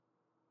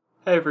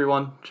Hey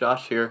everyone,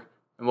 Josh here,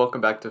 and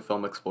welcome back to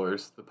Film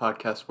Explorers, the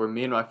podcast where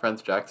me and my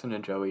friends Jackson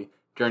and Joey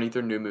journey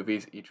through new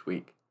movies each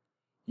week.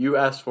 You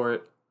asked for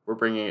it, we're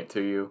bringing it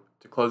to you.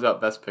 To close out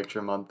Best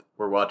Picture month,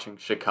 we're watching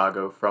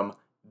Chicago from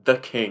The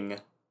King,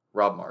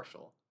 Rob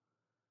Marshall.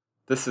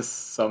 This is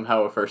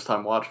somehow a first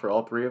time watch for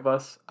all three of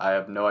us. I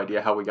have no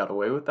idea how we got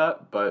away with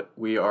that, but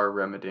we are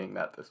remedying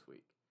that this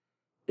week.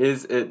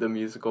 Is it the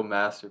musical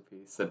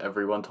masterpiece that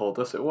everyone told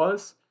us it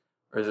was?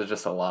 Or is it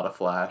just a lot of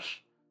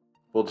flash?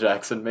 Will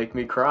Jackson make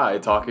me cry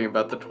talking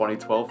about the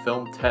 2012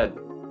 film Ted?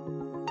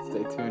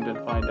 Stay tuned and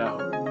find out.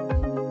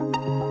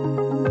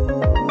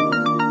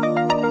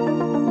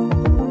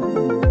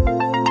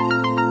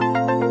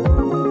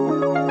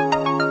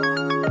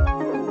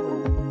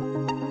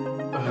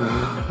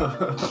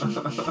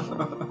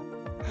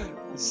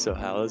 So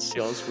how has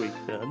y'all's week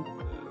been?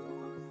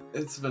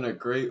 It's been a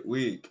great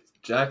week.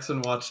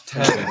 Jackson watched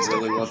Ted and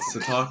really wants to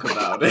talk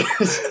about it.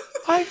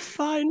 I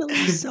finally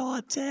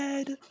saw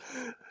Ted.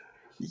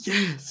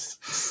 Yes.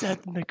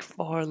 Seth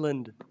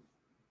MacFarlane.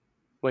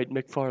 Wait,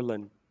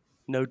 MacFarlane.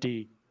 No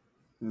D.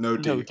 No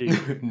D. No D.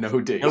 No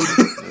D. No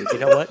D. You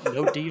know what?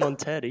 No D on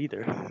Ted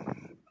either.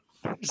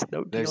 There's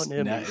no D on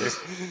him either.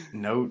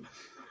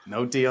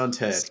 No D on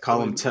Ted.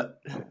 Call him Ted.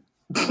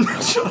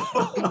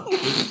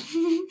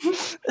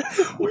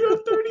 We are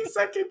 30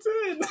 seconds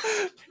in.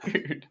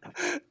 Dude.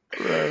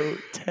 Bro,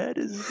 Ted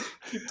is...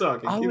 Keep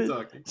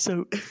talking.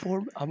 So,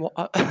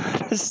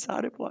 I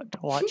decided to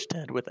watch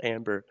Ted with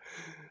Amber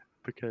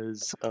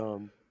because,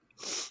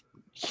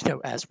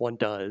 as one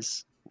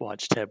does,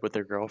 watch Ted with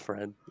their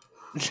girlfriend.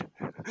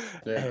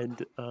 Yeah.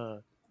 And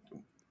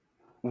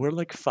we're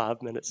like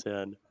 5 minutes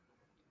in,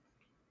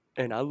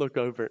 and I look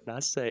over and I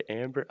say,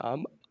 Amber,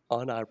 I'm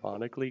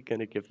unironically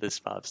going to give this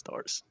 5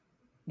 stars.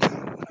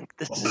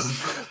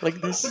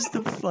 This is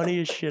the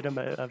funniest shit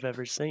I've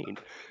ever seen.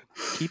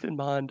 Keep in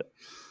mind,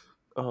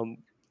 I'm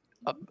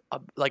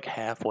like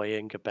halfway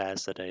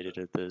incapacitated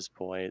at this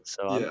point,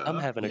 so I'm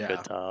having a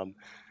good time.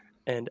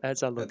 And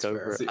as I look That's over,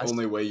 fair. It's the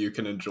only way you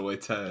can enjoy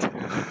Ted.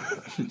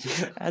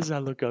 as I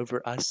look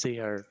over, I see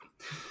her,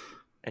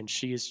 and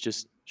she is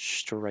just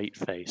straight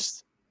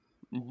faced,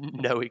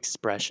 no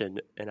expression.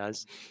 And I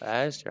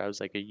asked her, I was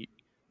like,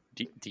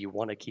 do you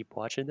want to keep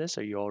watching this?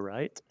 Are you all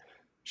right?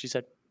 She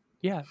said,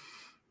 yeah,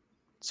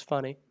 it's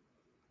funny.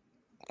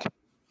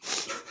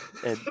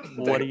 And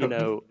what do you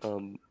know?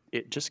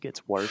 It just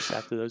gets worse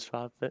after those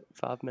 5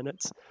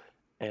 minutes.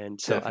 And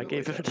so I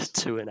gave it a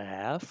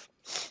 2.5.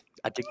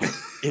 I think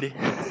it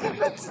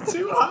That's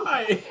too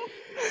high.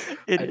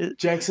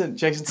 Jackson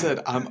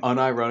said, I'm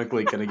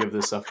unironically going to give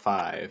this a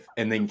 5,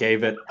 and then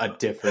gave it a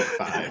different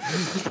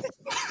 5.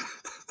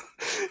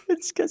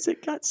 It's because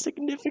it got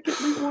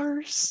significantly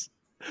worse.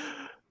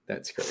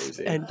 That's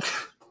crazy. And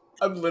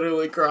I'm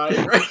literally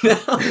crying right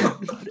now.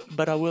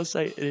 But I will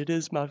say, it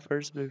is my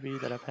first movie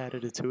that I've had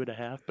at a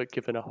 2.5, but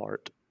given a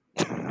heart.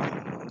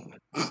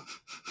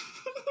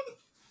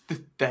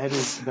 That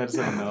is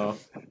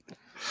enough.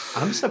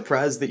 I'm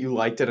surprised that you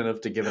liked it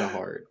enough to give it a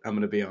heart. I'm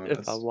going to be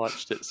honest. If I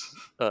watched it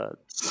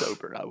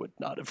sober, I would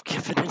not have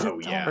given it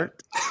a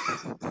heart.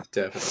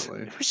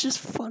 Definitely. It was just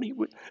funny,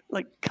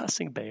 like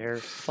cussing bear,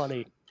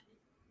 funny.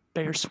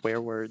 Bear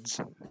swear words.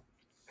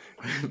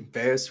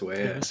 Bear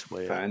swear.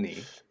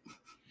 Funny.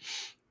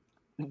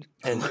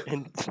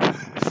 And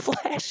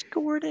Flash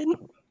Gordon.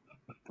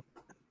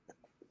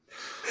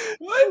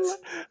 What?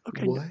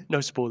 Okay, what?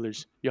 No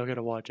spoilers. Y'all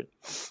gotta watch it.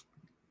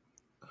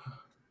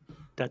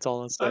 That's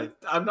all I'll say.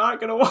 I'm not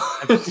gonna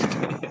watch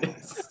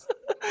this.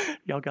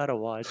 Y'all gotta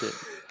watch it.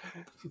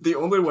 The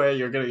only way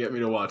you're gonna get me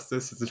to watch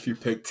this is if you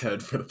pick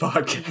Ted for the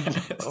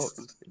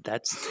podcast.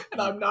 That's... And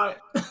I'm not...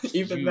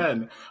 Even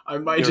then, I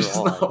might just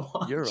not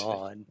watch You're it.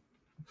 on.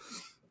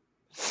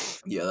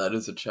 Yeah, that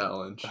is a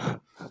challenge.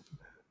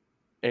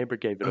 Amber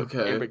gave it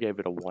Okay. Amber gave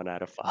it a 1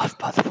 out of 5,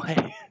 by the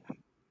way.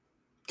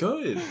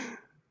 Good.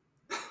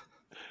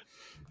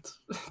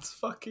 It's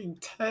fucking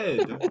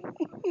Ted.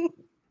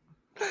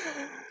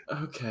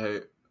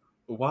 Okay.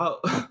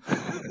 While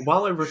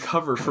I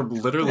recover from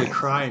literally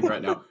crying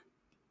right now,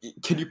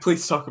 can you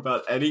please talk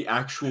about any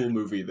actual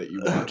movie that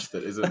you watched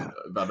that isn't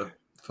about a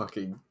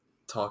fucking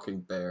talking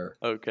bear?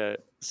 Okay,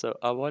 so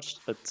I watched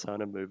a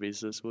ton of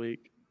movies this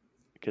week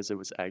because it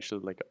was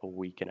actually like a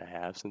week and a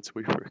half since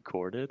we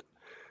recorded.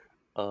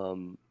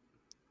 I'm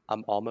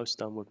almost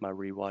done with my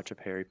rewatch of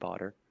Harry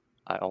Potter.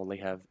 I only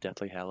have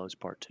Deathly Hallows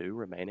Part 2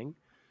 remaining.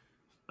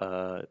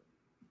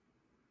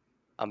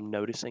 I'm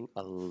noticing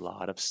a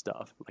lot of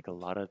stuff, like a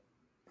lot of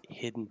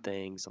hidden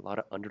things, a lot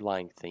of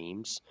underlying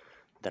themes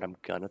that I'm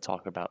gonna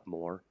talk about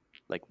more,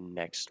 like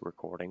next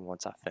recording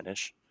once I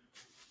finish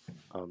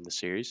the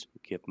series,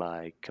 give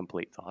my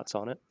complete thoughts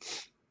on it.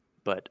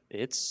 But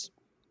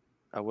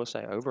I will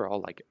say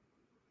overall, like,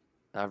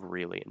 I've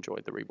really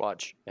enjoyed the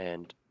rewatch,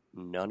 and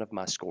none of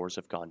my scores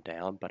have gone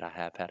down, but I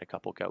have had a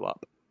couple go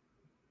up.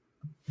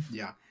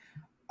 Yeah.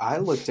 I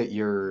looked at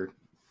your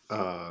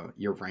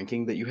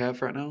ranking that you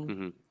have right now,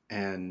 Mm-hmm.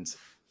 and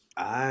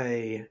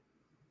I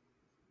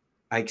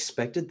I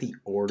expected the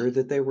order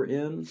that they were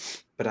in,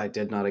 but I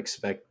did not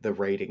expect the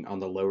rating on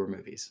the lower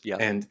movies. Yeah.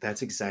 And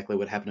that's exactly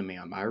what happened to me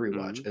on my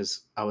rewatch. Mhm.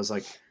 Is I was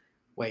like,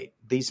 wait,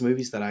 these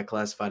movies that I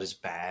classified as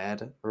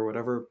bad or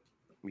whatever,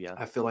 Yeah.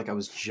 I feel like I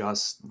was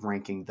just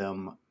ranking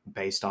them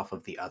based off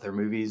of the other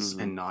movies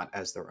Mhm. and not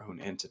as their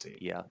own entity.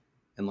 Yeah.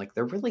 And like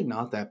they're really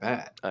not that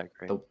bad. I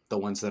agree. The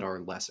ones that are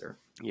lesser.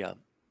 Yeah.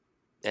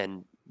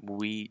 And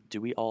we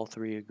all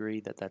three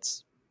agree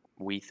that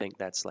we think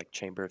that's like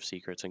Chamber of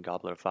Secrets and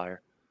Goblet of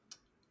Fire?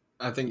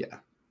 I think Yeah.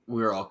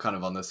 we're all kind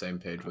of on the same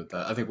page with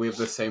that. I think we have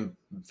the same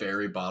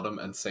very bottom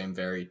and same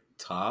very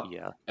top.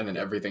 Yeah. And then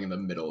everything in the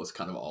middle is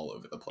kind of all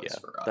over the place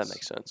for us. That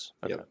makes sense.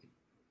 Okay. Yep.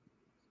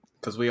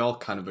 Because we all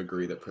kind of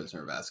agree that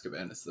Prisoner of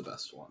Azkaban is the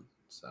best one.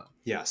 So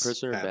Yes.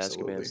 Prisoner of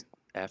absolutely. Azkaban,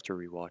 after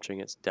rewatching,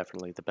 it's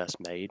definitely the best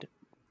made.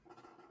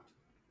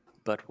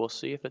 But we'll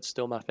see if it's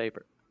still my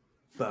favorite.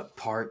 But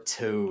part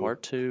 2.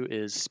 Part 2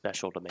 is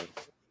special to me.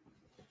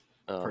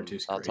 Part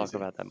 2's I'll talk crazy.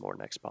 about that more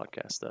next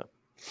podcast, though.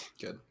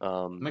 good.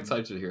 I'm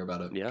excited to hear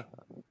about it. Yeah.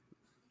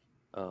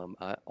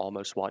 I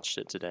almost watched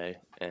it today,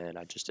 and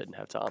I just didn't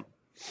have time.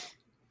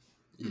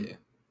 Yeah.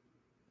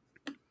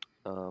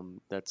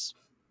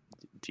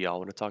 Do y'all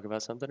want to talk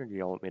about something, or do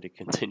y'all want me to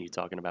continue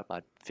talking about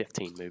my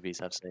 15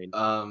 movies I've seen?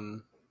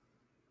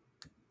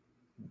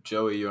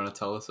 Joey, you want to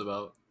tell us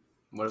about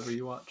whatever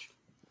you watched?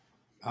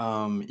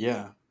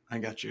 Yeah, I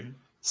got you.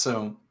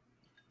 So,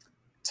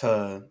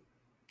 to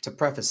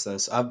preface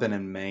this, I've been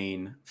in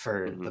Maine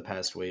for the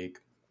past week.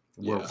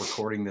 We're Yeah.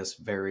 recording this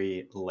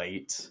very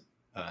late.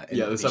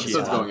 Yeah, this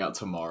episode's going out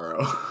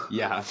tomorrow.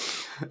 Yeah.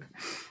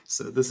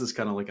 So this is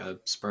kind of like a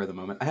spur of the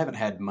moment. I haven't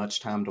had much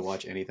time to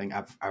watch anything.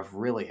 I've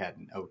really had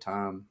no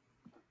time,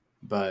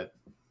 but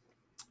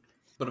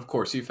of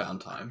course, you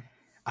found time.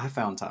 I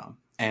found time.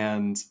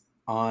 And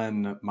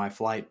on my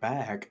flight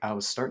back, I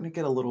was starting to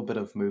get a little bit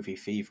of movie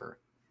fever.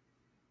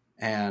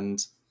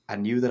 And I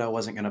knew that I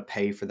wasn't going to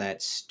pay for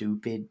that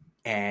stupid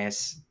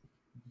ass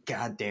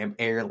goddamn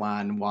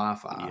airline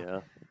Wi-Fi.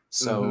 Yeah.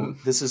 So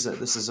this is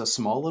a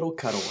small little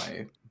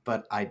cutaway,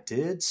 but I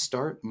did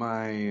start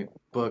my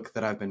book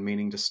that I've been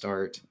meaning to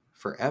start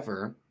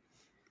forever,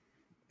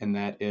 and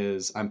that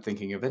is I'm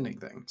Thinking of Ending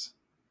Things.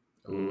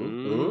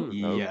 Ooh.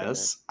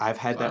 Yes, I've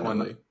had that one.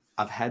 Finally.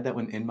 I've had that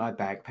one in my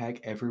backpack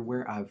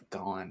everywhere I've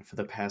gone for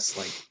the past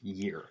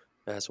year,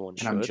 As one and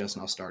should. I'm just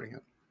now starting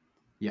it.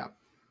 Yeah,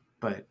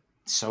 but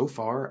so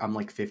far I'm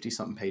 50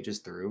 something pages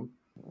through.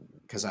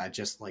 Because I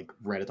just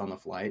read it on the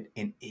flight,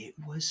 and it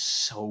was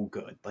so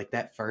good.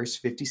 That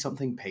first 50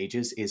 something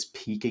pages is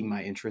piquing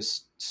my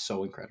interest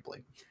so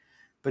incredibly.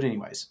 But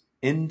anyways,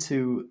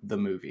 into the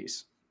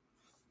movies.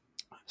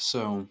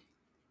 So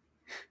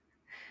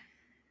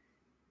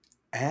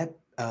at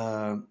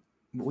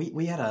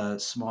we had a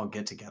small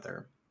get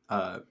together,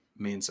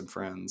 me and some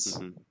friends,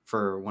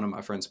 for one of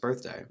my friend's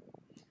birthday.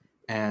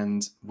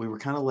 And we were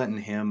kind of letting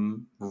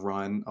him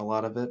run a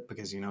lot of it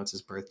because, it's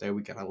his birthday.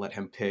 We got to let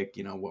him pick,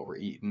 what we're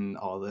eating,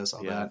 all this,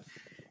 all that.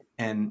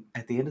 And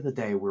at the end of the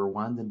day, we were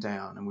winding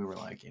down and we were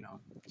like, do you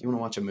want to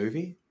watch a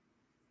movie?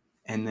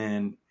 And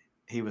then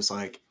he was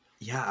like,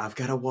 yeah, I've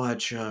got to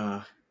watch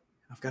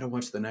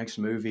the next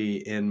movie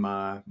in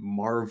my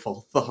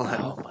Marvel thought.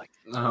 Oh my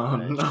Oh,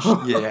 gosh.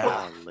 no. Yeah.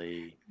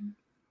 Golly.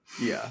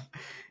 Yeah.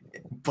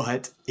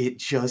 But it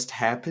just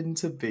happened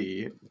to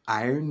be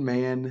Iron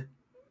Man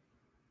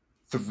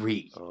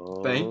 3.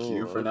 Oh, Thank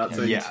you for not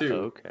okay. saying 2.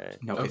 Okay.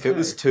 No, if Okay. it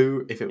was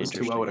 2, I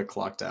Interesting. would have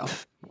clocked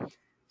out.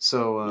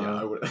 So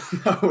Yeah,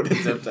 I would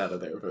have dipped out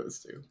of there if it was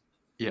 2.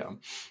 yeah.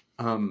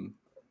 Kind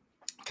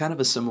of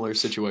a similar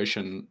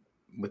situation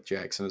with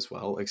Jackson as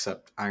well,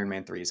 except Iron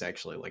Man 3 is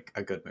actually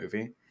a good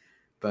movie.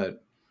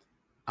 But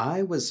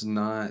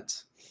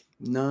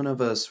none of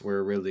us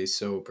were really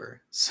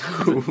sober.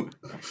 So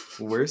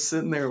we're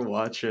sitting there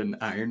watching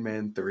Iron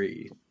Man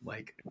 3,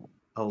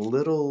 a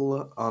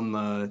little on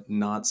the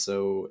not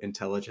so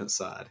intelligent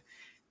side.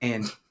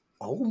 And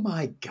oh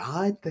my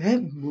god,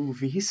 that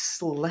movie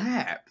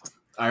slapped.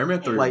 Iron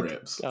Man 3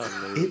 rips.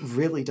 Golly. It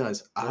really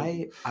does.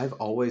 I've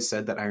always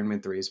said that Iron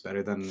Man 3 is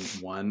better than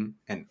 1,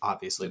 and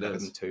obviously It better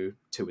is. than 2.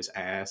 2 is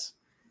ass.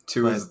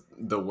 2 but- is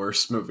the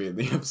worst movie in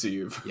the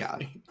MCU. For Yeah.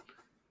 me.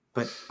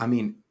 But I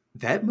mean,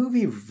 that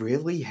movie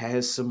really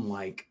has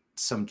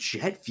some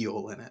jet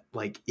fuel in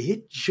it.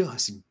 It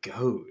just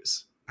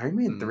goes. Iron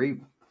Man Mhm.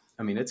 3,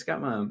 I mean, it's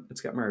got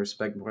my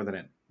respect more than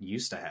it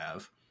used to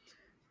have.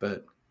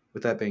 But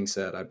with that being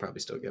said, I'd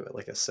probably still give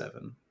it a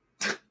 7.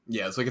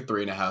 Yeah, it's a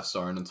 3.5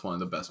 star, and it's one of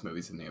the best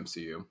movies in the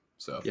MCU.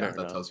 So Yeah, that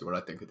enough. tells you what I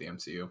think of the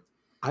MCU.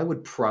 I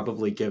would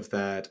probably give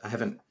that. I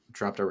haven't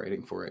dropped a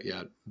rating for it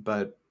yet,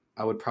 but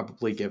I would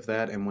probably give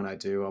that. And when I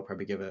do, I'll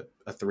probably give it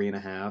a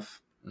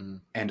 3.5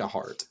 Mhm. and a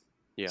heart.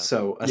 Yeah.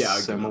 So a Yeah, I'd give it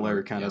a similar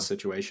heart, kind yeah. of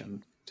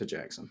situation to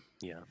Jackson.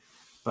 Yeah.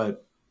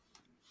 But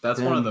That's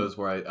one of Then- those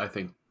where I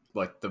think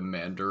the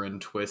Mandarin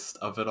twist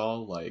of it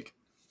all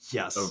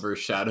yes,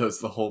 overshadows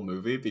the whole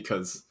movie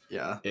because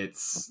yeah,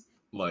 it's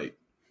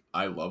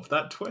I love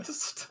that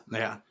twist.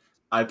 yeah.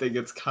 I think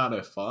it's kind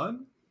of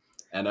fun,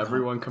 and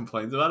everyone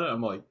complains about it.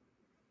 I'm like,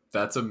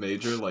 that's a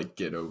major like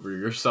get over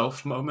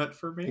yourself moment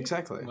for me.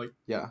 Exactly. Like,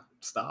 yeah.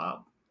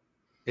 stop.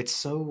 It's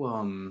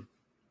so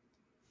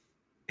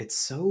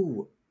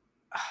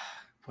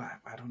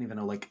I don't even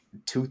know, like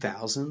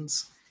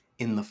 2000s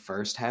in the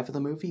first half of the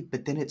movie,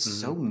 but then it's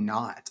so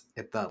not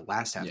at the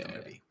last half of the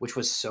movie, which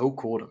was so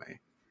cool to me.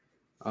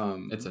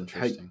 It's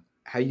interesting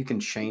how you can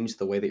change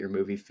the way that your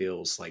movie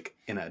feels, like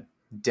in a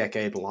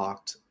decade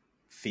locked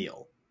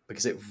feel,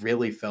 because it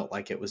really felt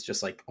like it was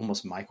just like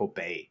almost Michael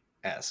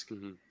Bay-esque.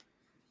 Mm-hmm.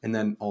 And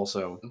then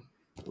also,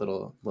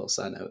 little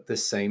side note,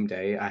 this same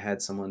day I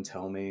had someone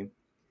tell me,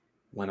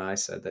 when I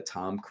said that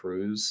Tom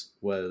Cruise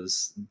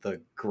was the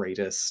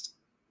greatest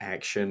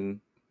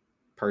action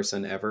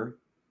person ever,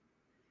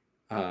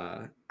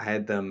 I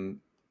had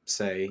them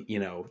say,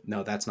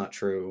 no, that's not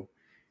true.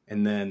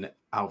 And then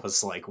I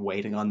was like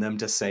waiting on them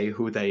to say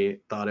who they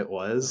thought it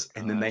was.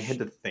 And then they had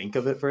to think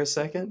of it for a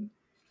second.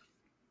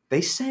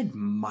 They said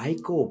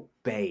Michael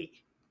Bay.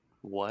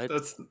 What?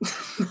 That's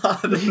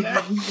not an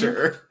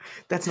actor.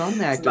 That's not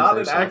an actor. It's not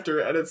an actor,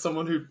 and it's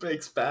someone who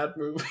makes bad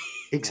movies.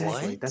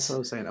 Exactly. What? That's what I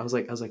was saying. I was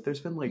like, there's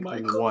been like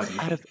Michael one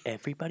out of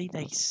everybody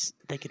they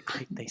could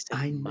pick. They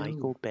said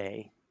Michael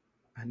Bay.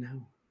 I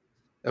know.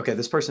 Okay,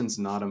 this person's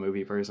not a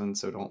movie person,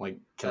 so don't like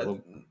kill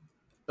him.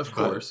 Of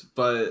course,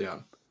 but yeah,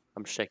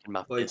 I'm shaking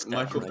my like fist.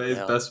 Michael Bay's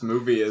best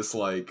movie is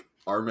like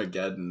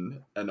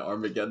Armageddon, and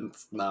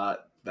Armageddon's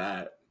not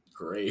that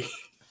great.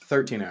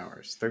 13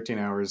 Hours. 13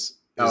 Hours.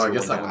 Oh, I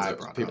guess that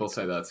one's people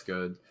say that's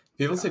good.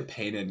 People say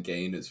Pain and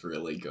Gain is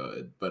really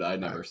good, but I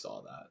never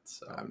saw that.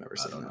 So I've never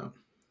seen that.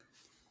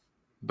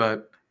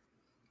 But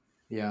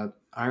yeah,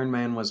 Iron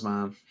Man was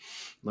my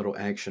little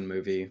action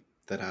movie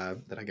that I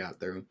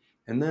got through.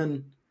 And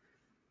then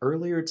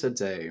earlier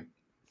today,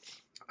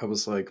 I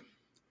was like,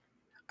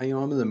 I'm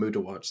in the mood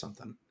to watch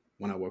something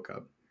when I woke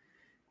up.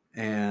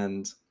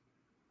 And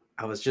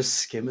I was just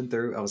skimming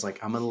through. I was like,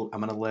 I'm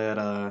gonna let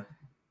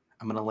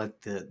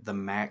the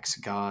Max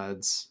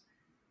gods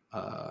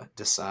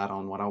decide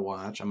on what I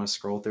watch. I'm gonna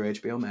scroll through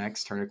HBO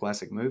Max, turn to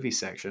classic movie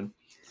section,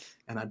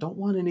 and I don't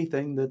want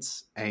anything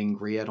that's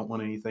angry. I don't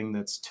want anything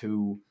that's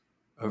too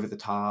over the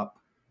top,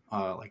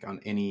 like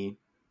on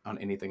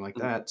anything like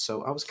that.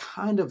 So I was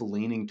kind of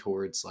leaning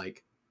towards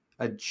like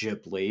a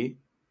Ghibli,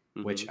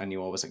 which I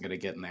knew I wasn't gonna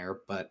get in there,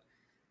 but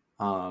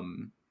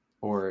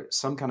or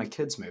some kind of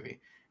kids movie.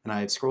 And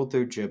I had scrolled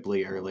through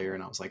Ghibli earlier,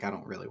 and I was like, I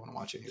don't really want to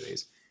watch any of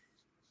these.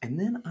 And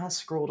then I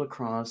scrolled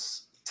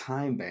across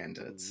Time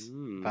Bandits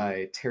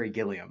by Terry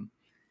Gilliam.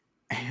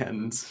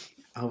 And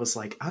I was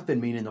like, I've been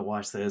meaning to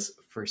watch this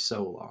for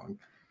so long.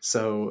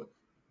 So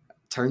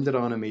turned it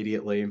on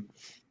immediately.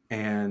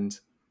 And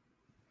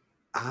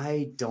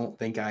I don't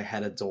think I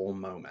had a dull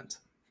moment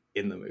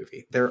in the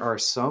movie. There are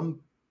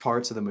some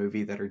parts of the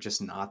movie that are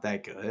just not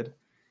that good.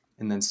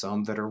 And then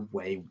some that are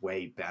way,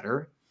 way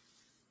better.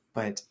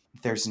 But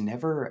there's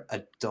never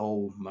a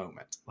dull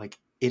moment. Like,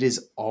 it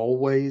is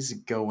always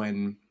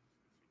going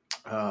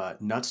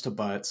nuts to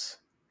butts,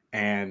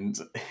 and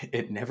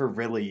it never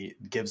really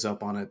gives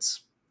up on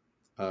its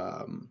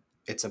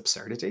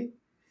absurdity.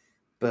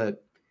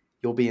 But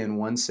you'll be in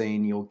one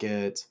scene, you'll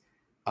get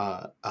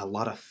a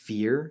lot of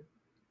fear,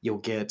 you'll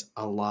get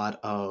a lot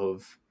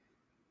of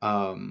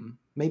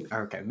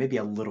maybe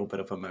a little bit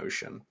of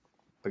emotion,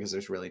 because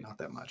there's really not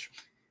that much,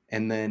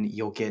 and then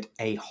you'll get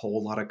a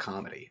whole lot of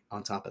comedy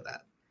on top of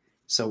that.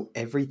 So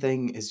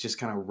everything is just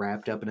kind of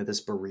wrapped up into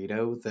this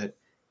burrito that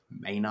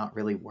may not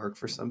really work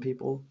for some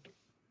people,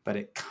 but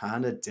it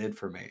kind of did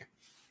for me.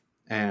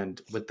 And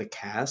with the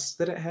cast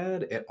that it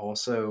had, it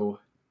also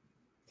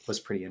was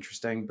pretty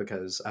interesting,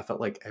 because I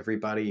felt like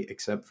everybody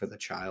except for the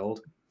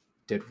child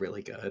did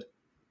really good.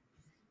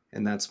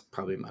 And that's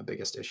probably my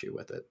biggest issue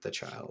with it, the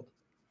child,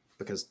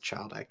 because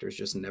child actors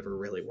just never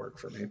really work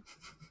for me.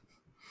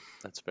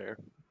 That's fair.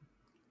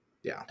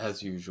 Yeah.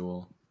 As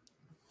usual.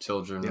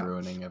 Children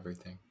ruining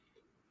everything.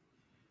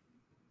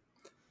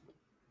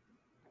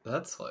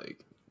 That's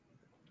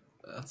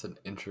an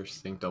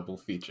interesting double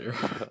feature.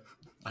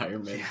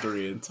 Iron Man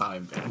 3 and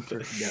Time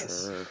Bandits.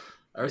 Yes. Sure.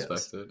 I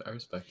respect it.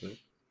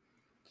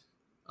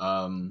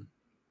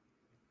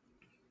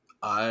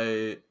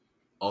 I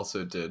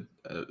also did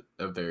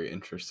a very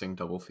interesting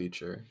double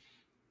feature.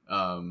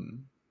 I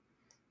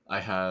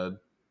had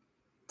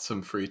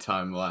some free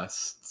time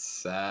last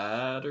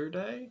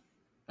Saturday.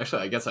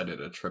 Actually, I guess I did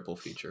a triple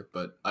feature,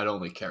 but I'd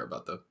only care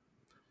about the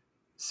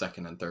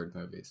second and third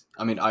movies.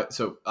 I mean, I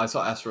saw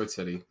Asteroid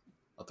City.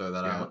 I'll throw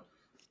that out.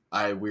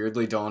 I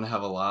weirdly don't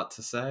have a lot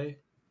to say.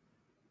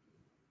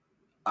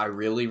 I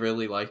really,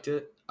 really liked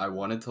it. I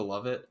wanted to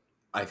love it.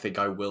 I think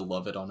I will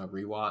love it on a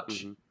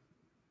rewatch.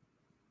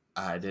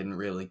 I didn't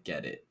really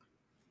get it,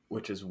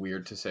 which is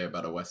weird to say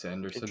about a Wes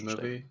Anderson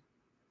movie.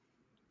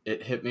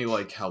 It hit me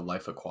like how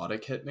Life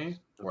Aquatic hit me,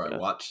 where I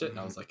watched it and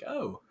I was like,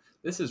 oh,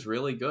 this is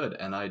really good,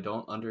 and I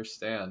don't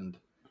understand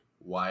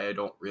why I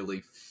don't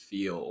really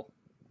feel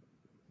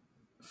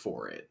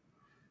for it.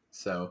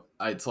 So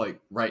it's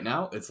like right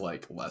now it's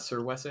like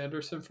lesser Wes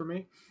Anderson for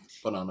me,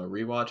 but on a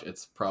rewatch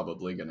it's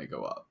probably gonna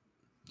go up.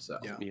 So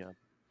yeah. I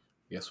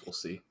guess we'll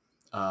see.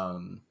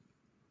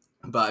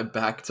 but I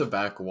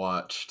back-to-back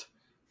watched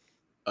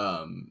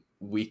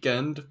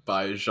Weekend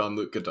by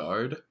Jean-Luc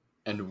Godard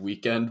and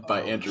Weekend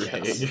by Andrew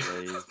yes. Haig.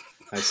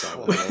 I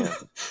saw Oh, that.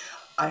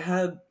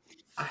 man.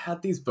 I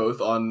had these both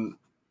on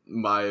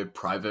my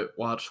private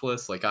watch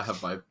list. Like I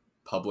have my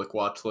public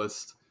watch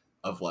list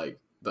of like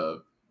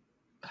the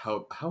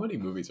how many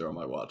movies are on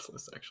my watch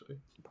list actually?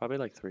 Probably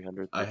like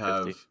 300, I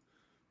 350. have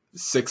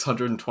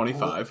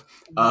 625.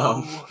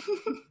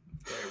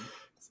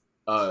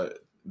 Whoa.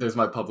 There's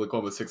my public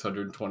one with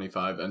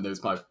 625, and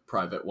there's my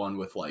private one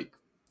with like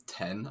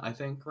 10, I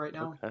think, right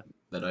now. Okay.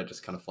 That I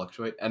just kind of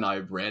fluctuate. And I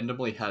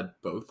randomly had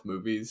both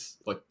movies,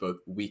 like both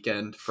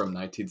Weekend from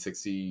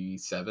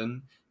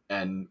 1967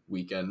 and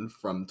Weekend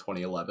from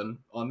 2011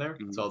 on there.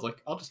 Mhm. So I was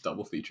like, I'll just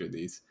double feature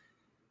these.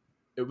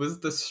 It was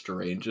the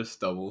strangest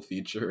double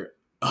feature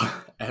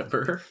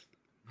ever.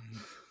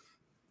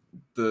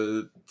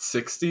 The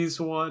 60s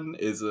one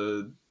is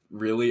a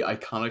really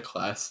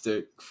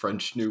iconoclastic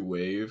French New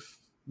Wave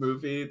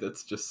movie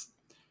that's just,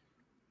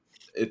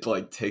 it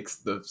like takes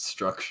the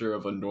structure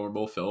of a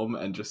normal film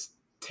and just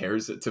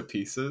tears it to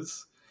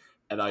pieces.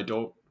 And I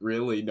don't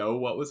really know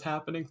what was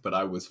happening, but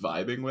I was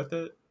vibing with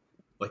it.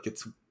 Like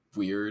it's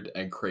weird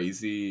and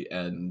crazy,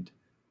 and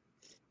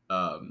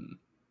I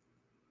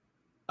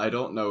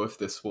don't know if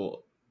this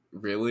will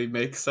really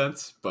make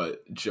sense,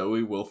 but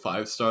Joey will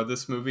 5-star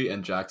this movie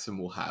and Jackson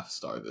will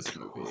half-star this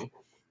movie.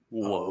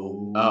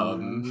 Whoa.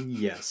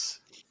 Yes.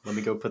 Let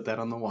me go put that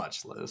on the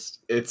watch list.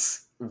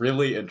 It's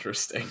really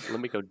interesting. Let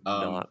me go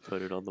not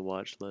put it on the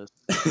watch list.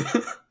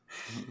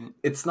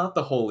 It's not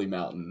the Holy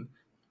Mountain.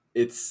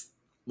 It's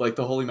like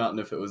the Holy Mountain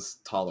if it was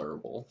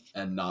tolerable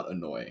and not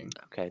annoying.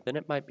 Okay, then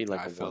it might be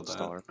like I a feel 1 that.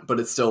 star. But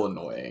it's still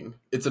annoying.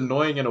 It's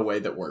annoying in a way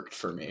that worked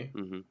for me.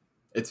 Mm-hmm.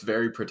 It's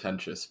very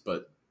pretentious,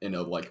 but in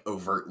a like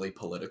overtly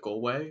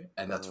political way,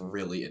 and that's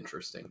really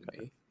interesting to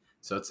me.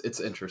 So it's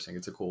interesting.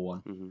 It's a cool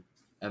one. Mm-hmm.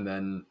 And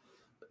then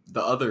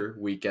the other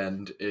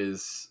Weekend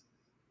is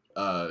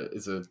a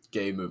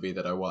gay movie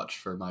that I watched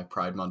for my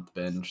Pride Month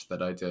binge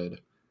that I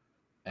did,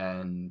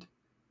 and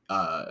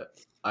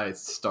I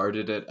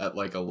started it at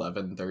like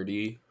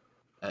 11:30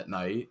 at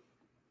night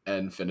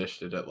and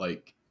finished it at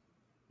like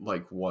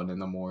 1 in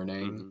the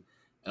morning, Mm-hmm.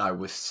 and I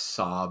was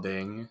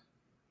sobbing,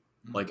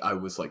 like I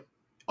was like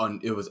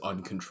it was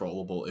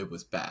uncontrollable. It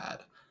was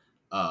bad,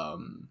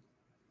 and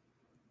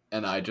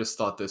I just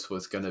thought this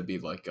was gonna be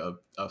like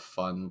a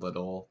fun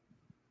little,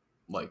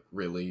 like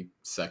really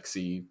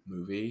sexy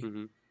movie,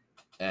 Mm-hmm.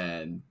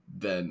 and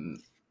then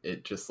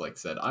it just like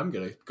said, I'm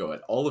gonna go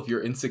at all of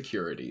your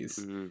insecurities.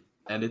 Mm-hmm.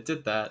 And it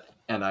did that,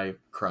 and I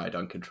cried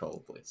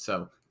uncontrollably.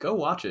 So go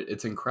watch it.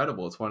 It's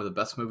incredible. It's one of the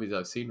best movies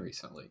I've seen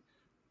recently.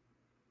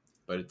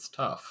 But it's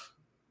tough.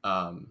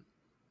 But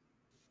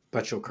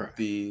you'll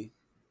cry.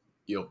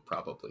 You'll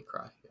probably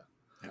cry,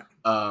 Yeah.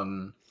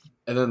 And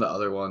then the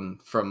other one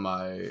from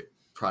my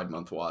Pride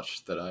Month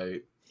watch that I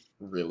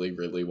really,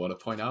 really want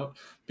to point out,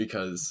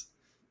 because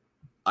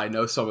I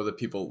know some of the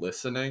people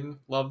listening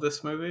love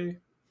this movie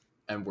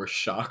and were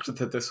shocked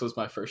that this was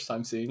my first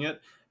time seeing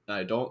it, and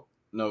I don't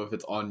know if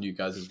it's on you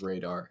guys'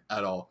 radar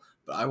at all,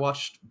 but I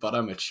watched But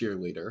I'm a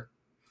Cheerleader.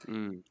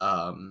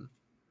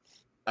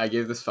 I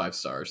gave this 5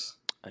 stars.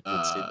 I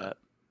did see that.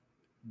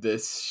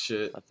 This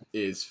shit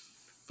is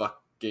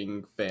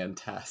fucking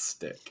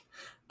fantastic.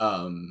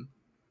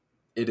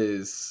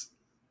 It's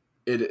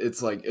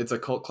like, it's a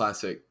cult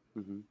classic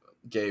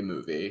gay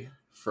movie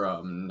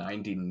from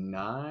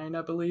 99,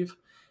 I believe,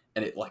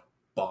 and it like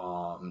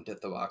bombed at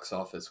the box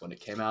office when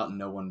it came out, and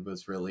no one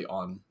was really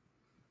on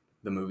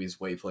the movie's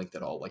wavelength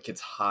at all. Like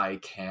it's high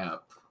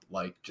camp,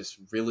 like just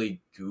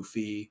really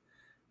goofy,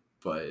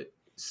 but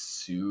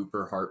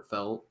super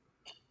heartfelt.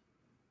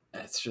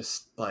 And it's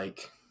just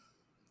like,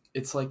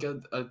 it's like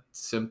a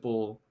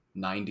simple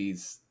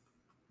 90s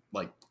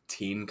like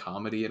teen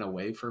comedy in a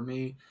way for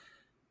me.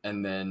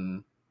 And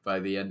then by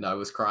the end I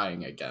was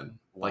crying again.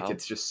 Wow. Like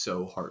it's just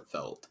so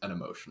heartfelt and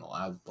emotional.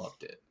 I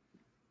loved it.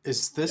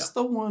 Is this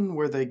the one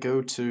where they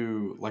go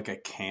to like a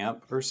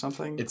camp or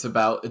something? It's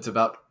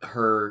about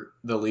her,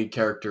 the lead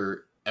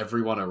character.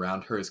 Everyone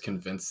around her is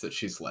convinced that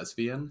she's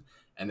lesbian,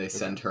 and they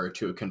send her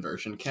to a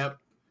conversion camp,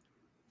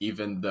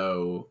 even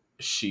though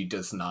she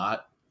does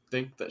not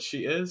think that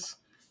she is.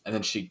 And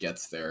then she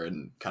gets there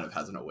and kind of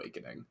has an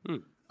awakening.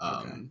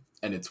 And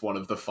it's one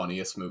of the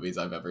funniest movies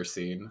I've ever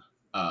seen.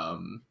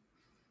 And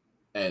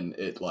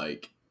it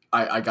like,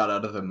 I got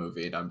out of the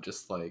movie and I'm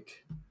just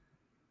like,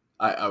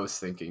 I was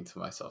thinking to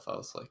myself, I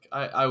was like,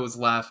 I was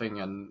laughing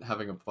and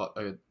having a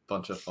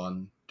bunch of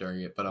fun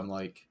during it, but I'm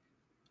like,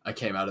 I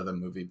came out of the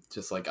movie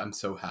just like, I'm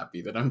so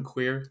happy that I'm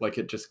queer. Like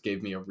it just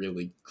gave me a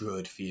really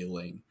good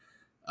feeling.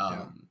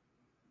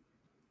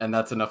 And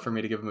that's enough for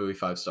me to give a movie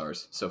 5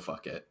 stars. So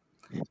fuck it.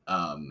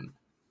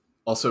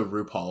 Also,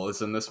 RuPaul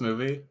is in this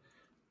movie.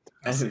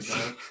 And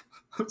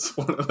it's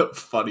one of the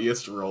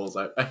funniest roles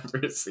I've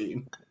ever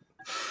seen.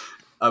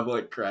 I'm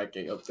like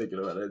cracking up thinking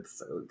about it. It's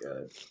so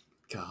good.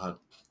 God.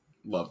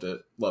 Loved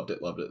it.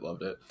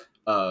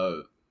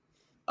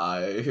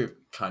 I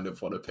kind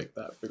of want to pick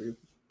that for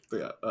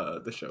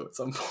the show at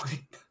some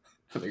point.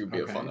 I think it'd be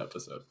a fun Okay.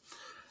 episode.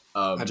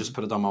 I just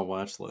put it on my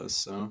watch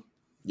list. So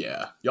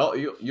Yeah,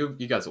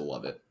 you guys will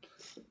love it.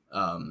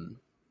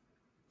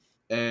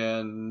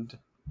 And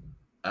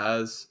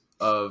as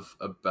of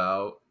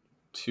about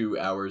 2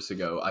 hours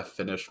ago, I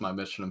finished my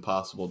Mission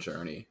Impossible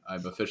journey.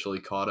 I'm officially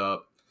caught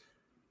up.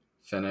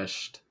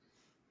 Finished.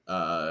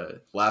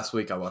 Last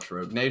week I watched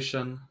Rogue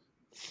Nation.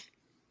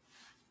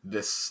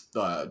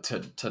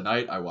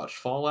 Tonight I watched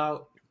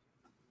Fallout.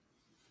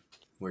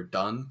 We're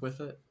done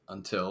with it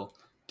until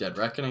Dead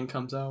Reckoning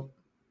comes out.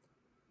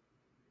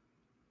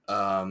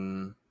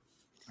 I'm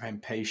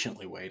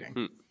patiently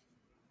waiting.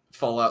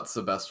 Fallout's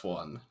the best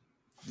one.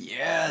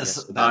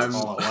 Yes, that's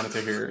all I wanted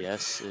to hear.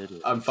 Yes, it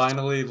is. I'm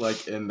finally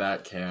like in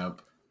that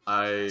camp.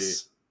 I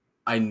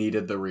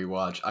needed the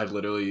rewatch. I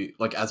literally,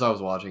 like, as I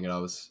was watching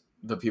it,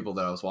 the people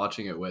that I was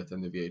watching it with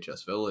in the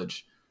VHS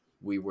Village,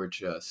 we were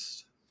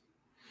just,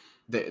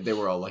 they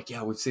were all like,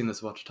 yeah, we've seen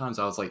this a bunch of times.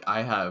 I was like,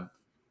 I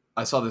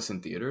saw this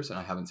in theaters and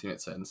I haven't seen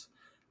it since.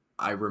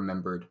 I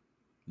remembered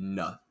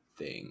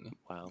nothing.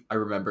 Wow. I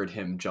remembered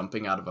him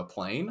jumping out of a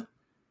plane,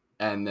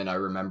 and then I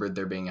remembered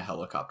there being a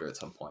helicopter at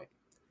some point.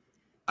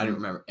 I didn't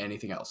remember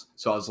anything else.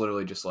 So I was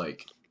literally just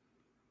like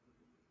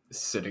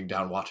sitting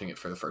down watching it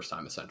for the first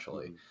time,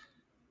 essentially.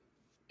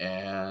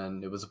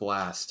 And it was a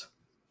blast.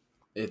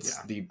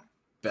 It's the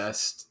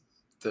best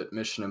that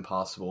Mission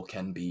Impossible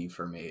can be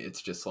for me.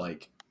 It's just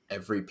like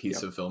every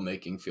piece of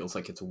filmmaking feels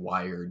like it's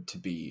wired to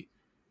be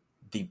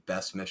the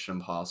best Mission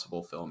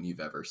Impossible film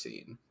you've ever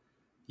seen.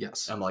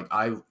 Yes. And like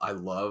I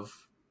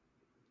love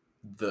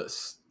the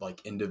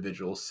like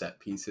individual set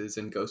pieces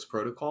in Ghost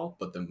Protocol,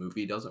 but the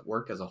movie doesn't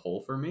work as a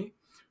whole for me.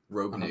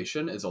 Rogue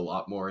Nation is a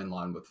lot more in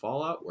line with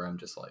Fallout, where I'm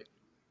just like,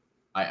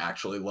 I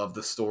actually love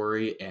the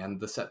story and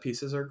the set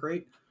pieces are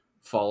great.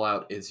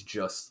 Fallout is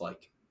just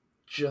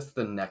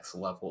the next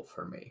level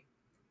for me,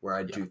 where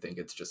I do think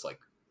it's just like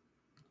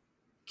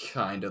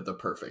kind of the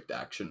perfect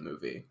action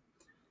movie.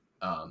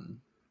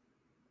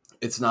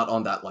 It's not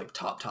on that like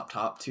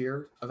top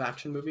tier of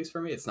action movies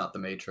for me. It's not The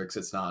Matrix.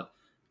 It's not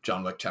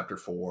John Wick Chapter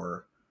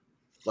 4,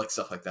 like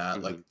stuff like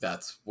that. Like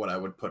that's what I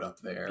would put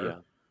up there.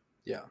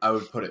 Yeah. I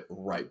would put it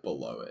right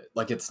below it.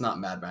 Like it's not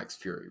Mad Max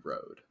Fury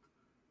Road,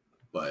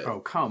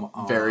 but come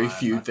on. Very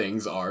few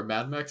things are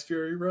Mad Max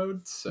Fury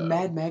Road. So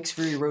Mad Max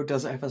Fury Road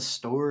doesn't have a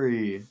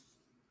story.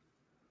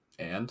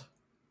 And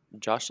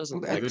Josh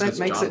doesn't. That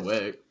makes John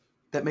Wick.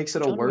 That makes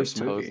it John a worse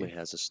Wick movie. Totally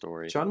has a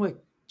story. John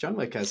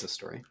Wick has a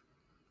story.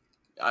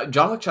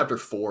 John Wick Chapter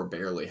 4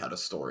 barely had a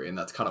story, and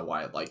that's kind of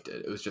why I liked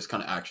it. It was just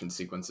kind of action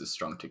sequences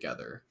strung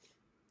together.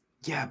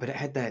 Yeah, but it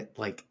had that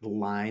like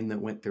line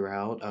that went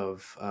throughout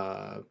of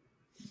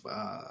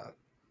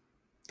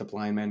the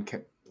blind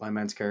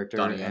man's character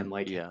Donnie and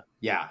like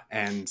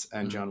and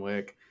John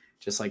Wick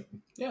just like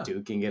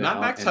duking it out.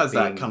 Mad Max has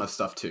that kind of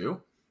stuff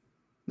too.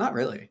 Not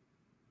really.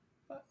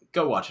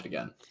 Go watch it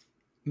again.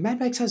 Mad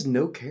Max has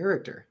no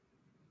character.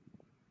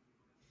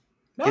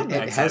 Mad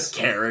Max has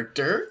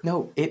character.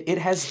 No, it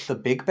has the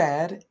big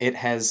bad, it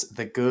has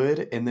the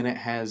good, and then it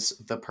has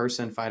the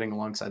person fighting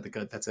alongside the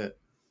good. That's it.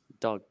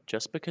 Dog,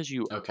 just because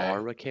you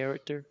are a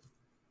character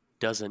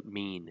doesn't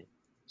mean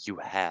you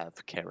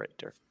have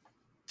character.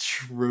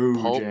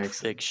 True, Pulp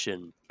Jackson.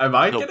 Fiction. Am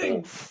I the getting...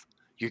 wolf.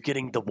 You're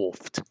getting the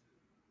wolfed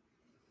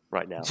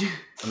right now.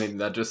 I mean,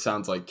 that just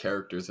sounds like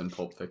characters in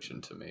Pulp Fiction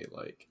to me.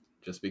 Like,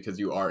 just because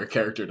you are a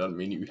character doesn't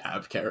mean you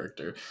have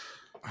character.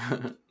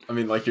 I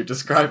mean, like, you're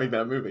describing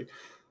that movie.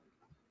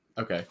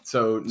 Okay,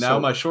 so now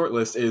my short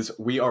list is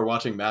we are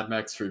watching Mad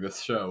Max through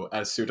this show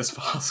as soon as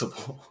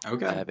possible.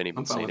 Okay. I haven't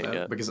even seen it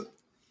yet. Because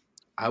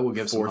I will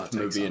give some fourth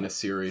movie in a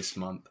serious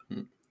month.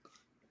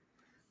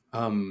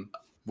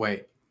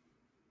 Wait.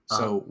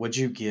 So, would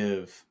you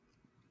give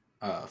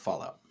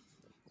Fallout?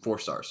 4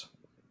 stars.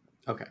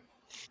 Okay.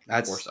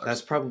 That's 4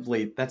 stars.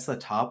 That's the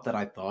top that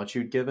I thought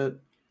you'd give it,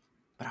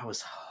 but I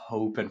was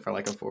hoping for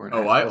like a 4.5.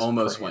 Oh, I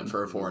almost went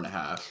for a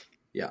 4.5.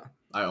 Yeah.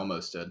 I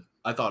almost did.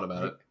 I thought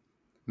about it.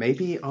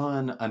 Maybe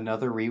on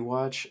another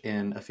rewatch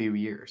in a few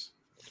years.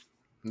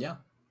 Yeah.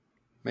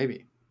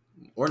 Maybe.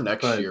 Or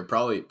next year.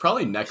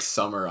 Probably next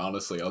summer,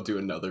 honestly. I'll do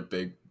another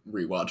big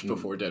rewatch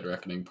before Dead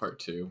Reckoning Part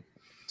 2.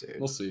 Dude.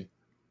 We'll see.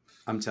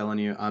 I'm telling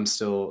you, I'm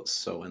still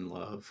so in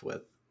love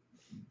with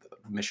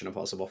Mission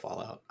Impossible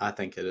Fallout. I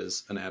think it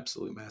is an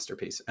absolute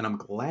masterpiece. And I'm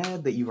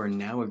glad that you are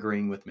now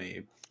agreeing with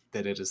me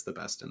that it is the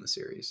best in the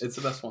series. It's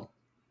the best one.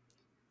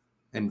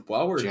 And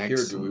while we're here,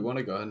 do we want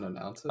to go ahead and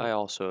announce it? I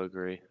also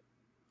agree.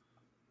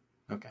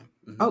 Okay.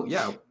 Oh,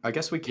 yeah. I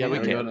guess we can. Yeah, we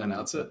can go ahead and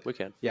announce it. We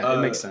can. Yeah,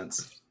 it makes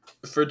sense.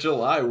 For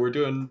July, we're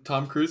doing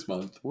Tom Cruise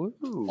month. Woo.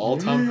 All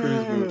Tom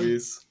Cruise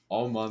movies,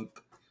 all month.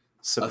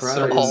 Surprise. A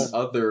certain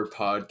other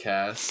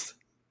podcast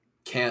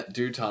can't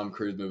do Tom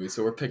Cruise movies,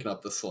 so we're picking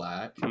up the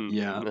slack.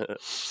 Yeah.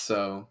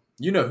 So,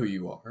 you know who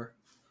you are.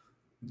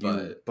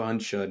 You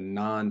bunch of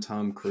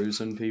non-Tom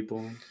Cruising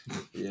people.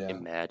 Yeah.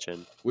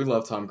 Imagine. We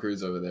love Tom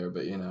Cruise over there,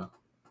 but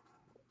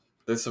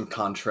there's some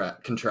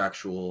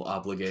contractual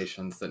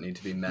obligations that need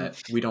to be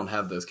met. We don't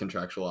have those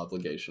contractual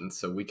obligations,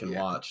 so we can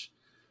watch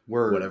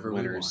whatever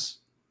winners.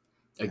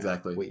 we want.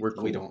 Exactly. Yeah, we're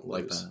cool we don't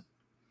like lose. that.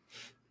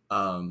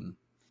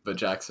 But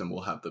Jackson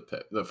will have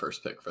the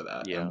first pick for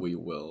that, Yeah. and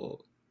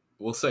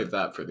we'll save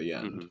that for the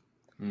end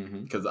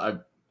because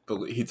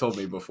he told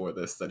me before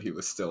this that he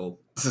was still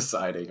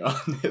deciding on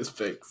his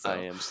pick. So. I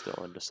am still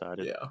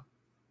undecided. Yeah,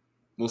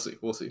 we'll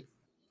see.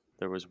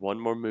 There was one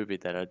more movie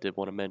that I did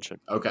want to mention.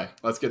 Okay,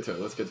 let's get to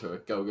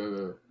it.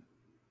 Go.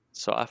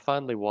 So I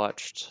finally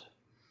watched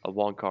a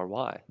Wong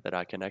Kar-wai that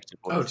I connected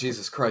with. Oh,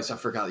 Jesus Christ, I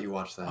forgot you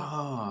watched that.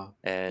 Oh,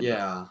 And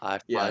yeah. I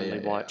finally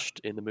watched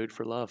In the Mood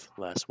for Love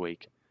last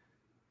week.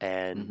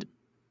 And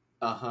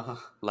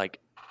like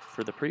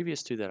for the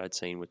previous two that I'd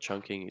seen with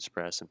Chungking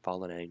Express and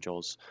Fallen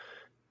Angels,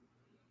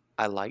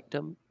 I liked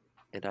them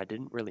and I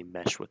didn't really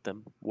mesh with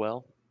them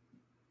well.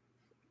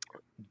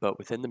 But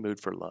with In the Mood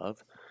for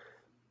Love,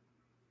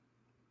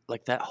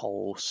 like that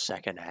whole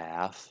second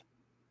half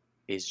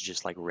is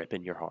just like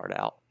ripping your heart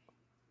out.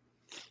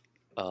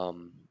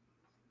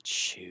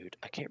 Shoot,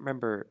 I can't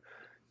remember.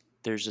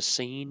 There's a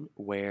scene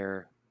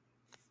where,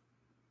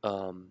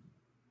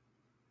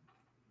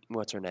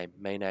 what's her name?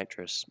 Main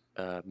actress,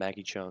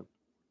 Maggie Cheung.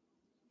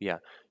 Yeah,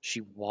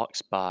 she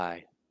walks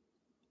by,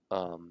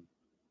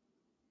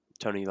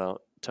 Tony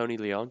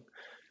Leung,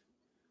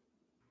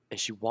 and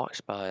she walks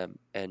by him,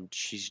 and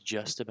she's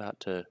just about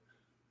to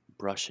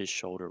brush his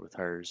shoulder with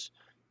hers,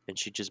 and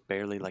she just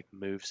barely like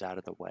moves out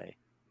of the way,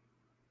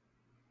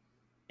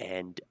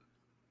 and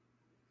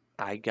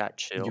I got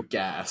chilled. You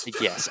gasped.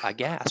 Yes, I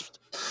gasped.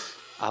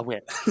 I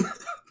went,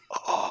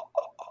 oh,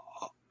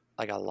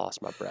 like I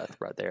lost my breath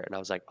right there, and I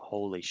was like,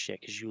 "Holy shit!"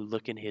 Because you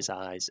look in his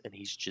eyes, and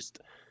he's just.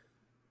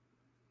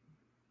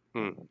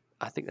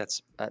 I think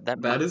that's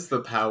that is the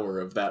power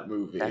of that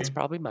movie. That's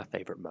probably my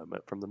favorite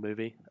moment from the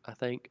movie, I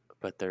think.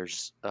 But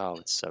it's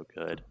so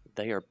good.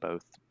 They are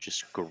both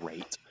just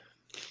great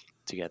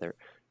together,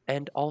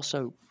 and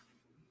also,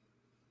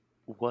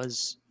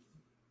 was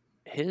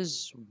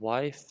his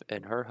wife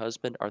and her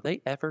husband, are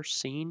they ever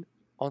seen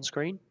on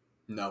screen?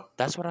 No.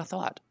 That's what I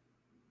thought.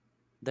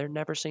 They're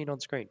never seen on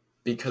screen.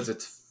 Because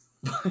it's...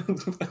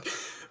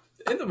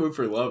 In the Mood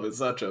for Love is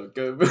such a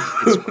good movie.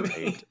 It's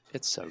great.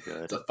 It's so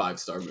good. It's a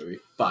 5-star movie.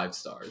 5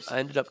 stars. I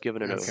ended up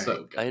giving it a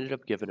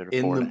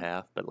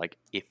 4.5, but like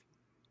if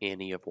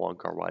any of Wong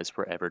Kar-wai's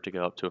were ever to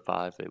go up to a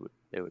 5,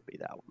 it would be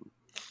that one.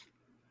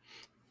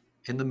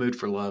 In the Mood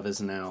for Love is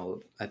now,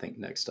 I think,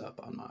 next up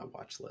on my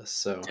watch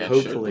list. So Yeah,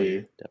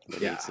 hopefully,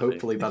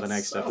 definitely by the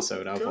next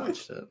episode, I've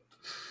watched it.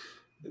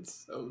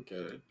 It's so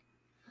good.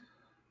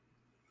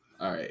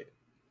 All right,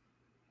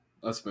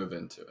 let's move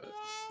into it.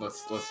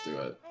 Let's do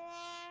it.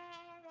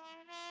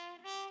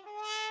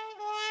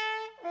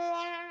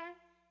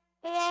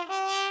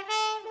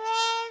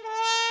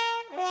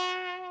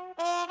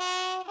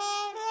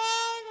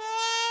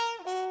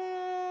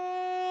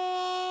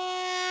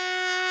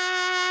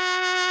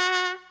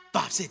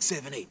 Five, 6,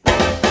 7, 8.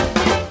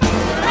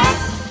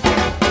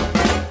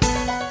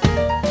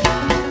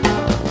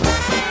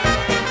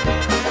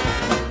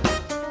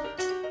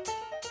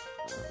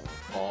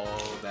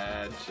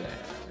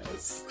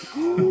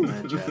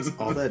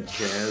 All that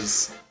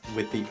jazz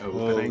with the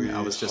opening.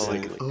 I was just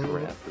Holy like,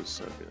 crap, it was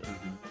so good.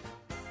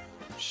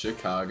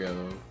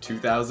 Chicago,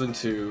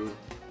 2002.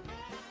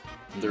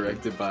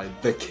 Directed by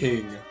the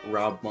King,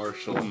 Rob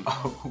Marshall.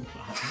 Oh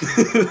my.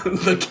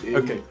 The King.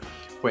 Okay,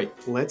 wait,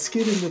 let's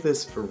get into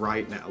this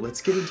right now.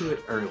 Let's get into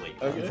it early.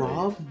 Okay.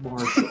 Rob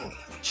Marshall.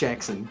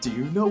 Jackson, do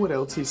you know what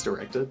else he's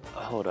directed?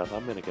 Hold up,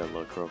 I'm gonna go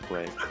look real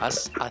quick.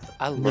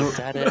 I looked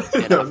at it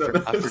and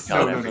I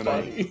forgot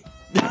everything.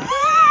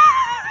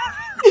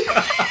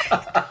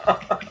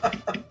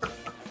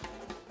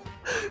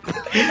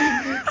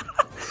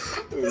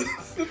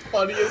 It's the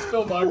funniest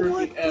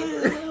filmography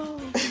ever.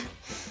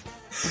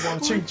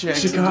 Watching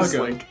Jackson Chicago. just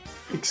like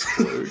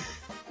explode.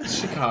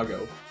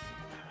 Chicago.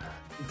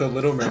 The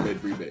Little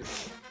Mermaid remake.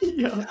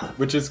 Yeah.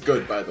 Which is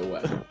good, by the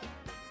way.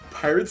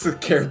 Pirates of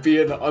the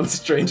Caribbean on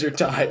Stranger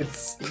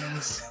Tides.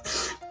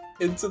 Yes.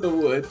 Into the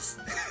Woods.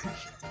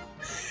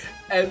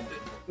 And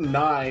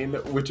 9,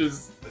 which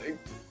is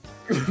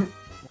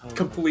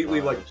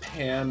completely like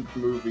panned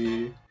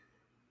movie.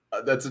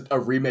 That's a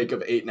remake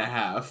of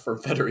 8.5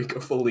 from Federico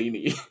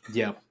Fellini.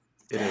 Yep.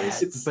 It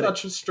is. It's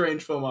such a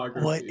strange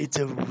filmography. What? It's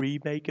a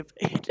remake of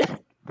 8?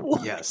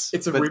 What? Yes.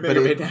 It's a remake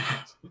of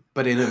 8.5.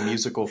 But in a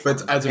musical form.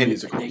 But as a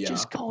musical, They yeah.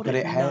 just called But it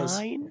it has-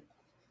 9?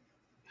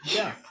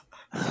 Yeah.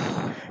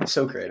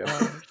 So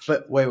creative.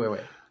 But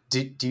wait.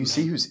 Do you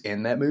see who's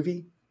in that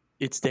movie?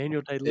 It's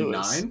Daniel In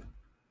Day-Lewis. 9?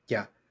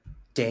 Yeah.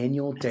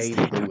 Daniel It's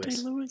Daniel Day-Lewis.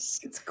 Day-Lewis.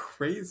 It's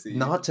crazy.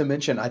 Not to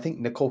mention, I think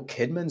Nicole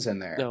Kidman's in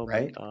there, Oh my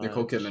right? gosh.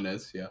 Nicole Kidman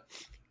is, yeah.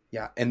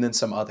 Yeah, and then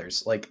some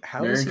others. Like,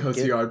 how Marion does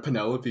he get... Cotillard,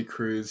 Penelope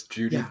Cruz,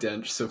 Judi Yeah.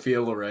 Dench, Sophia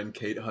Loren,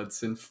 Kate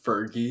Hudson,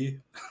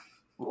 Fergie.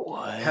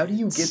 What? How do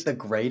you get the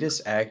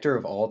greatest actor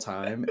of all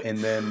time and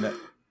then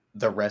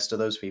the rest of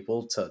those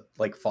people to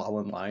like fall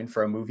in line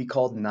for a movie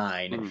called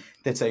 9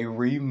 that's a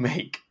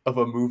remake of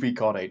a movie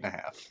called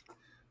 8.5?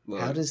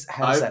 Look, How does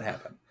that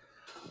happen?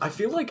 I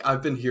feel like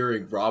I've been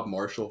hearing Rob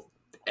Marshall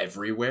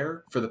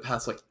everywhere for the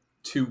past like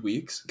 2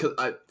 weeks because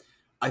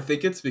I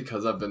think it's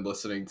because I've been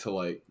listening to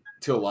like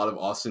to a lot of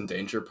Austin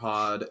Danger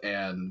Pod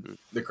and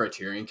the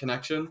Criterion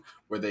Connection,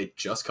 where they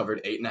just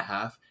covered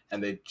 8.5,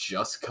 and they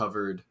just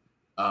covered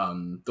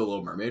the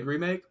Little Mermaid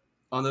remake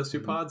on those two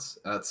pods.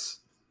 That's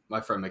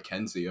my friend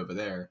Mackenzie over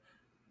there,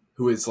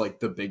 who is like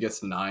the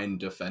biggest 9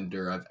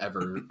 defender I've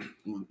ever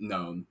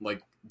known.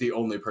 Like the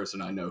only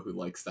person I know who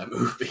likes that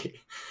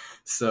movie.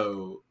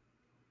 So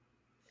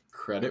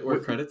credit where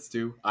credit's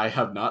due. I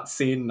have not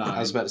seen 9. I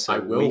was about to say, I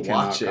will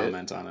watch it.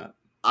 Comment on it.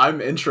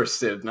 I'm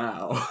interested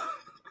now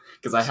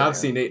because I have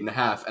Same. seen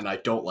 8.5 and I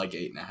don't like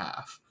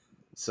 8.5.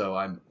 So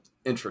I'm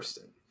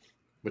interested.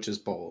 Which is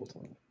bold.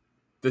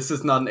 This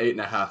is not an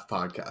 8.5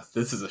 podcast.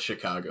 This is a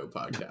Chicago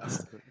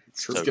podcast.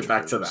 Let's get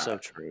back to that. So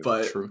true.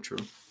 But True.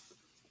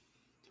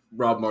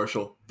 Rob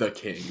Marshall, the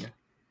king.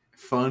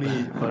 Funny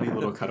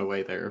little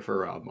cutaway there for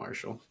Rob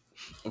Marshall.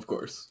 Of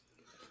course.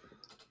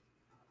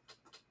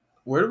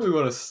 Where do we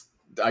want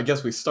to... I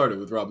guess we started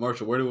with Rob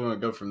Marshall. Where do we want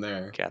to go from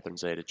there? Catherine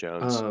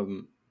Zeta-Jones.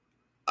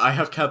 I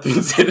have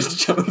Catherine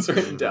Zeta-Jones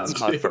written down. That's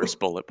my first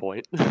bullet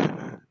point.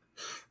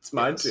 It's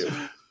mine too.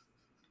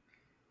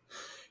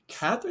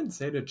 Catherine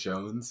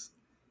Zeta-Jones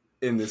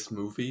in this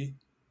movie.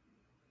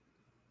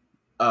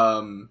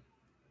 I'm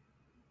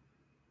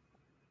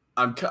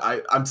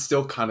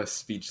still kind of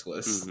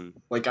speechless. Mm-hmm.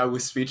 Like I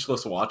was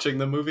speechless watching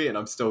the movie, and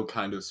I'm still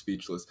kind of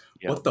speechless.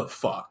 Yep. What the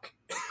fuck?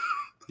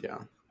 Yeah.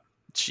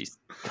 She's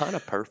kind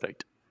of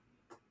perfect.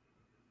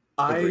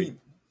 Agreed.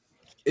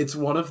 It's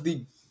one of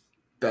the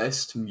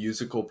best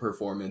musical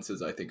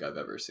performances I think I've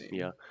ever seen.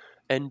 Yeah.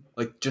 And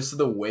like just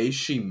the way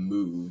she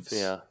moves.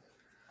 yeah.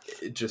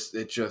 It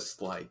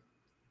just like,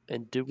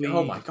 and do we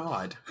oh my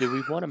god. do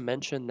we want to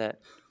mention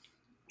that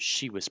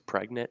she was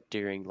pregnant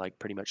during like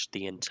pretty much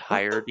the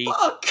entirety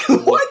What? The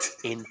fuck? What?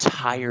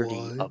 entirety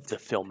What? of the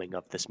filming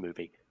of this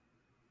movie?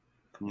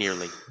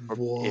 Nearly. Or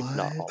What? if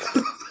not all of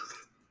it.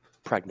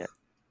 Pregnant.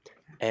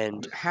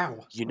 And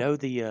How? you know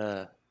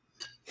the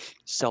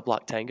Cell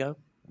Block Tango?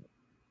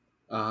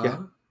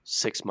 Yeah.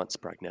 6 months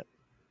pregnant.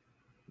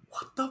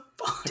 What the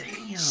fuck?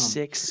 Damn.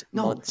 6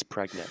 No. months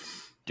pregnant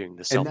during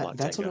the Cell And Block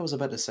that's Tango. what I was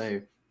about to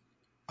say.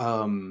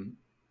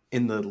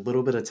 In the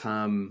little bit of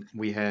time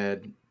we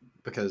had,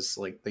 because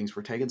like things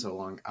were taking so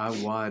long, I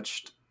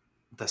watched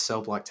the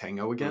Cell Block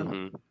Tango again.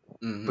 Mhm.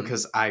 Mhm.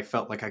 Because I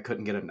felt like I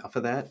couldn't get enough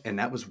of that, and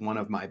that was one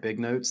of my big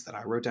notes that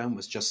I wrote down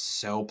was just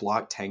Cell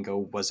Block Tango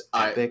was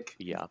epic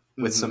Yeah.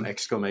 with some Mhm.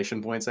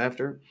 exclamation points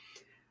after.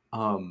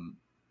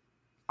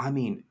 I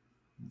mean,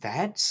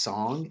 that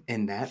song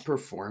and that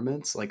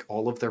performance, like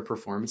all of their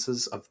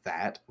performances of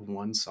that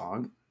one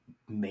song,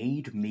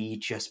 made me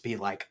just be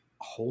like,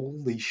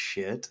 holy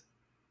shit,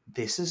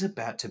 this is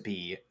about to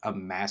be a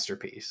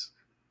masterpiece.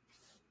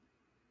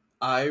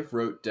 I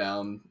wrote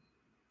down.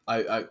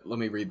 I let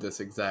me read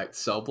this exact.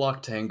 Cell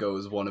Block Tango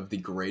is one of the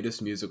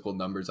greatest musical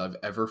numbers I've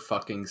ever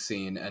fucking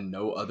seen, and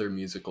no other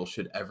musical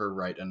should ever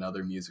write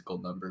another musical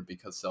number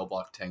because Cell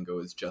Block Tango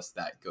is just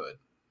that good.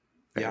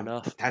 Fair Yeah.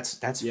 enough.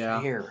 That's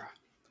Yeah. fair.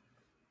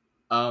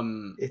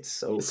 It's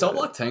so Cell good.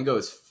 Block Tango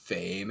is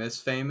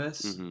famous,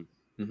 Mhm.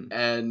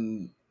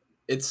 and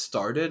it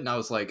started, and I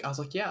was like,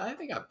 yeah, I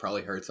think I've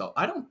probably heard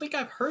I don't think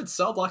I've heard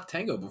Cell Block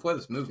Tango before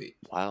this movie.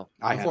 Wow.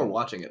 I Before hadn't.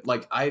 watching it,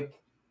 like I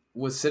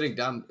was sitting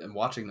down and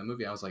watching the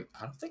movie, I was like,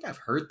 I don't think I've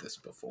heard this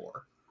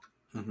before.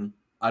 Mhm.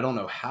 I don't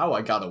know how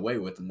I got away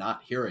with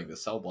not hearing the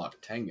Cell Block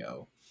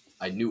Tango.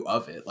 I knew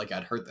of it, like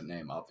I'd heard the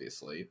name,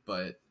 obviously,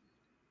 but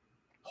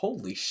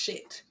holy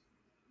shit.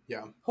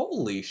 Yeah.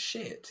 Holy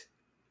shit.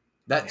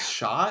 That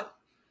shot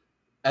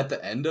at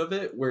the end of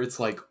it, where it's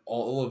like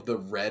all of the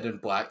red and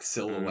black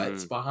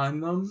silhouettes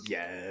behind them.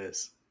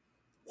 Yes.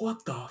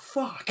 What the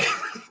fuck?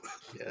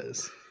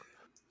 Yes.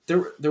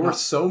 There were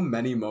so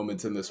many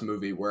moments in this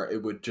movie where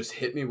it would just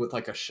hit me with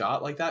like a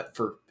shot like that.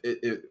 For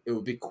it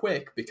would be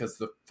quick because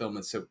the film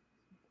is so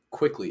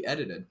quickly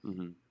edited.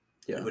 Mhm.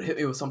 It would hit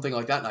me with something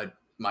like that, and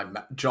my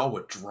jaw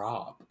would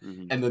drop,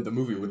 Mhm. and then the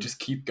movie would just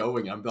keep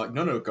going. And I'd be like,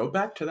 no, go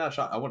back to that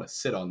shot. I want to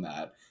sit on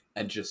that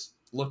and just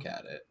look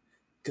at it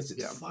because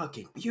it's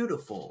fucking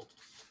beautiful.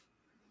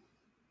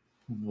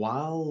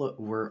 While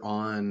we're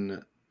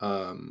on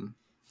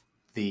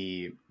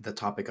the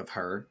topic of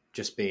her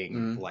just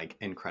being like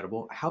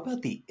incredible, how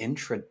about the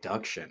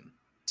introduction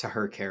to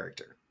her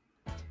character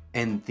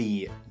and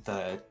the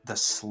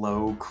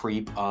slow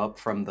creep up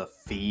from the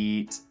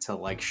feet to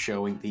like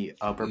showing the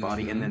upper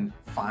body, and then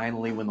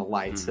finally when the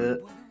lights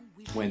hit,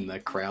 when the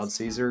crowd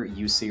sees her,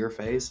 you see her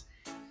face.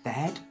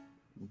 That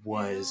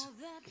was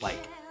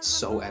like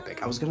so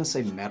epic. I was gonna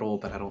say metal,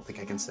 but I don't think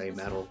I can say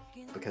metal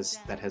because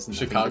that has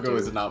nothing Chicago to do.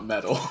 is not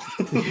metal.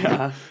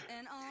 Yeah.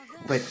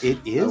 But it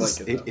is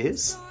like it,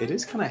 it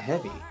is kind of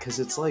heavy because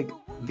it's like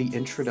the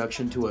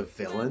introduction to a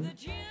villain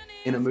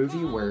in a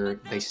movie where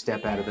they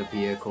step out of the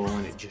vehicle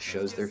and it just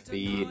shows their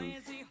feet,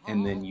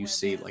 and then you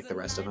see like the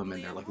rest of them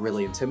and they're like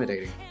really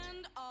intimidating.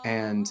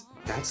 And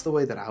that's the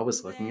way that I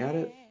was looking at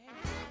it.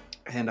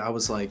 And I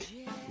was like,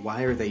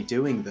 why are they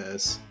doing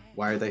this?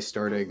 Why are they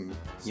starting,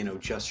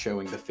 just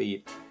showing the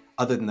feet?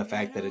 Other than the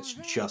fact that it's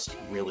just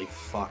really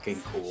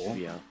fucking cool.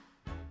 Yeah.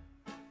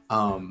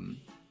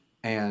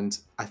 And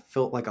I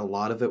felt like a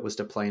lot of it was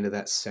to play into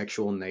that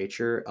sexual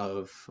nature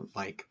of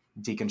like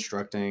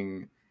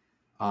deconstructing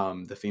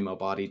the female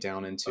body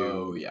down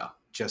into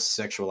just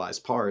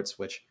sexualized parts,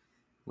 which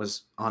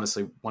was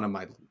honestly one of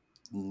my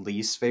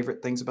least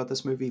favorite things about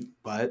this movie.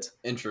 But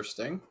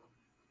interesting.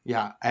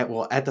 Yeah,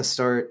 at the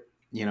start,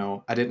 you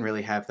know, I didn't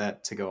really have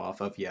that to go off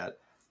of yet.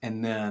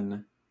 And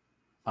then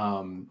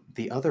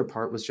the other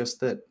part was just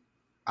that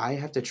I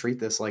have to treat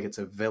this like it's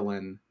a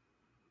villain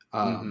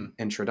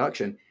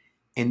introduction.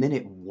 And then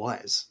it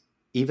was.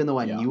 Even though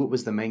I knew it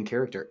was the main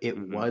character, it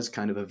was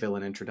kind of a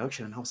villain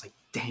introduction. And I was like,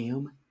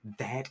 damn,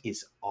 that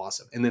is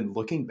awesome. And then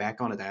looking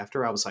back on it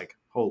after, I was like,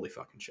 holy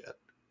fucking shit.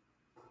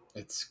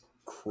 It's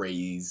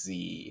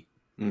crazy.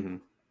 Mm-hmm.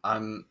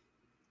 I'm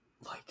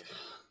like,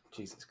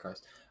 Jesus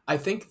Christ. I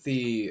think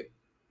the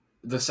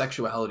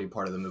sexuality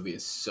part of the movie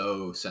is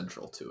so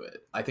central to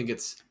it. I think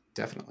it's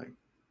definitely.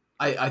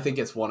 I think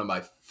it's one of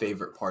my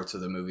favorite parts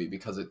of the movie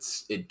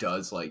because it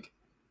does like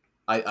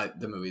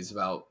the movie's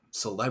about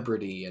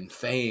celebrity and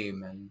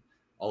fame and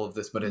all of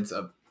this, but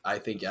I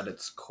think at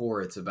its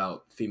core it's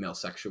about female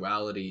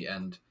sexuality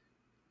and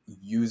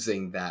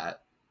using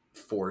that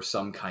for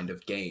some kind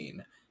of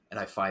gain. And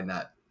I find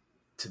that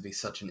to be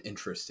such an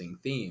interesting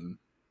theme.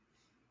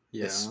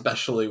 Yeah.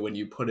 Especially when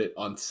you put it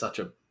on such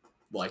a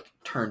like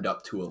turned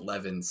up to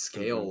 11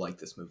 scale like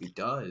this movie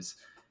does.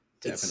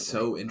 Definitely. It's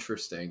so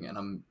interesting,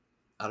 and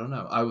I don't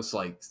know. I was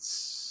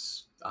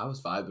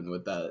vibing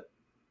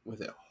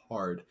with it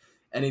hard.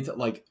 And it's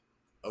like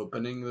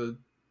opening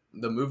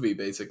the movie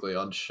basically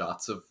on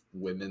shots of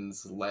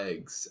women's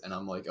legs, and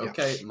I'm like,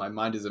 okay, my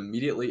mind is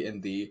immediately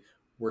in the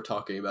we're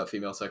talking about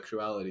female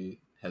sexuality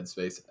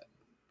headspace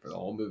for the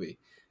whole movie.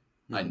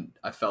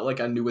 I felt like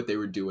I knew what they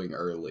were doing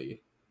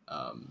early,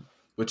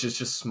 which is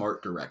just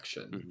smart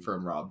direction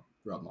from Rob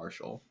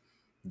Marshall,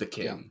 the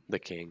king. Yeah, the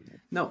king.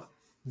 No,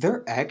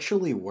 there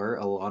actually were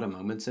a lot of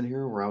moments in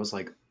here where I was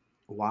like,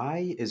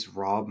 why is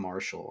Rob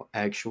Marshall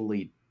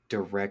actually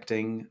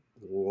directing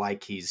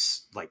like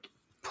he's like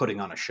putting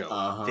on a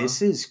show?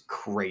 This is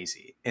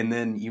crazy. And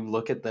then you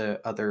look at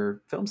the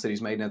other films that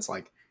he's made and it's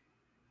like,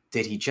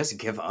 did he just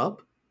give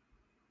up?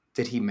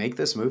 Did he make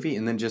this movie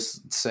and then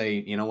just say,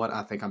 you know what,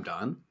 I think I'm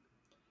done?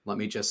 Let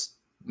me just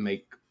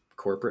make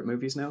corporate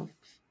movies now?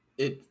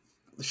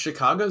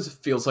 Chicago's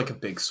feels like a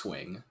big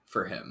swing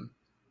for him.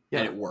 Yeah.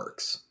 And it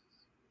works.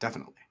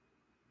 Definitely.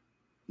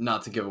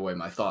 Not to give away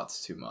my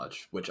thoughts too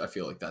much, which I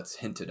feel like that's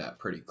hinted at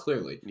pretty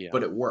clearly,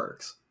 but it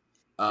works.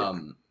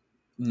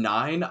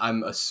 9,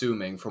 I'm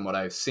assuming from what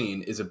I've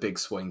seen, is a big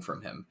swing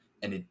from him,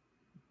 and it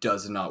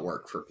does not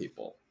work for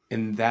people.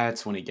 And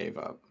that's when he gave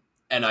up.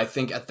 And I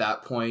think at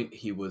that point,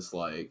 he was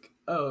like,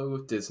 oh,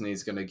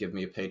 Disney's going to give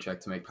me a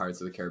paycheck to make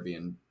Pirates of the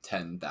Caribbean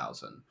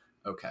 10,000.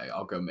 Okay,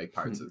 I'll go make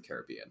Pirates of the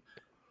Caribbean.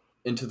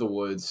 Into the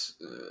Woods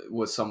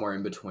was somewhere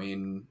in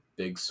between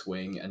Big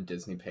Swing and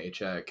Disney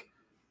paycheck,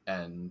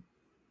 and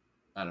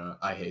I don't know.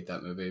 I hate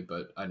that movie,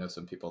 but I know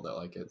some people that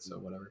like it, so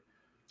whatever.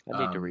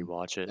 I need to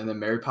rewatch it. And then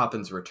Mary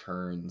Poppins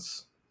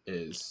Returns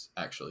is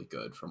actually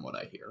good from what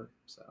I hear,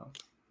 so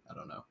I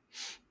don't know.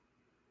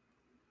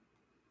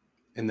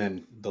 And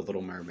then The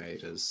Little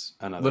Mermaid is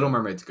another. Little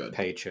Mermaid's good.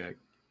 Paycheck.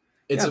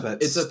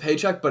 It's a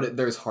paycheck, but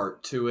there's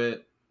heart to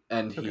it,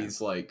 and he's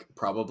like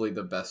probably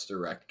the best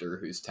director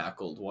who's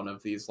tackled one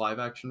of these live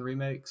action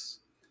remakes.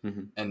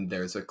 And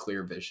there's a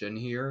clear vision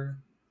here.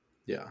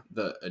 Yeah.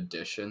 The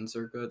additions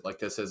are good. Like,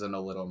 this isn't a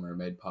Little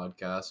Mermaid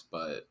podcast,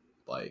 but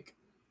like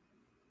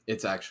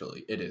it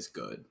is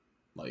good.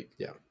 Like,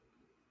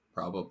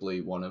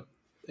 probably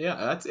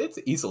it's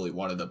easily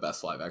one of the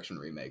best live action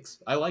remakes.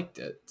 I liked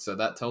it. So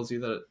that tells you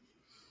that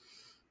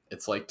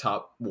it's like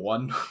top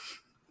 1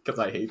 because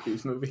I hate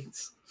these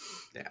movies.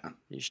 Yeah.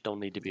 You just don't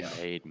need to be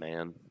made,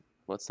 man.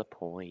 What's the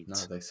point? No,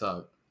 they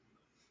suck.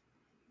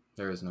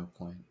 There is no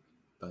point.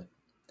 But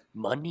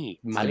money.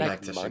 I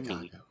like money.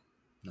 Chicago.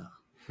 No.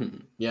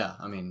 Yeah,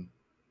 I mean,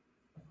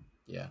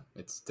 yeah,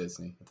 it's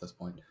Disney at this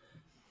point.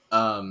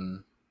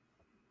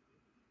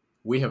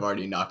 We have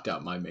already knocked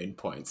out my main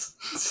points.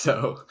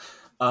 So,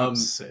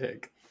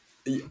 sick.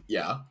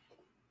 Yeah.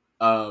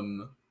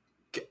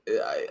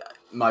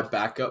 My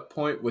backup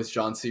point was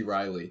John C.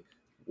 Reilly.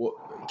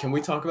 Can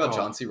we talk about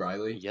John C.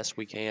 Reilly? Yes,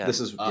 we can.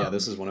 This is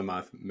one of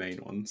my main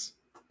ones.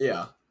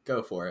 Yeah,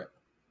 go for it.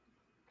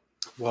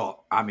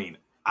 Well, I mean,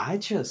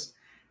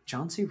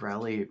 John C.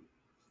 Reilly,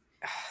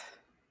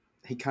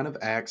 he kind of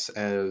acts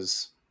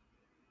as,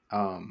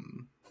 not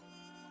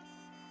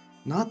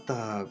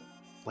the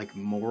like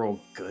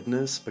moral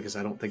goodness, because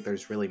I don't think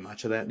there's really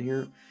much of that in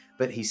here,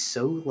 but he's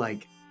so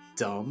like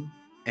dumb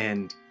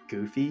and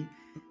goofy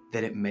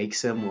that it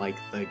makes him like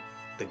the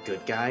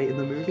good guy in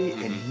the movie,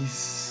 and he's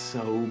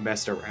so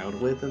messed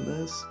around with in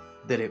this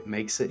that it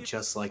makes it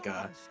just like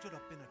a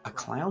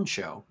clown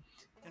show.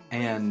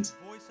 And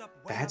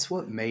that's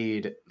what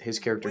made his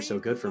character so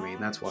good for me,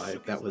 and that's why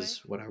that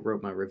was what I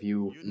wrote my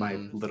review, my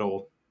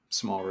little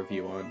small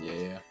review on.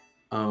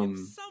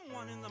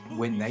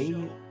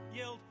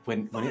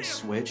 When it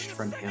switched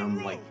from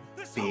him like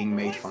being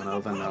made fun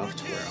of enough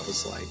to where I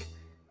was like,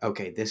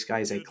 okay, this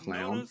guy's a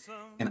clown.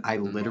 And I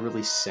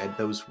literally said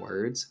those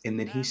words, and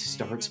then he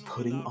starts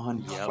putting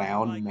on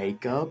clown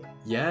makeup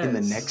in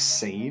the next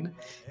scene.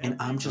 And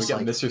I'm just we got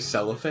like, Mr.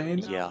 Cellophane?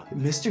 Yeah.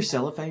 Mr.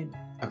 Cellophane?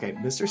 Okay,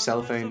 Mr.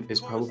 Cellophane is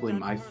probably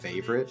my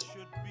favorite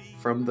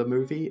from the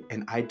movie,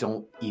 and I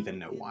don't even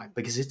know why,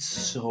 because it's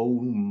so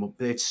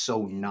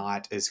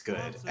not as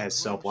good as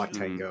Cell Block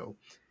Tango,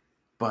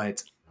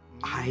 but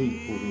I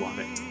love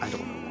it. I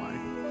don't know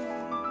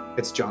why.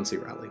 It's John C.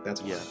 Reilly.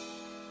 That's why.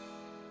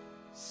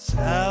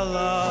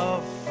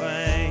 Cellophane,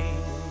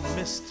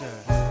 Mr.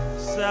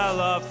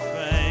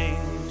 Cellophane,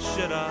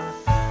 should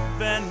have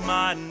been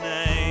my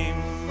name,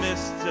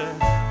 Mr.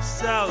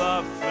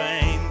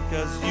 Cellophane,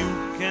 'cause you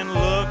can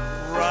look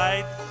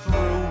right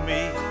through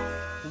me,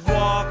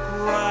 walk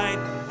right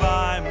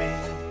by me,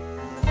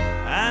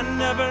 and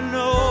never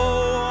know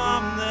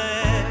I'm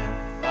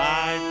there.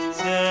 I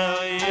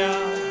tell you,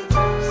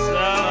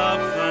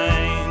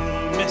 Cellophane,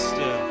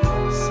 Mr.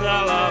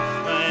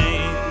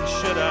 Cellophane,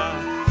 should have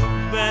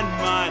been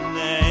my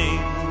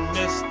name,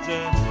 Mr.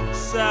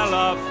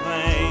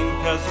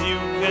 Cellophane, 'cause you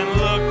can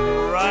look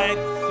right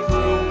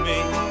through me,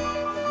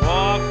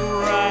 walk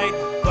right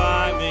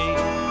by me,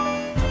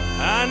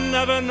 and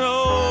never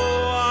know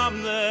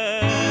I'm there.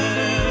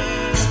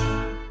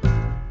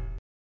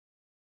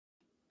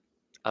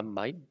 I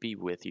might be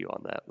with you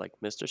on that. Like,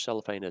 Mr.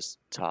 Cellophane is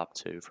top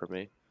 2 for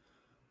me,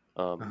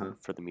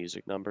 for the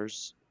music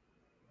numbers.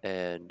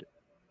 And,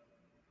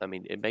 I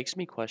mean, it makes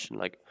me question,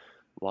 like,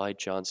 why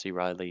John C.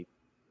 Reilly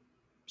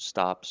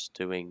stops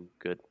doing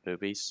good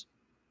movies.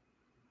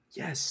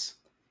 Yes.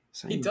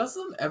 He does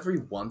them every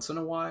once in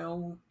a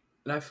while,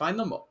 and I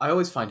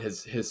always find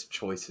his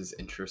choices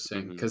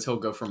interesting, because he'll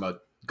go from a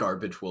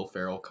garbage Will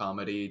Ferrell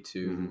comedy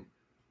to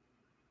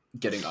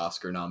getting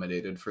Oscar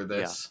nominated for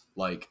this.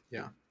 Like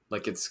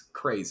it's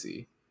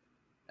crazy.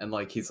 And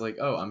like he's like,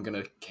 oh, I'm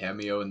gonna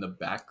cameo in the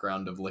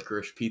background of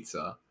Licorice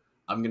Pizza.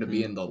 I'm gonna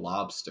be in The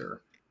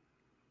Lobster.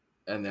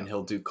 And then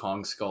he'll do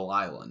Kong Skull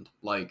Island.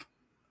 Like,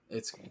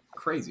 it's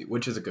crazy,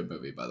 which is a good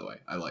movie, by the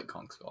way. I like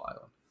Kong Skull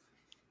Island.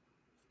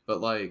 But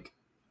like,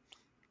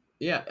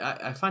 yeah,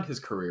 I find his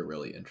career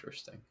really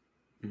interesting.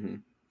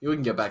 We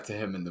can get back to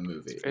him in the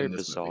movie. It's very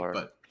bizarre.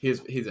 But he's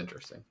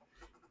interesting.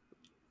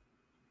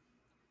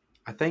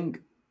 I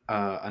think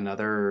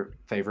another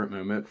favorite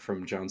moment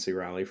from John C.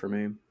 Reilly for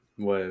me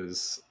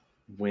was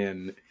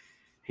when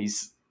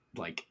he's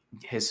like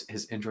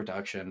his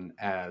introduction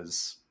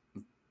as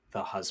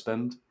the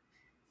husband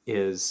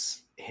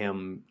is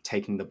him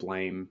taking the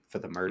blame for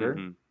the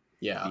murder.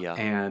 Yeah.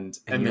 And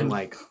then you're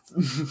like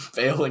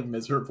failing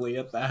miserably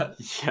at that.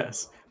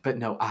 Yes. But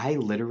no, I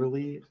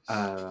literally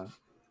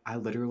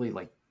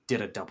like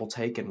did a double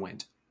take and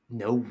went,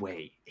 no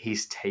way,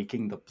 he's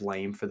taking the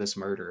blame for this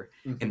murder.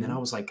 And then I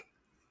was like,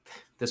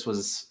 this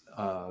was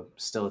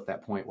still at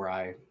that point where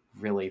I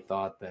really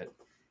thought that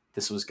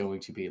this was going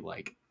to be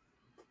like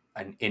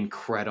an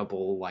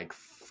incredible like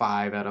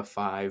 5 out of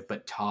 5,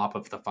 but top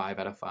of the 5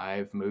 out of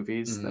 5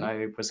 movies that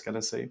I was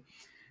gonna see.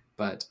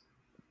 But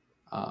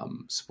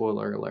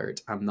spoiler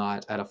alert, I'm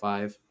not at a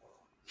 5.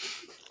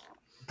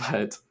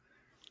 But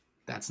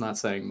that's not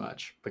saying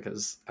much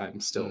because I'm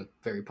still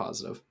very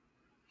positive.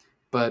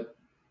 But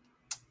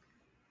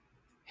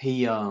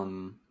he's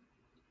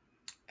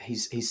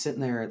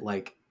sitting there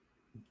like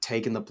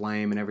taking the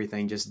blame and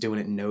everything, just doing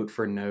it note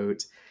for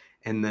note.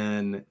 And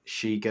then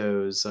she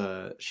goes,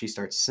 she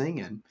starts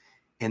singing,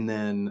 and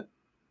then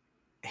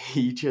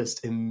he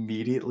just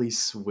immediately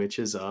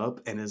switches up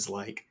and is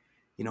like,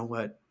 you know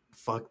what?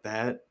 Fuck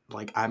that.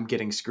 Like, I'm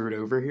getting screwed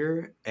over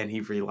here. And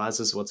he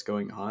realizes what's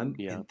going on.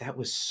 Yeah. And that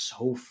was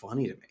so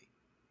funny to me.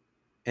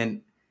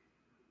 And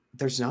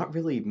there's not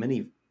really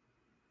many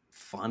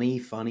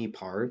funny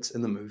parts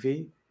in the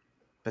movie,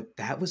 but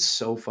that was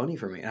so funny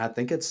for me. And I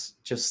think it's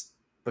just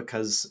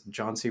because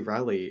John C.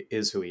 Reilly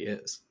is who he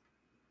is.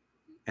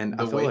 And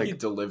the I feel way like he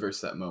delivers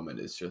that moment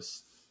is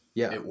just,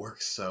 it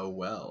works so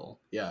well.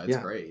 Yeah, it's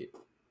great.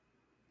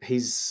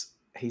 He's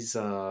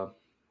a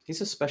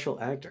special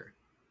actor.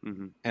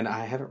 And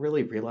I haven't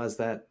really realized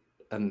that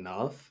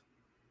enough.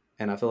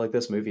 And I feel like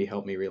this movie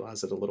helped me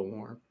realize it a little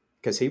more,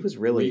 because he was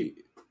really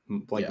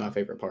my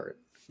favorite part.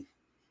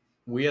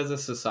 We as a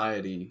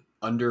society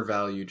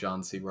undervalue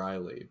John C.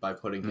 Reilly by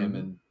putting him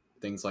in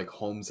things like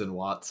Holmes and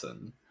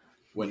Watson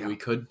when we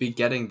could be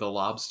getting The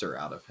Lobster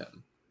out of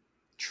him.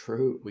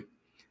 True.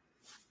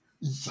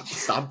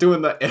 Stop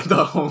doing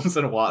the Holmes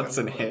and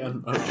Watson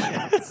hand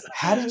motions.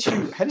 How did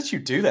you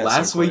do that?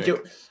 Last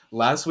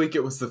week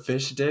it was the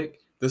fish dick.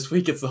 This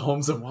week it's the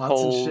Holmes and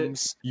Watson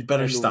shit. You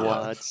better stop.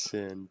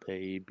 Watson,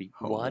 baby.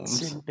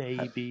 Holmes. Watson,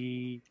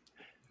 baby.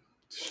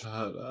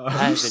 Shut up.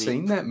 Have you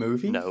seen that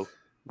movie? No.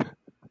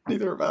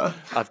 Neither have I.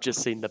 I've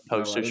just seen the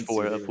posters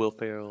for it of Will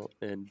Ferrell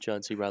and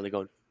John C. Reilly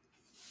going,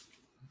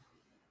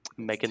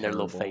 making their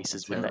little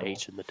faces with the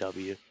H and the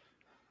W.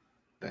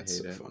 That's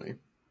so funny.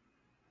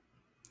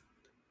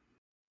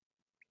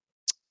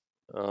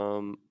 I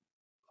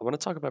want to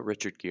talk about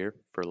Richard Gere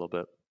for a little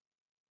bit.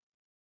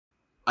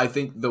 I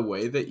think the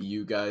way that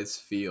you guys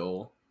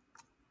feel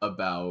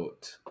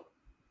about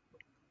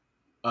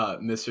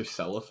Mr.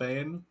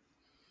 Cellophane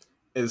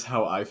is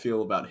how I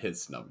feel about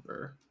his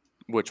number.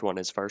 Which one?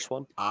 His first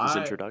one? His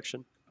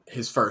introduction?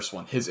 His first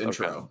one, his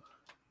intro. Okay.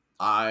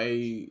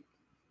 I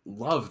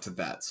loved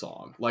that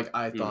song. Like,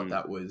 I thought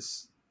that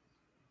was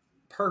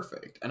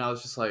perfect. And I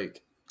was just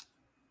like,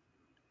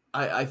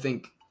 I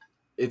think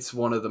it's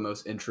one of the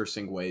most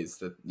interesting ways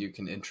that you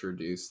can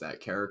introduce that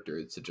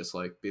character, to just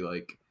like be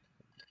like,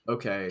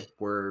 okay,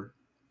 we're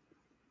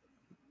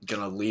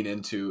gonna lean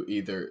into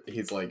either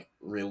he's like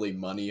really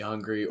money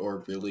hungry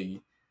or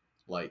really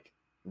like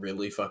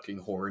really fucking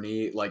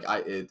horny. Like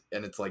and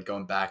it's like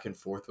going back and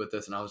forth with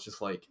this, and I was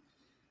just like,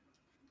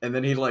 and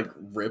then he like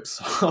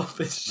rips off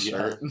his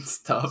shirt and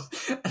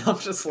stuff, and I'm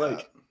just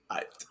like,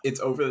 it's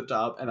over the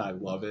top, and I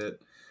love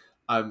it.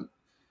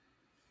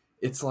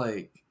 It's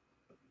like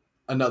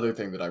another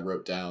thing that I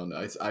wrote down.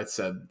 I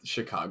said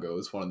Chicago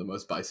is one of the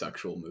most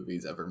bisexual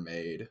movies ever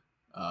made,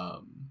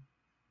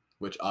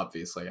 which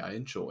obviously I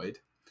enjoyed.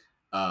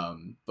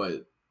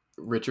 But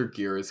Richard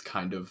Gere is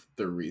kind of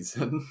the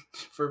reason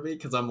for me,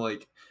 because I'm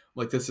like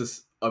this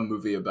is a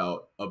movie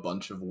about a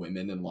bunch of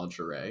women in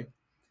lingerie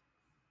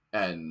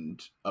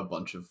and a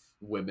bunch of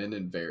women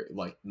in very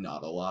like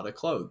not a lot of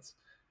clothes.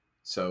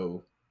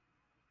 So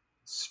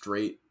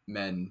straight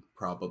men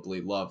probably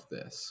love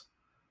this,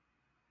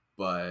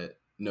 but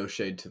no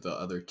shade to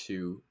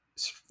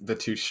the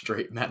two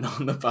straight men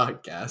on the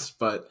podcast.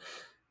 But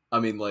I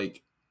mean,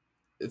 like,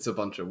 it's a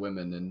bunch of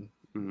women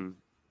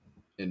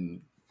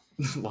in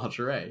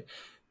lingerie,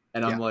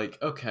 and I'm like,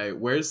 okay,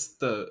 where's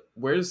the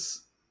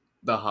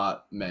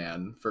hot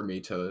man for me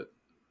to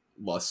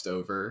lust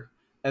over?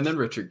 And then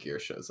Richard Gere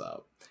shows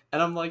up,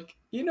 and I'm like,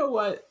 you know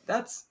what,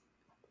 that's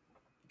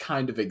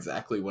kind of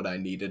exactly what I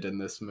needed in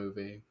this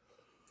movie,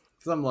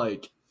 because I'm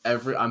like,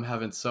 I'm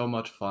having so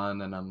much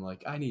fun, and I'm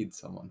like, I need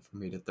someone for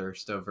me to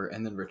thirst over,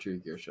 and then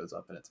Richard Gere shows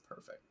up, and it's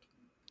perfect.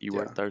 You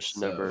weren't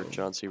thirsting over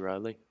John C.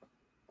 Reilly?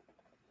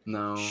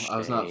 No, I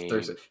was not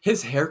thirsty.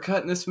 His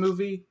haircut in this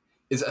movie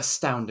is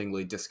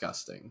astoundingly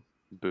disgusting.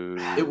 Boo.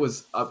 It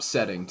was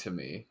upsetting to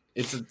me.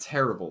 It's a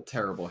terrible,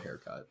 terrible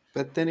haircut.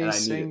 But then he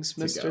sings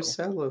Mr.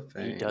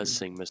 Cellophane. He does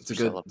sing Mr. It's a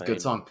Cellophane.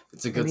 good song.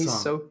 It's a good song.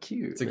 He's so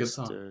cute. It's a good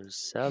song. Mr.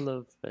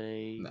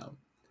 Cellophane. No.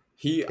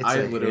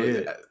 I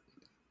literally...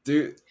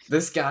 Dude,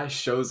 this guy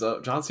shows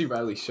up. John C.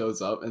 Reilly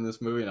shows up in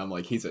this movie, and I'm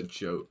like, he's a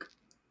joke.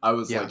 I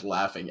was like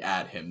laughing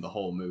at him the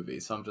whole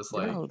movie, so I'm just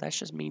like... No, that's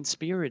just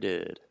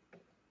mean-spirited.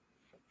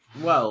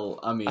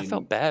 Well, I mean... I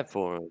felt bad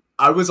for him.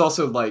 I was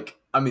also like...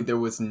 I mean, there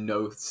was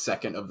no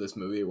second of this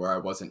movie where I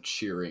wasn't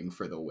cheering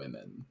for the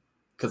women,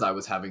 because I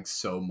was having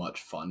so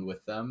much fun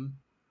with them.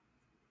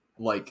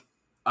 Like,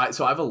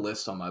 so I have a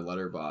list on my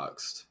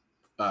Letterboxd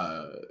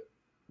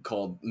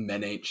called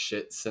Men Ain't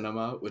Shit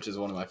Cinema, which is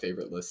one of my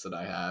favorite lists that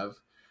I have,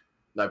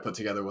 that I put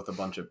together with a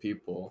bunch of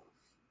people.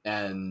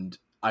 And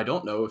I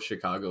don't know if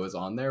Chicago is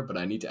on there, but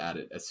I need to add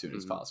it as soon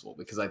as possible,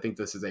 because I think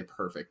this is a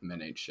perfect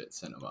Men Ain't Shit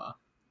Cinema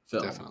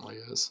film. Definitely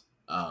is.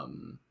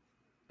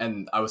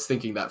 And I was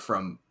thinking that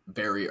from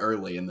very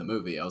early in the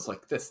movie. I was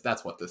like,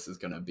 that's what this is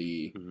going to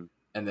be.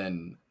 And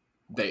then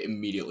they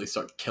immediately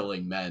start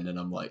killing men, and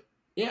I'm like,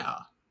 yeah,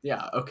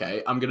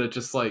 okay. I'm going to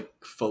just like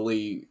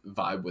fully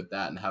vibe with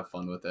that and have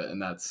fun with it.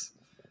 And that's,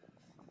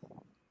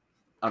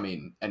 I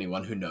mean,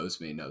 anyone who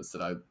knows me knows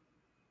that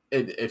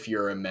if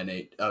you're a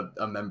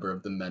member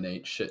of the Men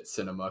Ain't Shit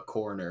Cinema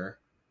corner,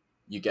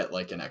 you get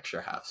like an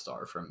extra half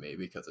star from me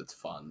because it's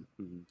fun.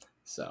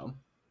 So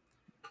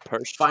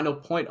final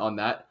point on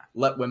that,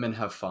 let women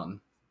have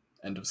fun.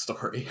 End of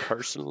story.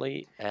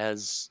 Personally,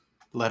 as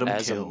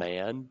kill. A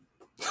man,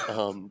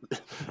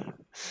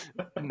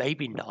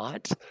 maybe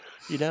not,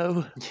 you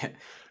know? Yeah.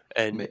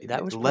 And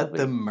that was let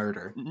them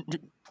murder.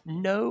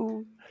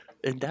 No.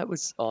 And that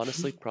was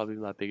honestly probably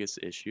my biggest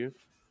issue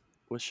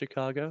with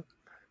Chicago.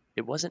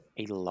 It wasn't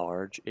a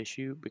large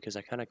issue because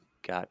I kind of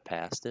got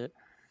past it.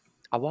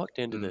 I walked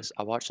into this.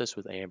 I watched this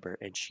with Amber,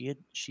 and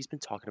she's been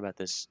talking about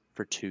this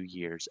for 2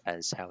 years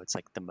as how it's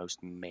like the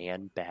most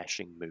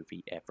man-bashing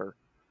movie ever.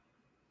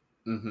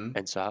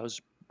 And so I was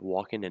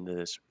walking into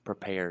this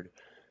prepared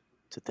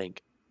to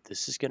think,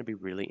 this is going to be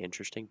really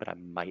interesting, but I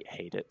might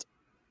hate it.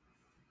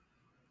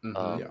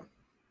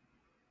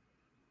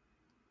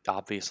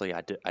 Obviously,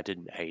 I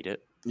didn't hate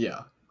it.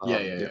 Yeah.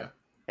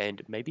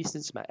 And maybe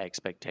since my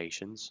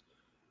expectations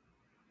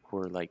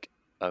were like,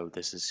 oh,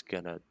 this is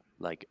going to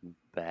like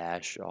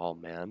bash all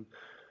men,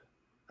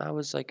 I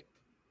was like,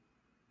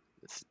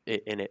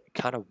 it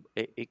kind of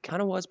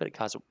was, but it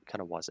kind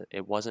of wasn't.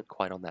 It wasn't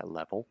quite on that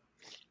level,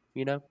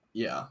 you know?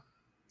 Yeah.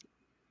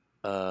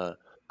 I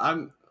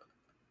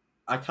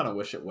kind of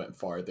wish it went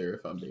farther,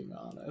 if I'm being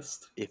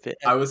honest.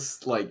 I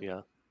was like,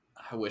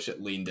 I wish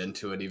it leaned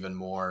into it even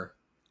more.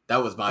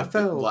 That was my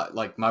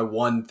my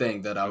one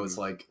thing that I was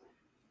like,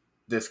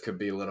 this could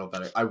be a little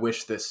better. I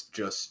wish this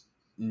just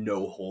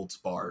no holds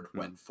barred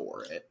went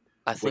for it.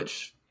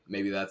 Which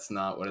maybe that's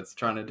not what it's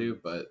trying to do,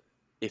 but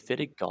if it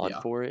had gone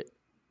for it,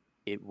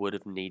 it would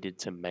have needed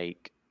to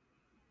make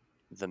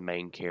the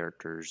main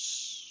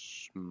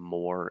characters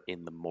more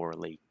in the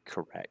morally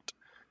correct.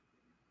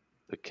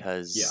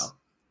 Because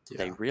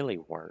They really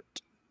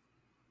weren't.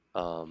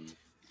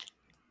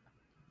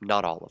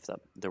 Not all of them.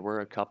 There were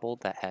a couple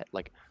that had,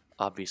 like,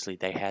 obviously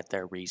they had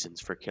their reasons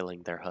for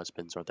killing their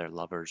husbands or their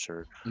lovers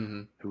or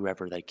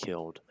whoever they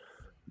killed.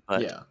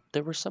 But Yeah.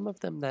 there were some of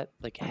them that,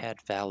 like,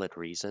 had valid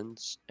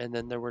reasons, and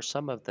then there were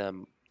some of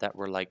them that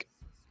were like,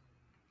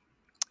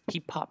 he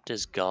popped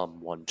his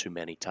gum one too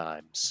many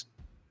times.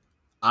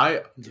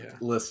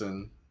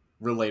 Listen,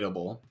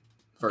 relatable,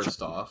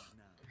 first off.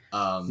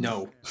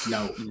 No.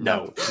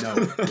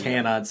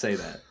 Cannot say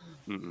that.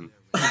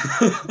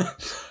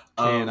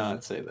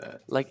 Cannot say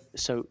that. Like,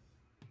 so,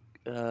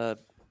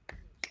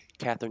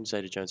 Catherine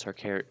Zeta-Jones, her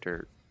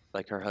character,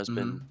 like her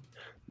husband,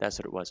 that's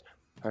what it was.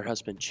 Her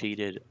husband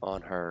cheated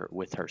on her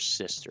with her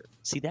sister.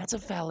 See, that's a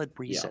valid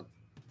reason.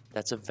 Yeah.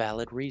 That's a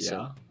valid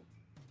reason.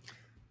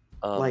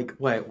 Yeah. Wait.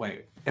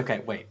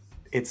 Okay, wait.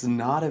 It's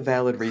not a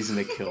valid reason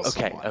to kill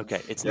someone.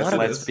 Okay. It's Yes, not.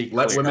 Let's be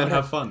Let clear. women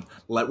have fun.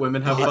 Let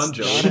women have fun,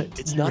 Joey.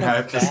 It's not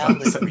a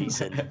valid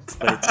reason,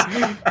 but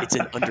it's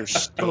an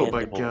understandable. Oh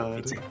my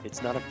God.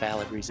 It's not a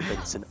valid reason, but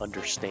it's an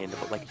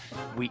understandable. Like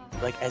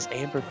as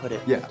Amber put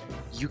it. Yeah.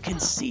 You can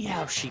see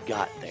how she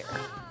got there.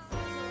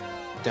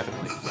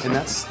 Definitely. And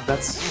that's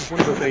one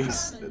of the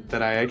things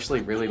that I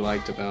actually really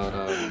liked about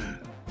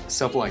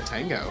Self Like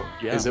Tango.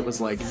 Yeah. Is it was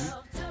like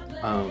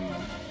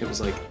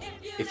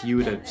if you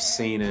would have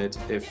seen it,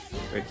 if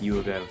you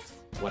would have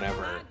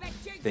whatever,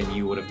 then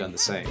you would have done the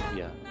same.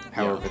 Yeah.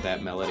 However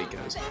that melody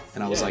goes.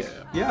 And I was I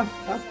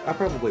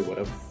probably would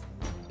have.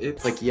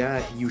 It's Like,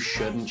 yeah, you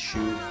shouldn't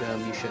shoot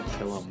them, you shouldn't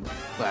kill them,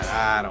 but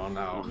I don't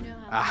know.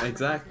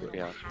 exactly.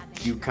 Yeah.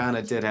 You kind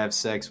of did have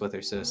sex with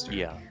her sister.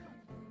 Yeah.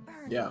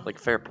 Yeah. Like,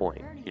 fair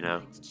point. You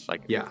know.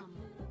 Like. Yeah.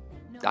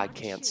 I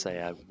can't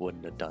say I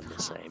wouldn't have done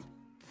the same.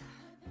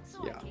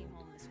 Yeah.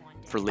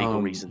 For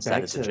legal reasons, that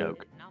back is a to-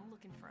 joke.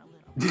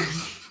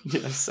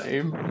 Yeah,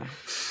 same.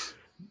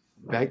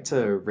 Back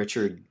to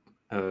Richard.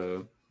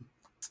 Real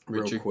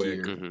Richard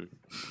quick. Gere.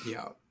 Mm-hmm.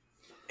 Yeah,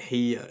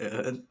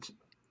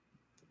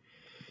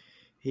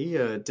 he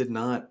did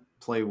not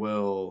play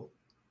well.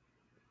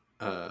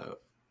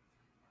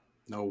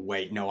 No,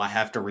 wait, no, I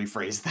have to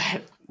rephrase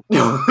that.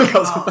 I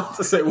was about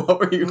to say, where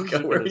are you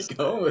going with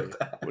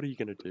that? What are you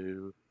gonna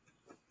do?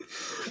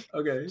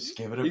 Okay, Just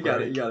give it a you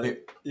break. got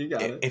it. You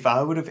got it. If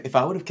I would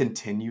have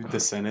continued the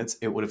sentence,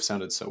 it would have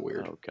sounded so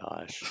weird. Oh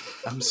gosh.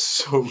 I'm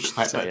so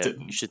glad I You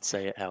didn't. should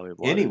say it how it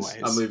was. Anyways,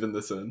 I'm leaving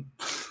this in.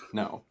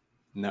 No.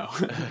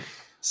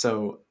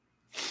 So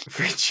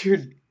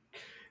Richard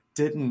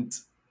didn't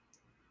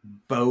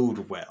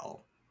bode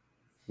well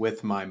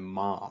with my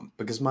mom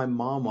because my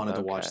mom wanted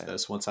to watch Okay.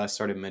 this once I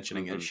started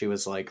mentioning it. She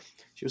was like,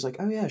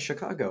 oh yeah,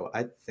 Chicago.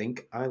 I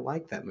think I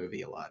like that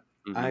movie a lot.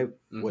 Mhm. I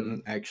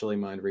wouldn't actually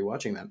mind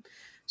rewatching that.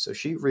 So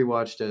she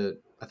rewatched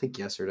it, I think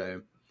yesterday.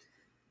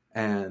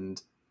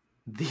 And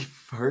the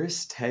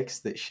first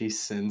text that she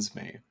sends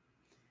me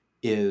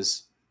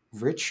is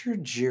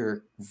Richard Gere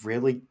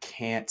really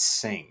can't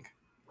sing.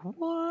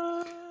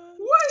 What?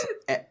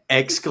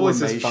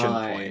 Exclamation His voice is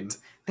fine. point.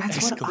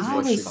 That's what I Exclamation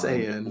was point.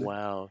 saying.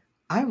 Wow.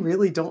 I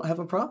really don't have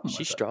a problem with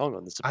She's it. strong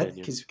on this I opinion.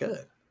 think he's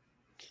good.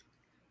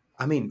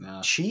 I mean,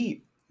 Nah. He's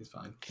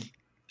fine.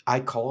 I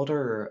called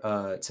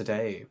her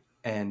today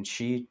and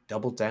she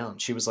doubled down.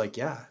 She was like,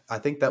 yeah, I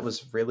think that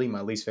was really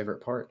my least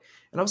favorite part.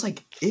 And I was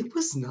like, it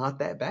was not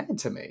that bad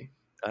to me.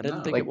 I didn't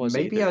No. think Like, it was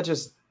maybe either. I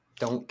just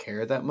don't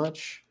care that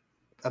much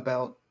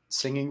about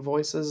singing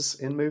voices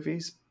in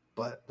movies,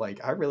 but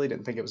like, I really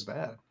didn't think it was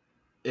bad.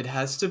 It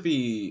has to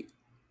be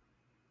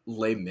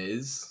Les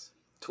Mis,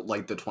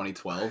 like the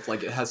 2012.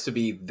 Like, it has to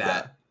be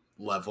that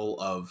level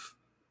of,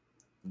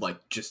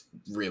 like, just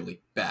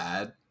really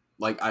bad.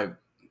 Like, I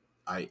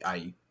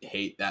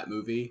hate that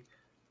movie,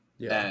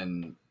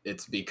 and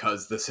it's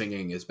because the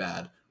singing is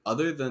bad.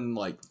 Other than,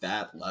 like,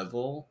 that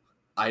level,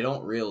 I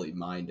don't really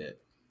mind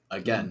it.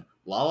 Again,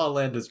 La La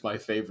Land is my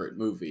favorite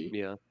movie.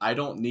 Yeah. I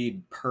don't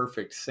need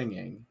perfect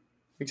singing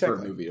for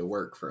a movie to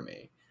work for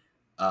me.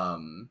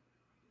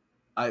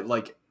 I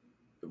like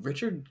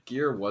Richard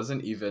Gere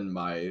wasn't even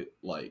my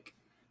like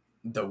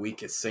the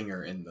weakest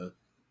singer in the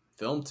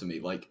film to me.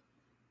 Like,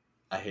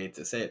 I hate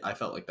to say it, I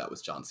felt like that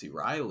was John C.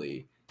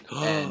 Reilly,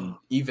 and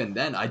even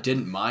then, I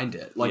didn't mind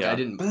it. Like, Yeah. I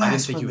didn't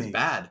think he was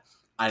bad.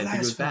 I didn't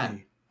think he was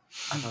bad.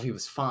 I thought he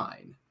was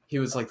fine. He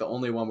was like the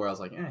only one where I was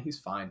like, yeah, he's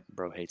fine.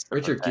 Bro hates the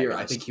Richard Gere, I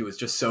protagonist. think he was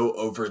just so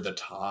over the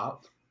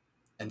top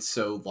and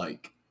so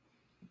like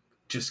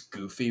just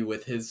goofy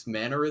with his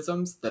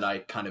mannerisms that I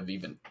kind of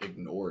even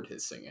ignored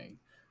his singing.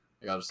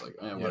 Like, I was just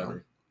like,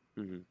 whatever.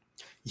 Mhm.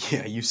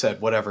 Yeah, you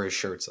said whatever his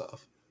shirt's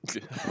off.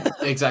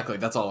 Exactly.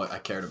 That's all I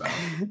cared about.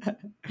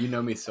 You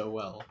know me so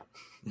well.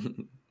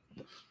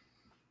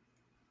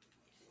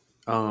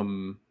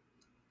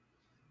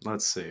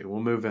 Let's see.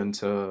 We'll move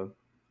into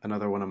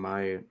another one of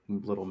my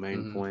little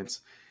main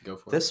points. Go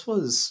for it. This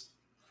was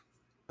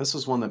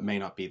one that may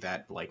not be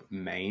that like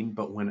main,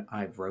 but when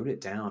I wrote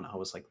it down, I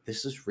was like,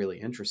 this is really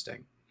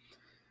interesting.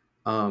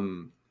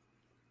 I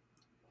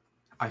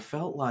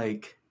felt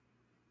like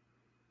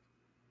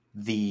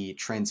the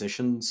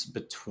transitions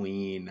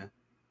between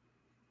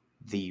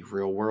the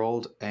real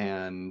world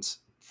and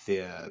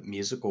the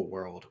musical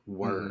world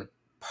were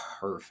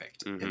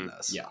perfect in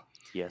this. Yeah.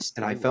 Yes.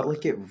 And I felt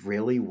like it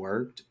really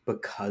worked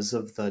because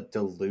of the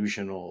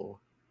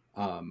delusional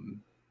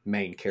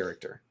main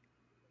character.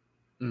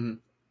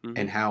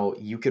 And how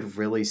you could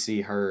really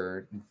see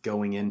her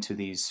going into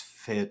these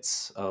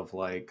fits of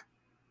like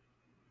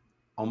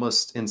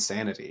almost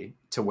insanity,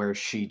 to where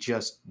she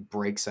just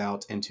breaks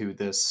out into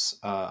this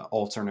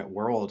alternate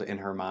world in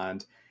her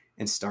mind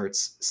and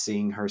starts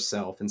seeing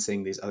herself and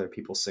seeing these other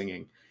people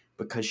singing,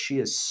 because she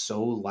is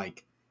so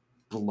like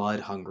blood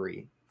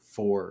hungry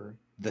for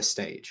the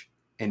stage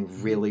and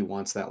really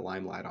wants that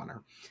limelight on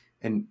her.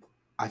 And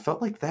I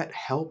felt like that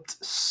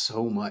helped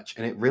so much,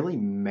 and it really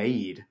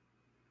made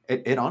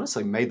it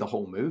honestly made the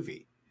whole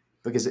movie,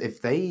 because if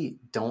they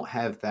don't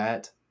have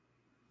that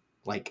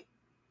like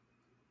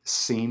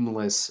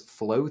seamless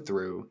flow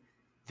through,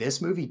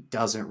 this movie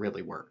doesn't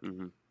really work.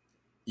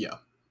 Yeah,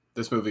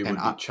 this movie would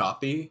be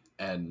choppy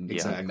and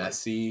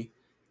messy,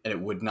 and it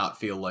would not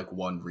feel like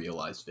one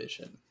realized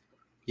vision.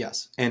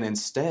 Yes, and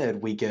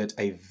instead we get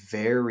a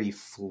very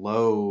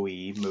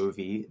flowy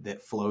movie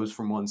that flows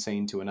from one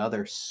scene to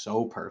another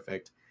so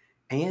perfect,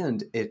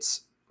 and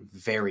it's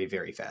very,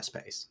 very fast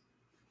paced.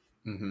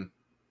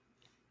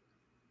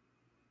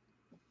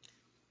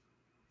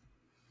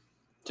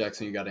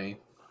 Jackson, you got any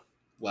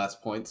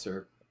last points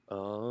or?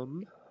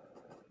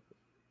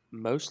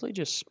 Mostly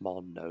just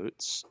small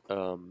notes.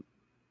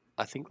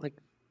 I think like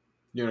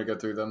you're gonna go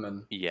through them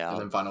and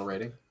then final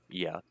rating.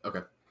 Yeah.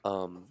 Okay.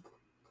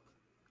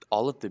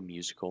 All of the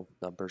musical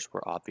numbers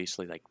were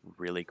obviously like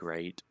really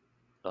great,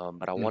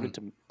 but I wanted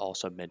to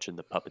also mention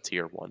the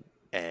puppeteer one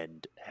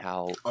and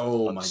how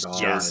my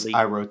god,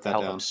 I wrote that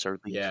down.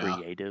 Absurdly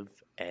creative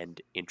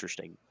and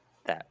interesting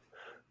that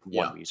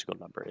one musical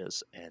number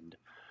is, and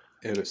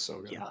it is so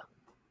good. Yeah.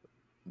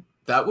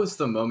 That was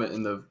the moment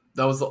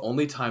that was the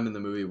only time in the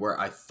movie where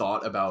I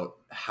thought about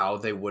how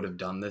they would have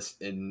done this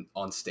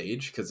on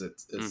stage, because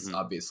it's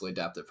obviously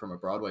adapted from a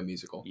Broadway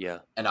musical. Yeah.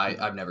 And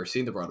I've never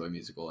seen the Broadway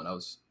musical, and I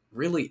was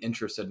really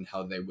interested in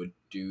how they would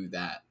do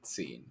that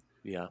scene.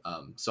 Yeah.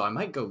 So I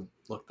might go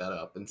look that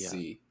up and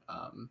see,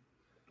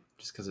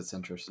 just because it's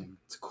interesting.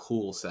 It's a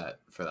cool set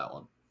for that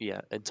one.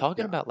 Yeah, and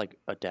talking about like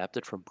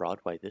adapted from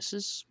Broadway,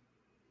 it's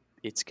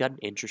got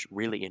an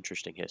really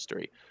interesting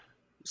history.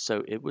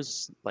 So it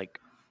was like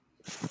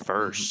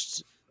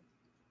first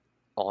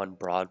on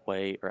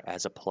Broadway or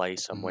as a play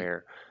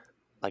somewhere,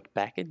 like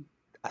back in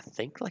I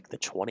think like the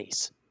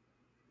 20s.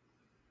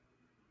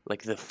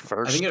 Like the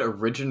first, I think it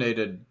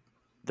originated.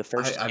 The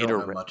first I don't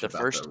know much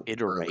about the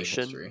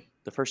iteration. history.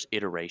 The first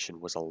iteration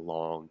was a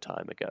long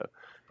time ago.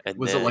 And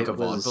was it like a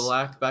vaudeville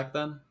act back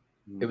then?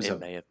 It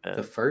may have been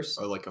the first,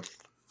 or like a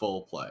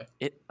full play.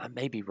 I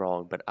may be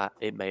wrong, but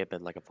it may have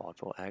been like a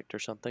vaudeville act or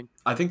something.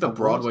 I think the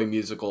Broadway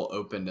musical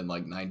opened in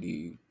like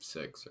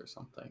 '96 or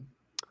something.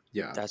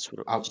 Yeah, that's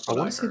what I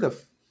want to say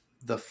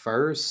the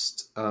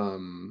first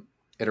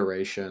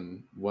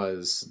iteration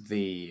was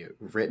the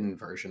written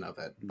version of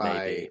it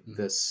by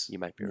this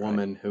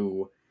woman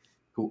who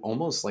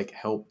almost like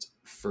helped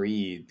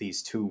free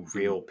these two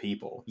real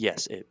people.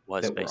 Yes, it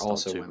was based on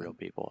two real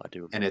people. I do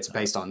remember. And it's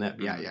based on them.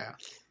 Yeah.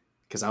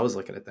 Because I was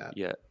looking at that.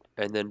 Yeah.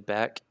 And then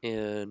back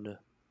in,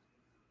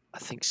 I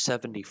think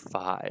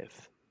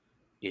 75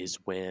 is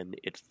when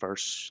it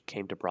first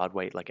came to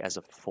Broadway, like as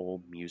a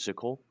full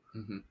musical.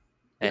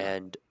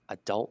 And I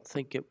don't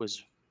think it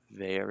was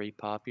very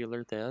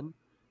popular then.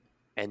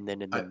 And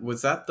then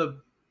was that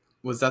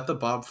the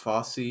Bob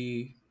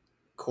Fosse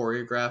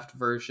choreographed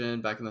version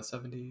back in the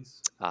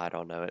 70s? I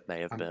don't know. It may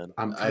have been.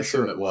 I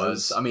assume it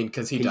was. I mean,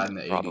 because he died in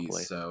the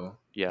 80s, so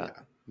yeah.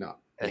 No,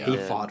 and he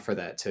fought for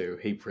that too.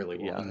 He really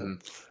wanted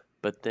it.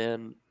 But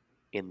then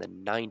in the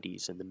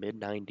 90s, in the mid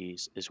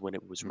 90s, is when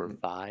it was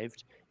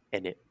revived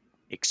and it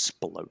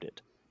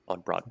exploded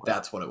on Broadway.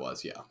 That's what it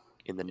was. Yeah.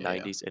 In the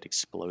 90s, it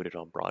exploded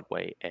on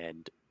Broadway,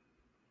 and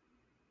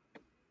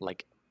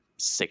like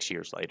 6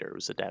 years later, it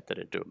was adapted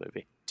into a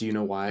movie. Do you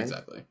know why?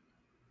 Exactly.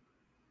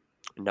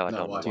 No, I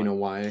don't know. Do you know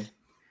why?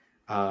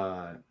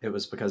 It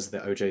was because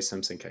the O.J.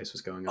 Simpson case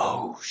was going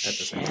on at the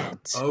same time.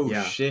 Oh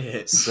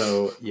shit!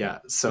 So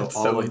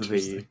all of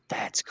the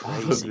that's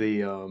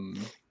crazy.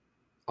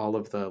 All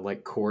of the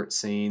like court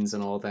scenes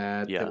and all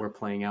that that were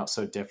playing out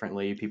so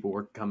differently. People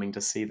were coming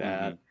to see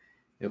that.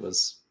 It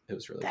was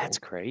really that's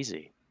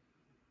crazy.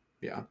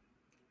 Yeah.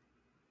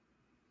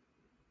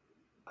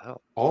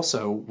 Wow.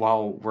 Also,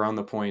 while we're on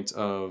the point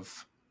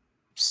of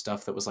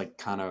stuff that was like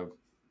kind of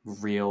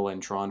real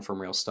and drawn from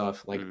real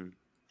stuff, like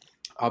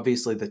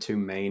obviously the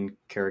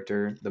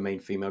main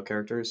female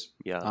characters,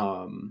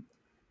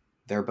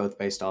 they're both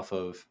based off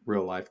of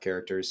real life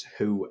characters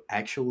who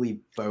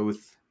actually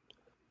both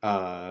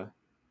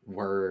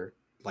were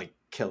like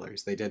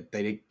killers. They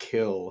did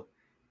kill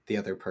the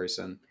other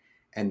person,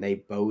 and they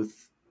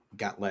both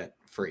got let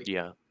free.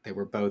 Yeah. They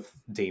were both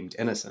deemed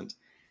innocent,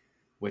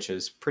 which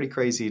is pretty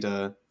crazy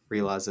to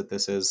realize that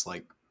this is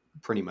like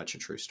pretty much a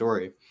true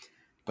story.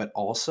 But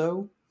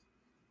also,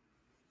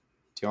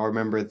 do y'all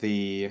remember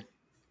the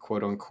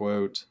quote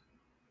unquote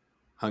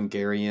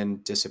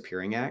Hungarian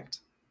Disappearing Act,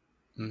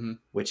 Mm-hmm.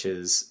 which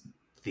is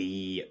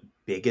the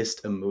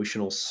biggest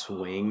emotional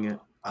swing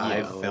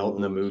I've felt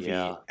in a movie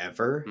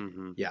ever.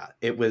 Mm-hmm. Yeah,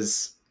 it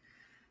was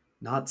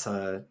not.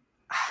 I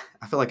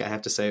feel like I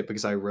have to say it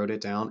because I wrote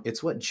it down.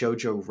 It's what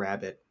Jojo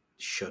Rabbit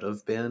should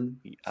have been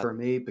for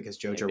me, because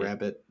Jojo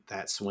Rabbit,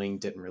 that swing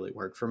didn't really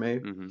work for me.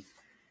 Mm-hmm.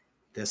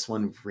 This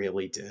one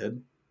really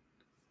did.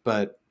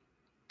 But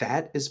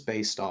that is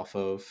based off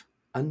of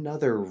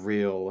another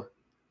real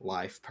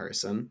life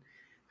person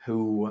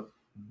who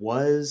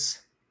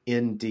was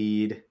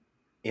indeed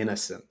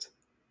innocent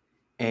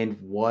and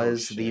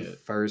was the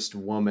first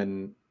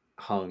woman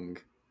hung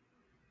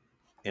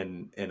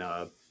in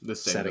a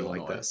setting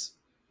like this.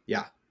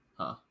 Yeah.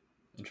 Huh.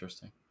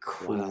 Interesting.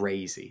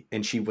 Crazy. Wow.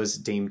 And she was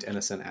deemed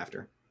innocent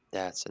after.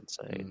 That's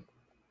insane.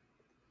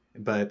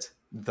 But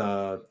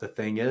the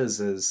thing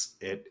is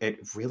it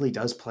really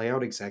does play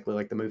out exactly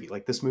like the movie.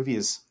 Like, this movie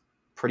is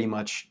pretty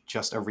much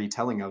just a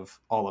retelling of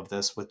all of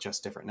this with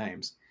just different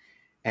names.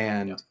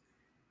 And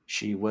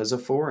she was a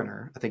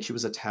foreigner. I think she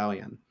was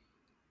Italian,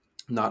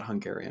 not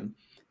Hungarian.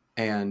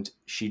 And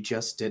she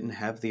just didn't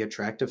have the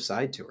attractive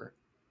side to her.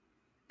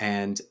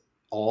 And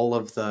all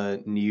of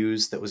the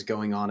news that was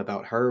going on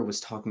about her was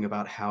talking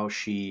about how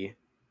she,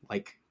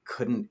 like,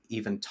 couldn't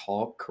even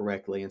talk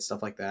correctly and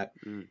stuff like that.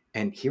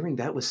 And hearing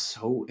that was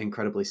so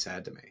incredibly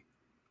sad to me.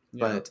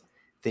 But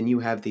then you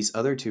have these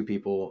other two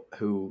people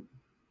who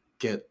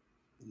get,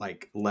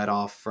 like, let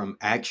off from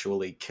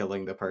actually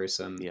killing the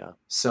person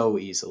so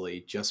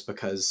easily just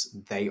because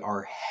they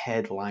are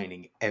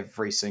headlining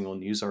every single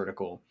news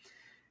article.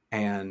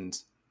 And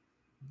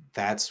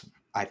that's,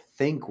 I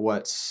think,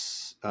 what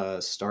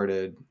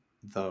started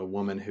the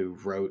woman who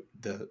wrote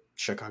the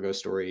Chicago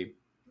story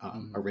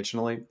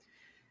originally.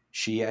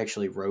 She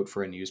actually wrote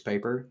for a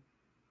newspaper,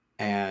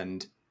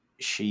 and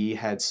she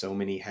had so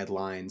many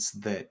headlines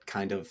that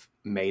kind of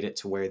made it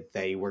to where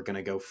they were going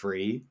to go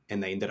free,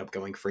 and they ended up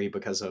going free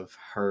because of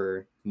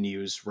her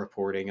news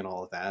reporting and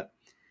all of that,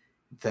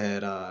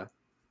 that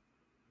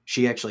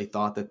she actually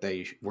thought that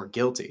they were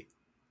guilty.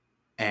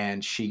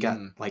 And she got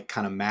like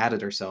kind of mad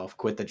at herself,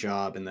 quit the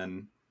job, and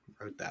then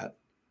wrote that.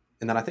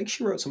 And then I think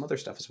she wrote some other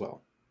stuff as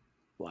well.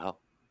 Wow.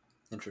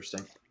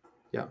 Interesting.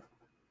 Yeah.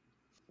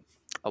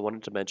 I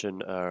wanted to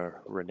mention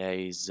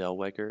Renee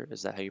Zellweger.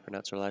 Is that how you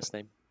pronounce her last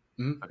name?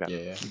 Mm-hmm.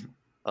 Okay.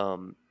 Yeah.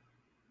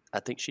 I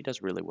think she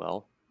does really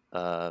well.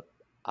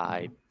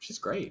 She's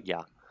great.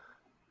 Yeah.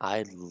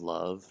 I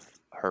love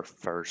her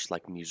first,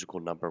 like,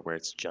 musical number where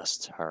it's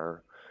just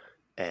her.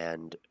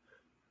 And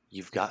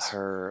you've got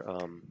her...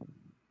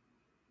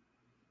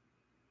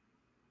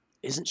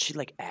 isn't she,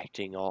 like,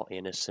 acting all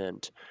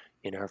innocent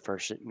in her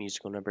first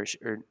musical number?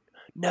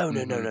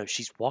 No.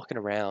 She's walking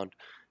around,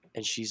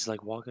 and she's,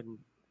 like, walking,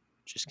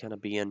 just kind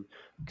of being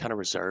kind of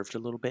reserved a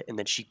little bit, and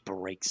then she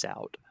breaks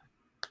out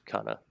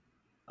kind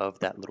of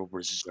that little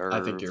reserved,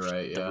 I think you're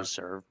right, the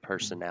reserved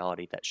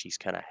personality that she's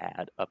kind of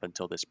had up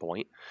until this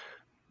point.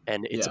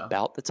 And it's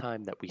about the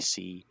time that we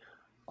see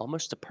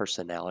almost a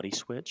personality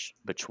switch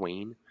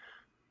between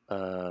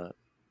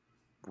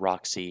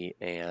Roxy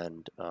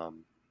and...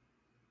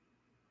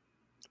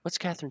 what's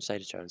Catherine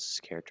Zeta-Jones'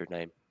 character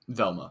name?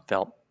 Velma.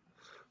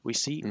 We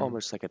see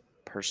almost like a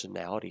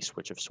personality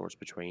switch of sorts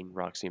between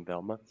Roxy and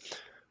Velma.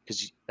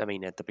 Because, I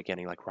mean, at the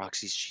beginning, like,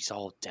 she's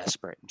all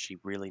desperate and she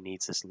really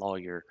needs this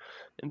lawyer.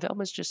 And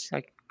Velma's just,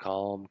 like,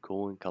 calm,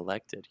 cool, and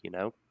collected, you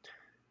know?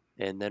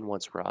 And then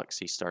once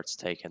Roxy starts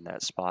taking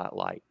that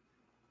spotlight,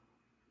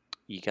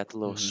 you got the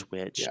little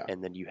switch,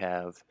 and then you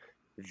have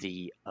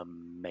the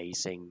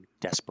amazing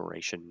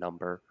Desperation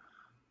number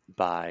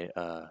by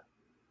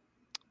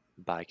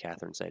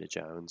Catherine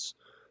Zeta-Jones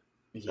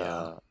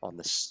on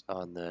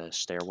the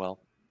stairwell.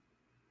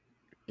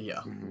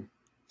 Yeah.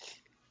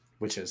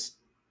 Which is...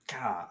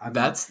 God, I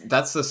mean,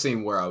 that's the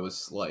scene where I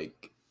was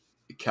like,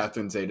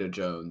 Catherine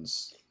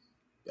Zeta-Jones,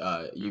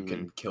 you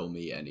can kill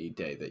me any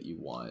day that you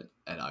want,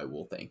 and I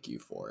will thank you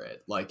for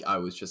it. Like, I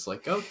was just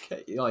like,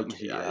 okay, like,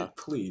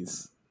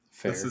 please.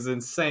 Fair. This is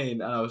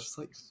insane. And I was just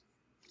like,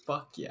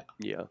 fuck yeah.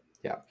 Yeah.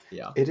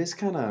 It is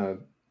kind of...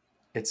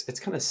 It's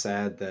kind of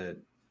sad that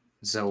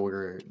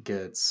Zellweger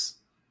gets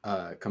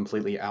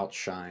completely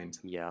outshined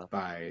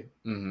by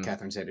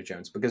Catherine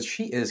Zeta-Jones, because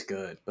she is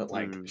good, but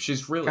like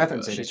she's really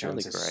Catherine good.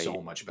 Zeta-Jones is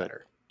so much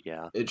better.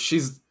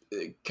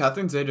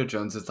 Catherine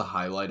Zeta-Jones is the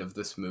highlight of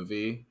this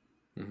movie,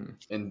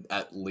 and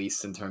at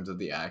least in terms of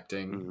the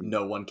acting,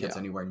 no one gets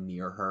anywhere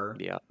near her.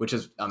 Which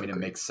is, I mean, it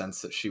makes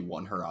sense that she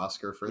won her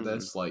Oscar for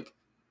this. Like,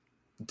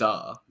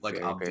 duh. Like,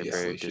 very, obviously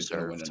very, very she's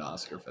going to win an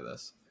Oscar for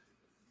this.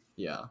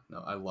 Yeah, no,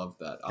 I love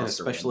that. And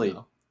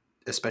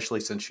especially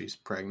since she's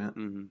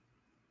pregnant.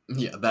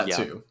 Yeah, that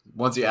too.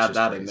 Once you add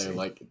that in there,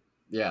 like,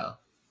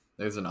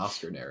 there's an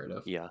Oscar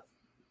narrative. Yeah.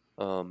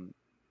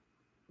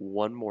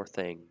 One more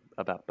thing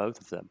about both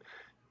of them.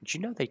 Did you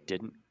know they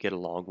didn't get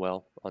along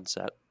well on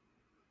set?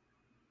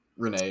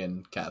 Renee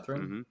and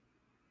Catherine?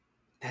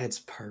 That's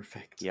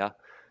perfect. Yeah.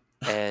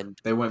 And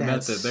they went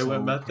method. They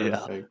went method.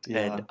 Perfect. Yeah.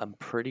 And I'm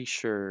pretty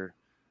sure,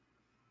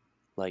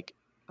 like,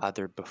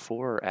 either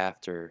before or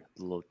after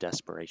the little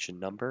desperation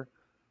number.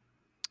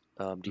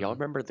 Do y'all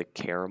remember the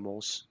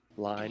caramels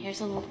line? Here's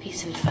a little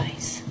piece of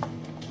advice.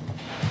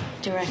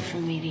 Direct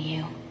from me to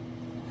you.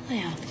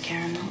 Lay out the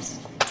caramels.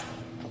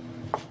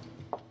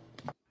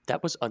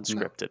 That was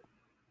unscripted.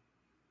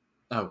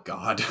 Oh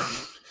God.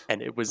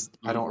 And it was...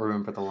 I don't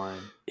remember the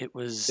line. It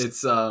was...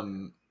 It's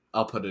I'll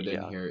put it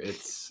in here.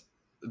 It's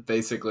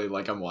basically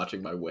like I'm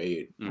watching my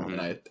weight,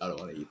 and I don't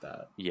want to eat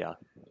that. Yeah.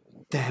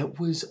 That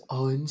was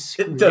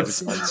unscripted. It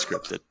was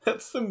unscripted.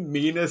 That's the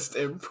meanest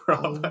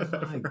improv I've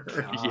my ever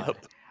heard. God.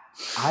 Yep.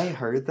 I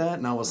heard that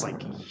and I was like,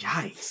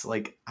 yikes.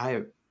 Like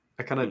I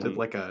kind of did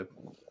like a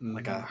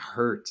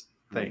hurt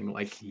thing.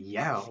 Like,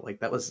 yeah, like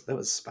that was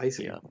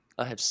spicy. Yeah.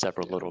 I have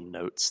several little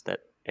notes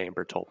that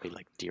Amber told me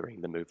like during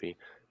the movie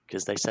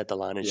because they said the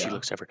line and she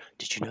looks over.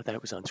 Did you know that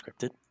it was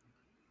unscripted?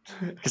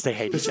 Because they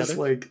hate each other.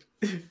 Like,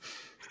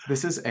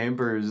 this is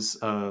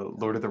Amber's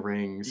Lord of the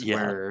Rings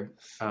where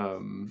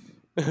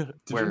Did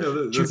where you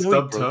know the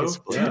stub toe?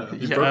 Yeah,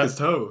 he broke his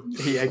toe.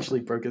 He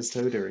actually broke his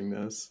toe during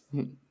this.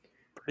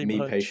 Pretty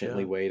much,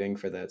 patiently waiting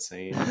for that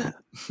scene.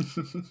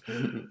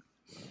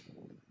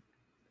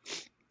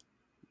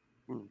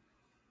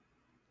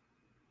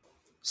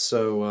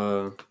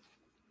 So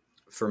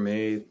for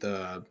me,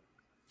 the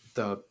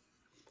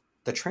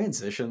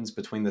transitions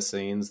between the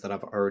scenes that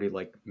I've already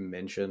like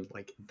mentioned,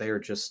 like they're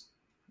just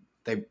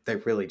they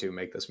really do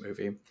make this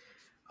movie.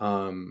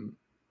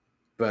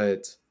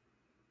 But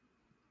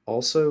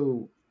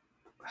also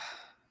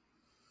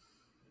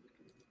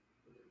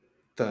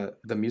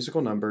the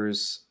musical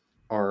numbers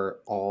are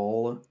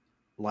all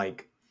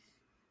like,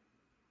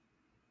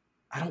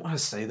 I don't want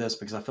to say this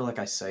because I feel like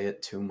I say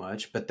it too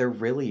much, but they're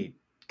really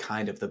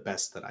kind of the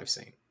best that I've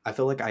seen. I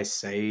feel like I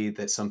say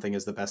that something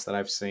is the best that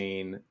I've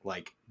seen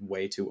like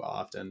way too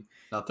often.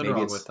 Nothing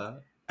wrong with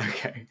that.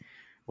 Okay.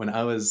 When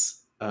I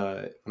was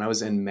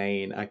in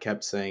Maine, I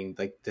kept saying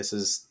like, this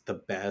is the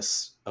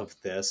best of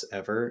this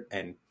ever.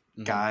 And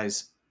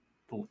guys,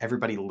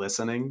 everybody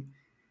listening,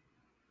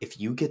 if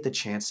you get the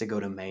chance to go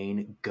to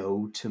Maine,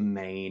 go to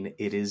Maine.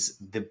 It is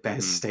the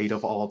best state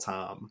of all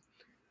time.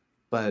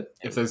 But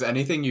if there's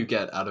anything you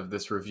get out of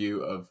this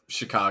review of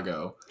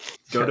Chicago,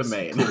 go to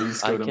Maine.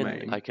 Please go to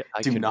Maine.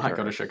 Do not concur.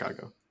 go to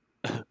Chicago.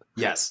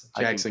 Yes,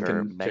 Jackson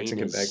can back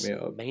me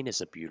up. Maine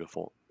is a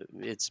beautiful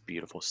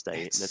state,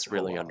 and it's so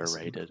really awesome.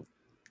 Underrated.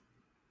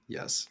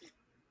 Yes.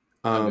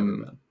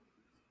 But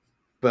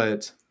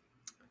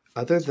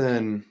other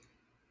than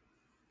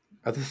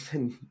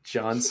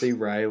John C.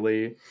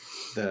 Reilly,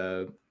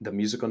 the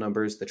musical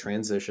numbers, the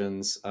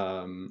transitions,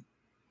 Catherine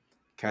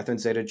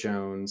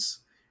Zeta-Jones,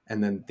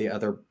 and then the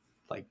other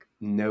like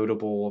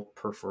notable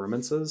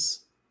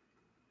performances,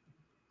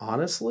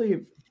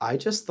 honestly, I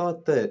just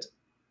thought that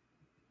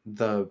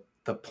the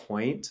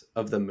point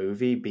of the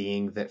movie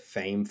being that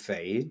fame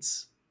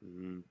fades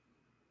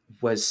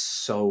was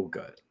so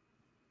good.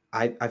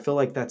 I feel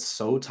like that's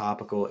so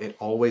topical. It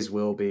always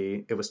will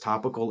be. It was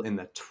topical in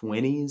the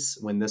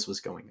 20s when this was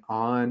going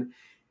on.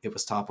 It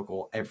was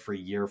topical every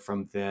year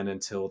from then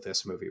until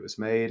this movie was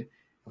made.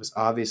 It was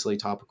obviously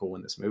topical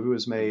when this movie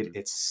was made.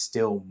 It's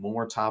still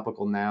more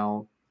topical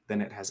now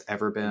than it has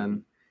ever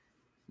been.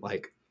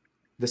 Like,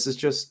 this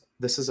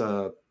is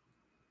a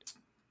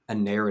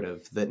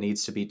narrative that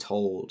needs to be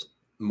told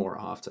more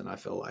often, I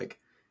feel like,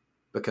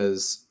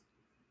 because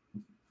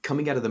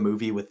coming out of the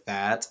movie with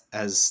that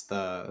as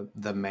the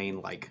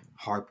main like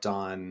harped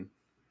on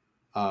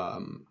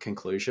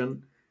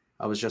conclusion,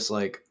 I was just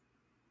like,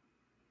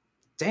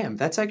 damn,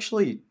 that's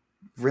actually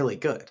really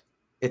good.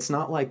 It's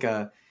not like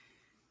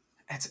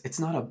it's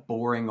not a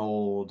boring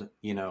old,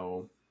 you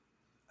know,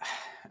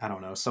 I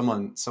don't know,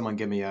 someone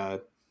give me a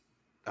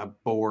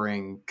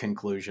boring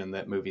conclusion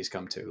that movies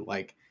come to.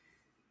 Like,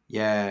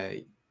 yeah,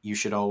 you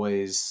should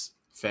always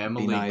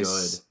family be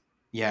nice. Good.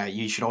 Yeah,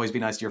 you should always be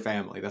nice to your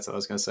family. That's what I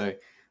was gonna say.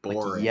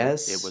 Boring. Like,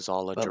 yes, it was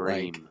all a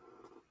dream. Like,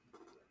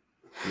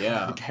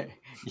 yeah. Okay.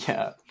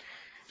 Yeah.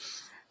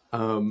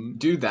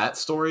 Do that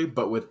story,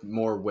 but with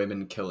more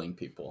women killing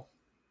people.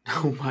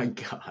 Oh my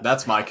god.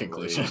 That's my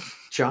conclusion.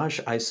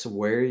 Josh, I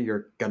swear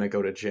you're gonna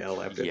go to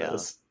jail after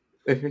this.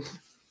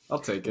 I'll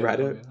take it.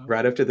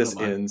 Right after this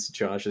ends,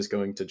 Josh is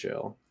going to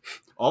jail.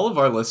 All of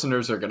our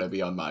listeners are gonna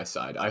be on my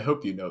side. I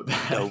hope you know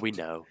that. No, we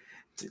know.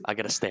 I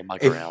gotta stand my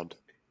ground.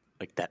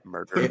 Like that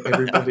murder.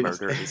 That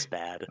murder is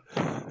bad.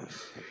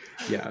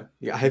 Yeah,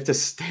 I have to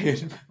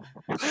stand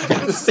my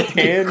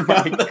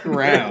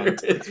ground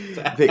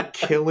that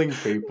killing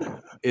people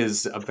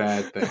is a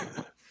bad thing.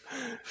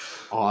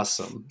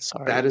 Awesome.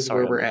 That is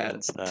where we're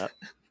at.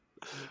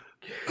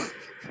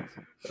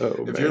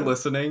 If you're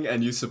listening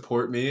and you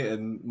support me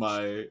in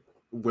my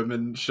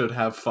women should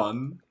have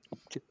fun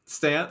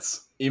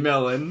stance,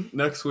 email in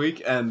next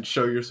week and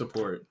show your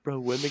support. Bro,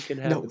 women can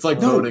have it's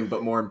like voting,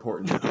 but more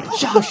important.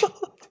 Josh,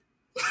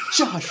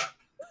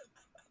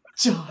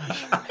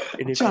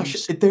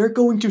 they're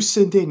going to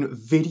send in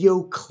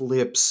video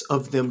clips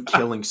of them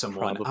killing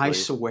someone. Probably. I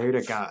swear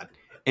to God.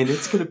 And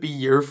it's going to be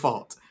your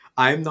fault.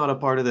 I'm not a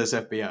part of this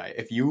FBI.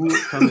 If you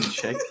come and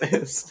check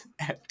this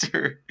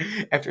after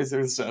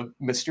there's a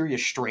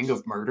mysterious string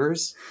of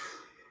murders,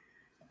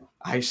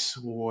 I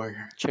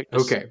swear. Check to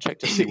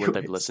see what they've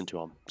Anyways. listened to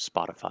on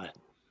Spotify.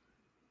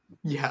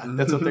 Yeah,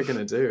 that's what they're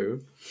gonna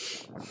do.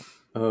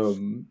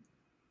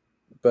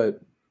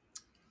 But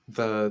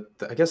the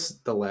I guess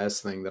the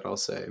last thing that I'll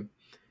say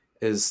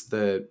is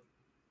that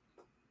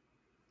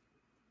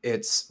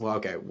it's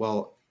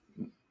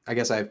I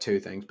guess I have two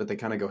things, but they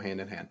kind of go hand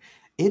in hand.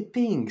 It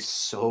being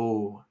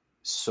so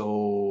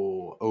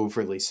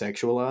overly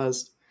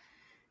sexualized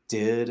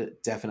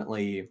did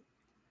definitely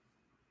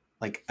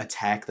like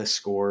attack the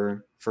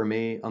score for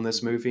me on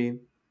this movie,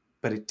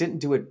 but it didn't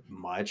do it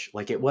much.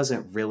 Like, it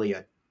wasn't really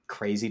a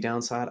crazy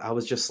downside. I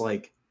was just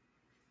like,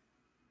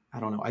 I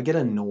don't know. I get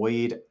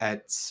annoyed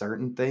at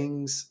certain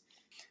things,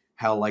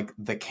 how like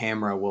the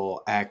camera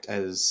will act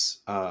as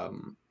a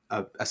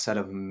set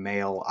of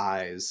male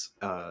eyes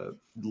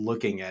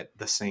looking at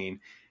the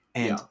scene,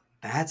 and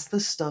that's the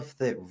stuff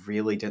that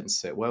really didn't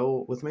sit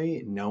well with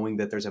me, knowing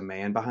that there's a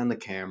man behind the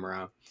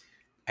camera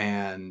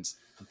and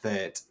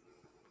that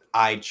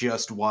I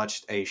just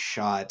watched a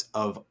shot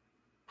of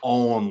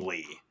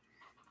only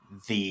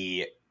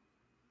the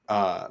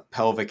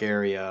pelvic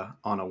area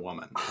on a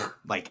woman.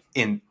 Like,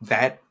 in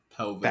that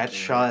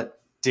shot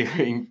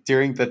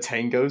during the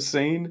tango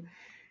scene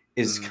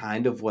is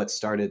kind of what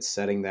started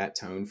setting that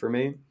tone for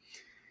me.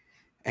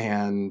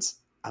 And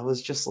I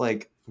was just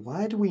like,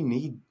 why do we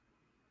need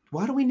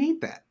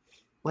that?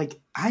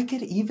 Like, I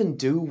could even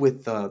do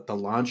with the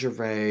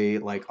lingerie,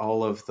 like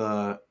all of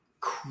the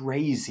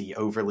crazy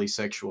overly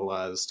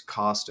sexualized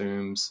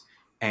costumes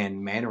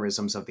and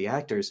mannerisms of the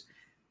actors.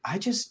 I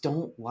just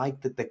don't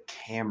like that the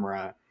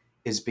camera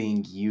is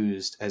being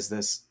used as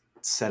this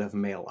set of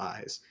male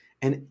eyes.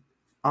 And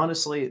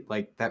honestly,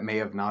 like, that may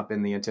have not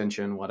been the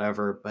intention,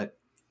 whatever, but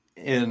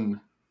in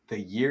the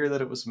year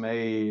that it was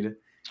made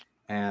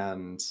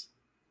and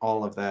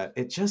all of that,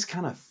 it just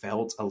kind of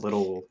felt a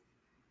little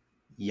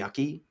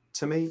yucky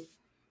to me.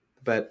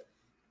 But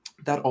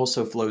that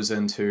also flows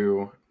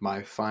into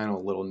my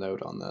final little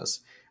note on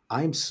this.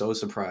 I'm so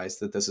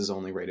surprised that this is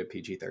only rated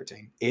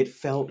PG-13. It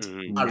felt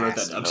nasty. I wrote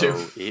that down too.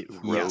 It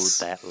rode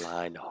that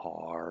line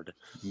hard.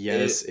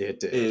 Yes, it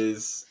did.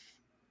 Is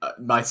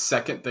my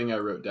second thing I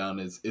wrote down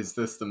is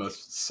this the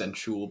most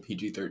sensual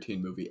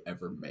PG-13 movie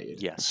ever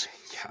made? Yes.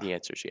 Yeah. The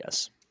answer is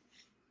yes.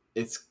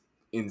 It's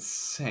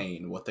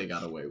insane what they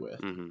got away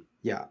with. Mm-hmm.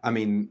 Yeah, I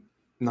mean,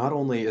 not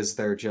only is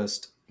there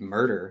just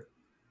murder,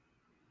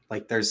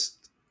 like, there's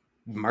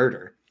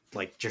murder,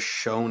 like, just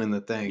shown in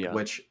the thing,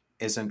 which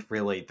isn't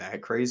really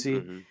that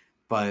crazy,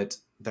 but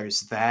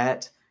there's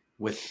that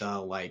with the,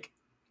 like,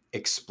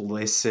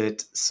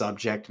 explicit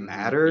subject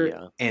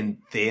matter, and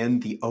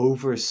then the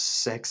overly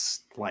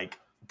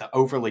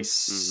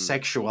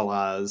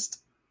sexualized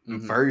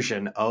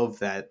version of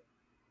that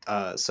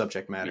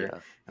subject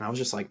matter. And I was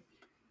just like,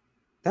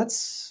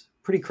 that's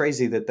pretty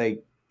crazy that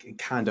they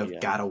kind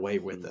of got away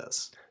with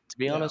this. To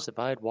be honest, if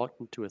I had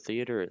walked into a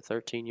theater at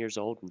 13 years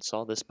old and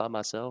saw this by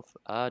myself,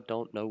 I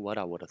don't know what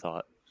I would have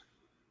thought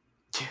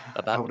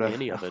about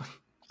any of it.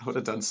 I would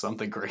have done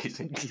something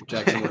crazy.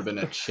 Jackson would have been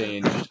a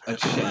changed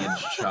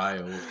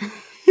child.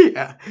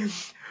 Yeah.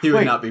 He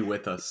would not be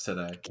with us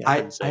today.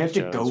 I have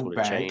to go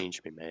back.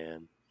 Changed me,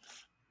 man.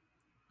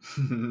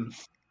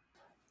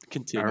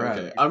 Continue. All right.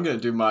 Okay, I'm gonna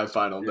do my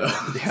final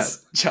notes. Yeah,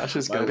 Josh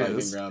is going to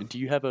this. Do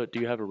you have a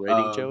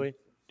rating, Joey?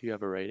 Do you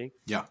have a rating?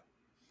 Yeah.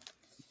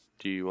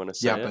 Do you want to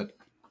say it? But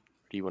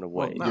do you want to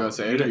wait? You want to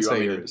say it, or you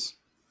want me to?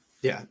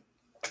 Yeah.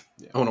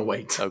 I want to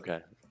wait.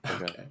 Okay.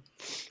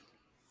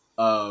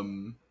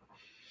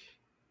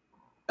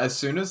 As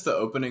soon as the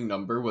opening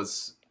number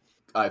was,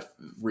 I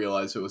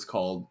realized it was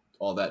called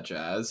All That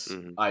Jazz.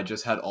 I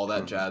just had All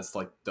That Jazz,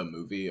 like the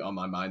movie, on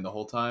my mind the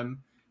whole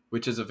time,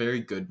 which is a very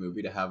good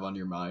movie to have on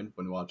your mind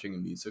when watching a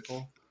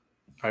musical.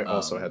 I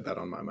also had that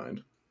on my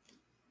mind.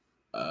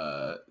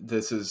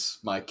 This is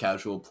my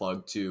casual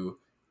plug to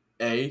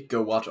A,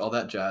 go watch All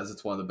That Jazz.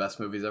 It's one of the best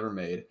movies ever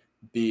made.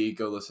 B,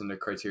 go listen to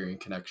Criterion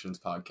Connections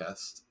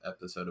podcast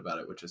episode about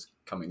it, which is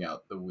coming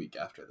out the week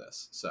after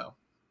this. So,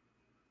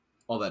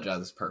 All That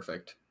Jazz is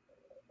perfect.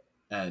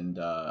 And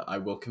I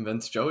will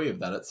convince Joey of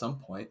that at some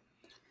point.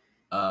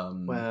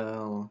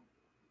 Well,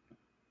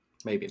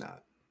 maybe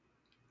not.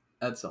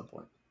 At some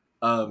point.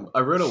 I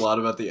wrote a lot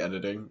about the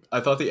editing. I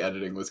thought the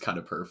editing was kind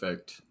of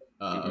perfect.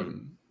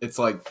 It's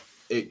like,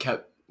 it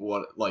kept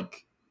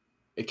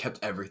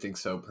everything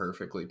so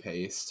perfectly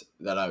paced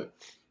that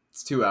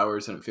it's 2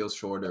 hours and it feels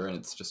shorter, and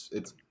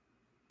it's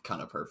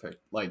kind of perfect.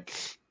 Like,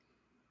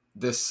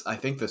 I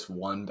think this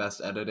won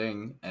best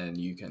editing, and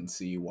you can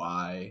see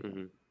why.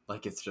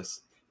 Like,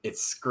 it's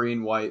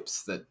screen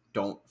wipes that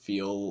don't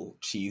feel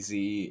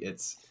cheesy.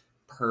 It's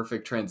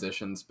perfect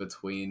transitions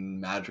between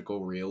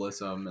magical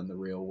realism and the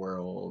real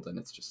world, and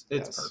it's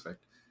perfect.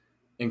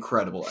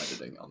 Incredible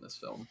editing on this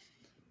film.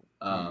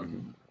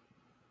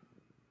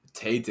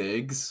 Taye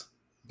Diggs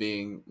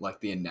being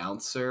like the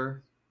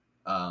announcer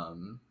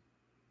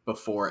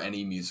before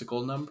any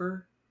musical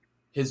number,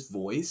 his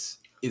voice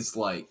is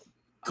like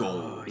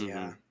gold. Oh,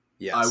 yeah. Mhm.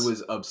 Yes. I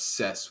was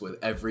obsessed with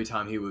every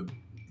time he would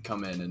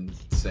come in and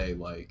say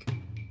like,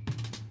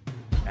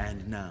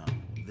 And now,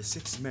 the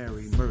 6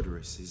 merry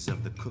murderesses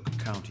of the Cook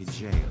County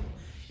Jail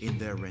in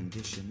their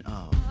rendition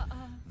of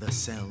The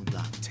Cell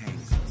Block Tango.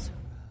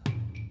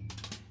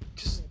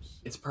 just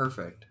it's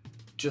perfect,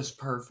 just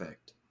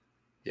perfect.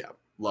 Yeah.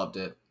 Loved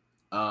it.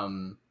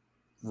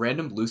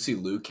 Random Lucy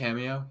Liu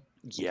cameo.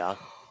 Yeah.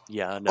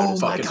 Yeah. I Oh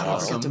noticed my fucking god, I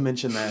awesome. forgot to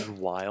mention that.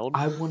 Wild.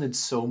 I wanted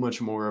so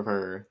much more of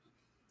her.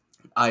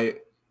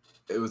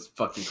 It was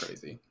fucking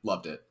crazy.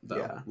 Loved it though.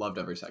 Yeah. Loved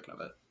every second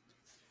of it.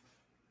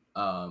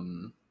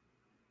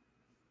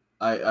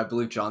 I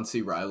believe John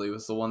C. Reilly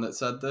was the one that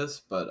said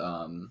this, but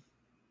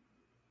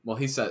well,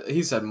 he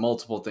said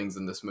multiple things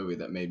in this movie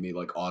that made me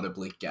like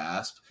audibly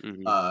gasp.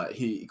 Mhm.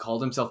 He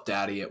called himself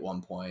daddy at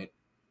one point.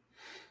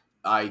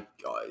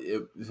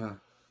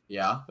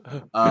 Yeah.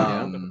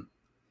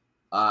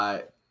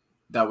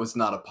 That was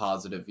not a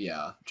positive.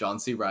 Yeah, John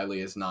C.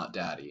 Reilly is not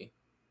daddy.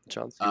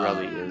 John C.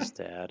 Reilly is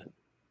dad.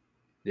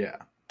 Yeah.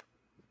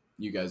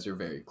 You guys are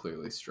very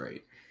clearly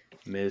straight.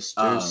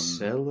 Mr.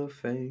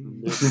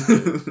 Cellophane.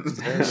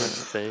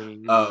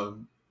 Thing.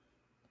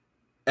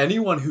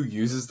 Anyone who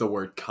uses the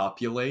word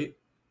copulate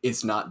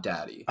is not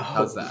daddy.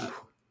 How's that?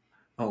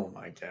 Oh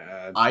my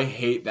god. I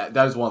hate that.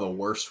 That is one of the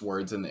worst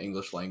words in the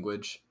English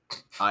language.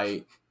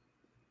 I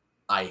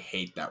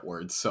hate that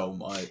word so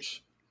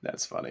much.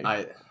 That's funny.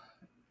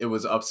 It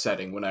was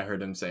upsetting when I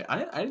heard him say, I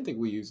didn't think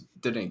we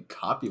did any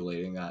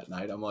copulating that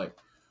night. I'm like,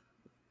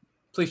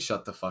 please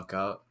shut the fuck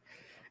up.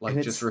 Like,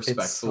 And just it's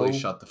respectfully so-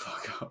 shut the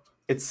fuck up.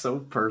 It's so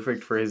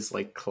perfect for his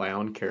like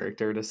clown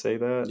character to say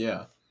that.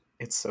 Yeah.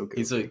 It's so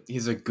good.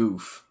 He's a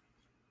goof.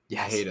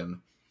 yes. I hate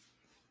him.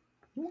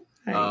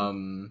 Hey.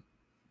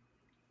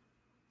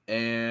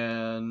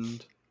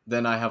 And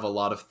then I have a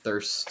lot of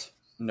thirst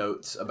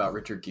notes about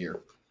Richard Gere.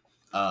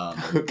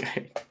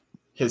 Okay.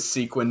 His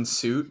sequin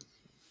suit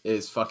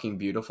is fucking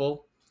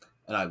beautiful,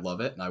 and I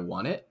love it, and I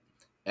want it.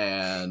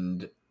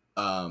 And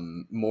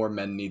more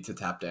men need to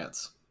tap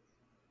dance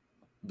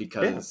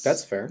because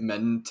that's fair.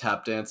 Men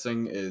tap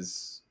dancing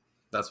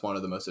that's one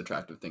of the most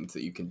attractive things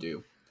that you can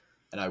do,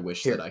 and I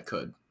wish Here. that I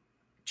could.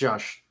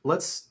 Josh,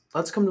 let's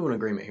come to an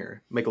agreement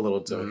here. Make a little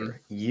deal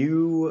here.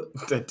 You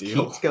The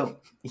deal.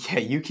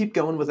 you keep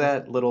going with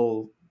that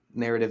little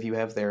narrative you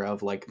have there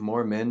of like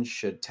more men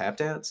should tap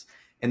dance,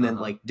 and then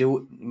like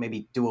do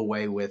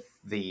away with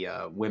the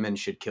women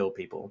should kill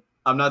people.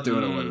 I'm not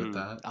doing away with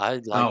that. I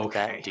like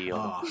Okay. that deal.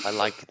 Oh. I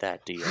like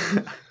that deal.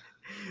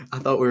 I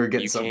thought we were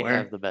getting You can't somewhere.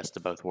 have the best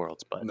of both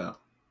worlds, but No.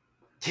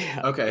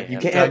 Yeah. Okay. You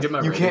Can I give my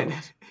rating?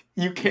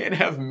 You can't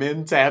have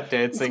men tap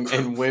dancing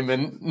and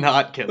women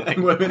not killing.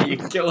 And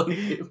women killing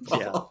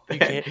people. yeah, you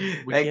can't.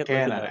 We That can't live in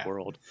cannot that happen.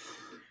 world.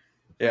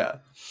 Yeah.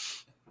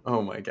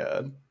 Oh my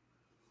god.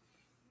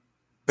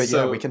 But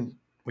So- yeah, we can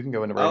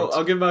go into ratings.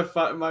 I'll give my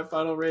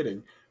final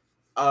rating.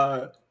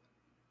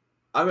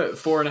 I'm at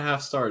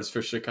 4.5 stars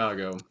for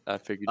Chicago. I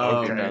figured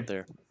you'd get Okay. out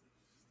there.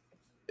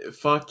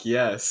 Fuck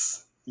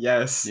yes.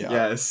 Yes. Yeah.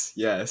 Yes.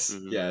 Yes.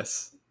 Mhm.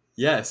 Yes.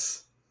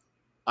 Yes.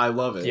 I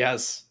love it.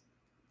 Yes.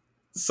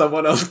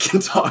 Someone else can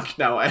talk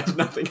now. I have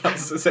nothing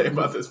else to say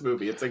about this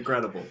movie. It's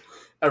incredible.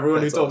 Everyone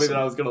That's who told me awesome.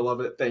 that I was gonna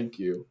love it, thank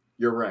you.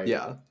 You're right.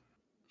 Yeah.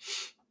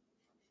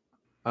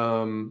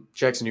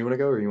 Jackson, you want to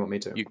go or you want me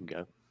to? You can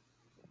go.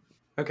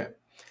 Okay.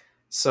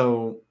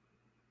 So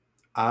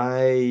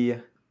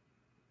my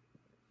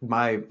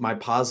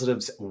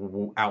positives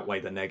outweigh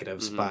the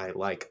negatives Mhm. by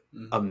like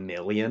Mhm. a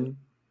million.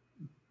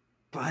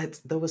 But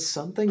there was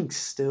something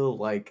still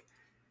like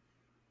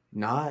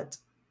not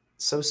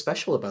so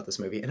special about this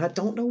movie, and I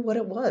don't know what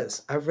it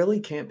was. I really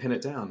can't pin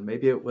it down.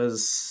 Maybe it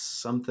was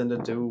something to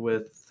do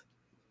with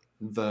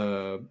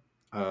the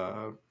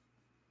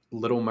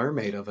Little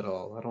Mermaid of it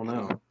all. I don't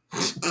know.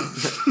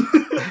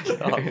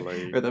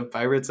 Golly. Or the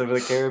Pirates of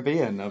the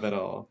Caribbean of it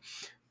all.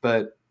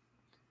 But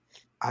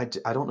I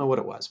don't know what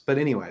it was. But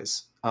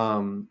anyways,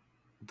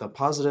 the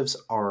positives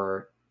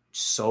are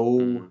so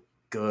Mhm.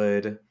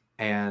 good,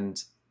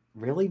 and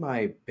really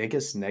my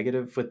biggest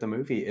negative with the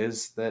movie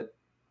is that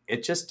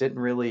it just didn't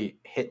really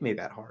hit me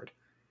that hard.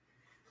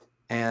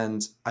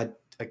 And I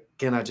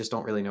just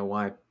don't really know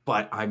why,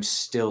 but I'm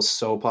still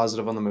so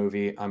positive on the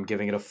movie. I'm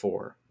giving it a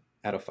 4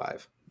 out of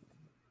 5.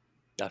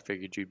 I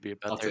figured you'd be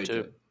I'll about there take too.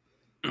 it.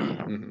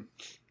 Mhm.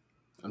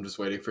 I'm just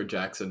waiting for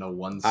Jackson to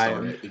 1-star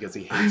I'm- it because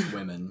he hates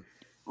women.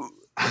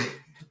 I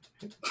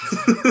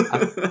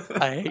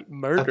hate I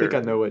murder. think I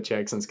know what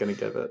Jackson's going to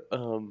give it.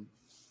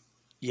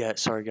 Yeah,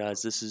 sorry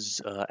guys. This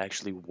is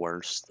actually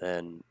worse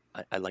than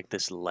I like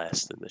this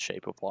less than The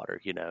Shape of Water.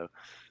 You know.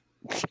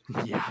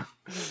 Yeah.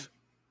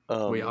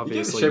 Um, We You gave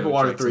obviously Shape of know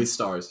Water Jackson. 3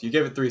 stars. You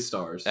gave it 3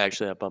 stars.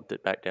 Actually, I bumped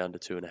it back down to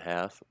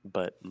 2.5.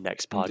 But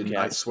next You didn't,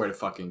 I podcast, swear to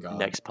fucking God.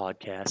 next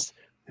podcast,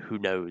 who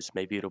knows?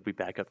 Maybe it'll be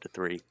back up to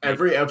 3.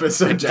 Every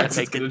episode, maybe I Jackson's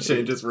make going it- to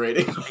change his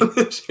rating on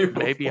the Shape of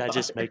Maybe I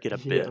just Water. make it a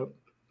bit.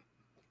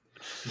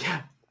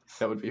 Yeah,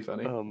 that would be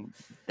funny.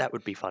 That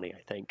would be funny.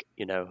 I think.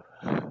 You know.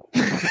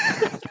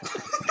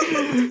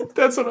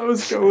 That's what I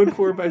was going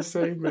for by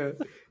saying that.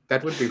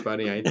 That would be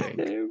funny, I think.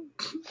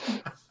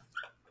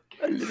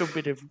 A little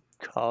bit of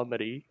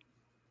comedy.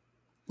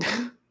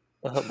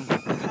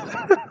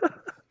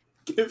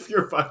 Give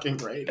your fucking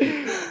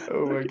rating.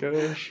 Oh my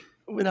gosh.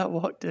 When I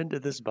walked into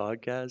this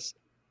podcast,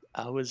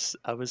 I was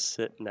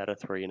sitting at a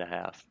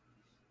 3.5,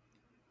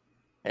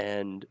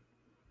 and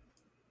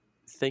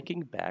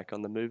thinking back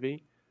on the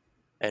movie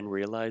and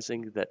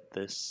realizing that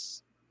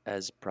this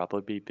has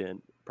probably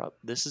been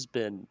this has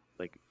been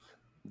like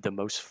the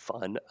most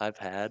fun I've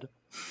had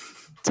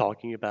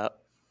talking about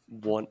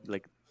one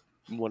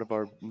of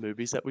our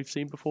movies that we've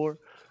seen before.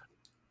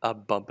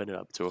 I'm bumping it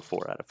up to a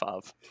 4 out of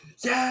 5.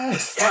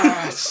 Yes!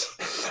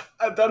 Yes!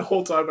 That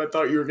whole time I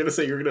thought you were going to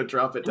say you were going to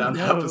drop it down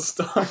half a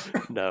star.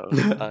 No,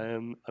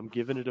 I'm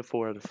giving it a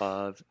 4 out of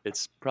 5.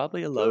 It's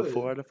probably a low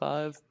 4 out of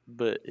 5,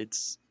 but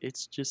it's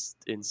just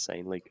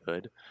insanely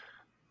good.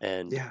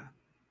 And Yeah.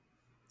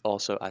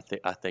 also I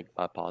think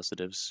my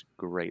positives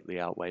greatly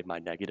outweigh my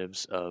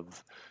negatives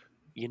of,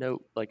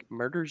 like,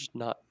 murder's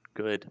not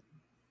good,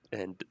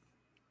 and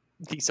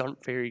these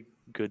aren't very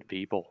good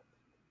people.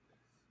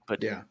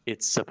 But Yeah.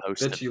 it's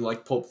supposed Bet to. you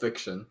like Pulp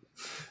Fiction.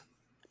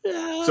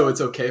 So it's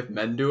okay if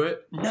men do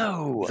it?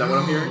 No. Is that what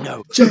I'm hearing?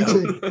 No.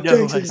 Jackson,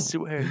 No, Jackson. I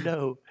swear,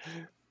 no.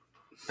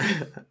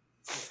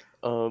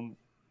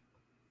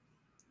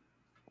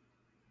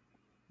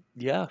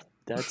 Yeah,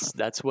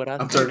 that's what I I'm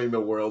think. turning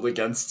the world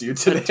against you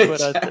today,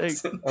 That's what I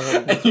Jackson.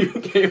 think. And you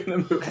gave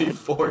the movie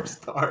 4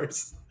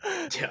 stars.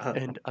 Yeah.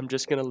 And I'm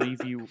just gonna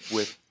leave you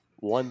with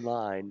one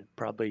line,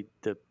 probably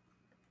the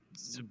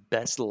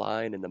best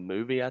line in the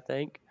movie, I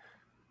think.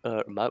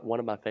 One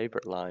of my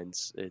favorite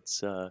lines.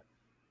 It's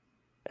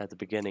at the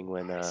beginning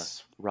when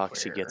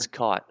Roxy gets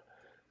caught,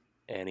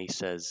 and he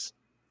says,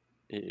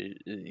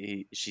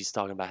 she's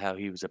talking about how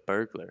he was a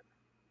burglar,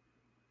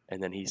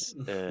 and then he's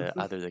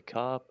either the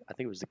cop, I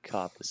think it was the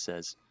cop, that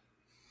says,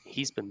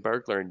 he's been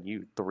burglaring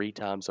you 3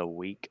 times a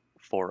week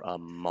for a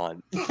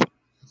month.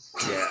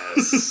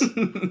 Yes.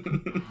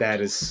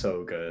 That is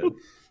so good.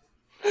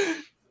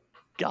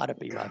 Gotta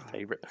be my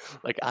favorite.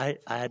 Like, I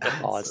had to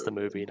pause so the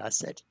movie and I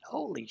said,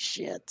 holy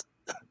shit.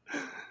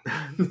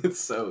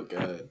 It's so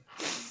good.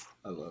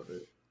 I love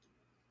it.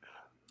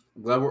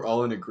 I'm glad we're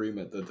all in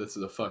agreement that this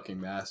is a fucking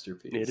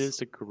masterpiece. It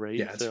is a great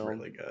Yeah, it's film.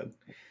 really good.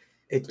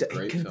 It's a It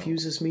great film.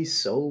 confuses me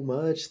so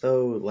much,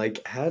 though.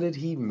 Like, how did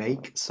he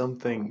make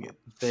something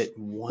that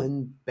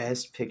won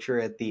Best Picture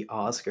at the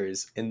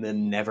Oscars and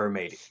then never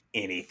made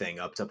anything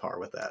up to par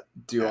with that?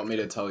 Do you want me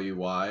to tell you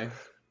why?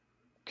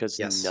 Because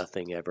Yes.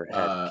 nothing ever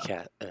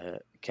had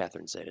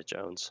Catherine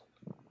Zeta-Jones.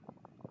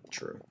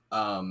 True.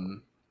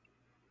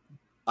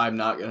 I'm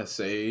not gonna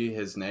say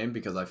his name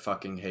because I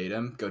fucking hate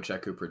him. Go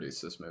check who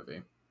produced this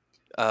movie.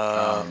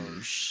 Yeah,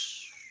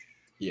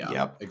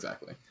 Yep.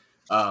 exactly.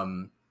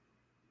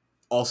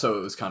 Also,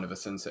 it was kind of a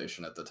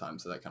sensation at the time,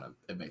 so that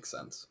it makes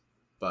sense.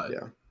 But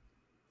Yeah.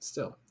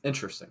 still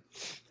interesting.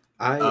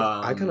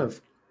 I kind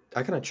of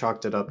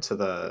chalked it up to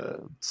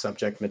the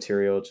subject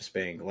material just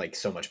being like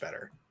so much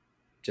better.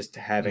 Just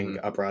having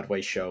a Broadway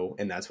show,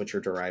 and that's what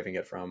you're deriving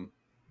it from.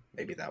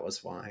 Maybe that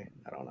was why.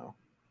 I don't know.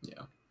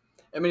 Yeah.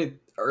 I mean,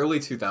 early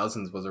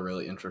 2000s was a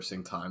really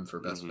interesting time for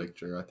Best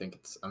Picture. I think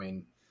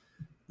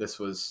this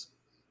was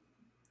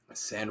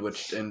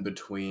sandwiched in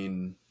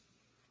between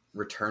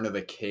Return of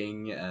the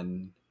King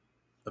and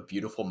A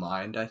Beautiful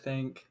Mind, I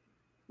think.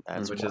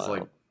 Which is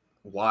like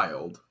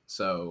wild.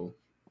 So,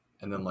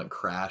 and then like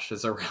Crash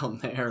is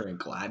around there and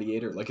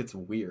Gladiator. Like, it's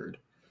weird.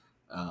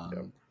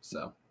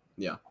 So,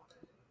 yeah.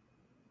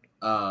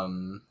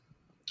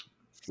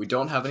 We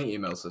don't have any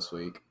emails this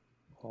week,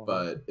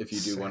 but if you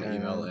do want to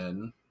email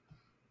in,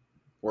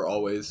 we're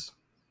always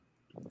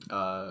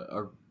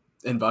our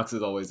inbox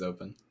is always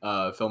open.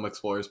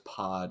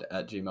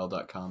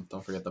 filmexplorerspod@gmail.com.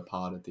 Don't forget the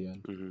pod at the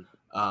end.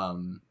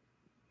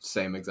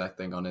 Same exact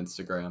thing on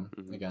Instagram.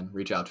 Again,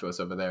 reach out to us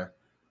over there.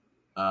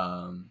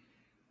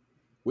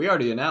 We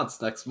already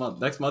announced next month.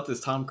 Next month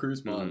is Tom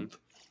Cruise month.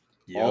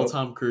 All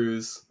Tom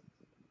Cruise.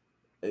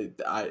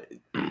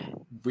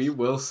 We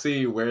will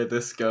see where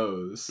this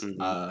goes.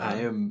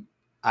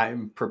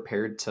 I'm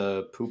prepared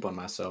to poop on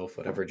myself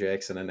whatever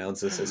Jackson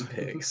announces as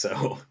pig.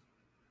 So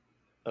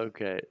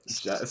Okay.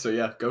 So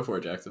yeah, go for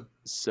it, Jackson.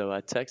 So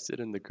I texted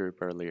in the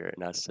group earlier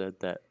and I said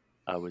that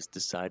I was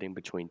deciding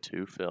between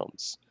 2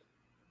 films.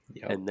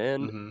 Yep. And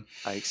then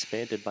I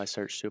expanded my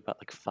search to about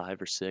like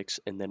 5 or 6,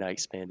 and then I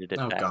expanded it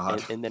back.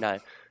 God. And then I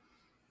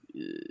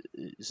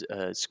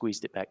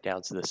squeezed it back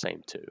down to the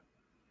same 2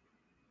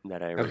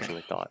 that I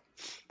originally thought.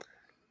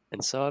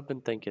 And so I've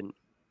been thinking.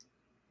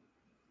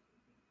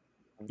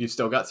 You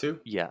still got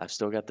 2? Yeah, I've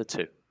still got the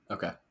 2.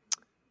 Okay.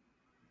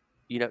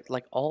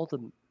 Like all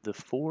the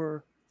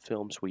 4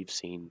 films we've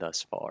seen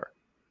thus far,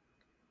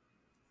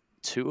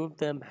 2 of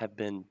them have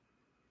been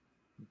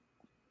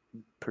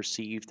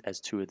perceived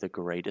as 2 of the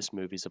greatest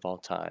movies of all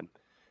time,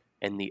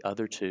 and the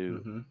other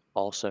 2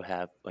 also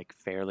have like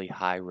fairly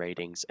high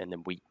ratings, and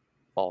then we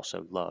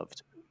also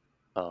loved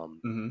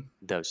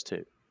those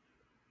 2.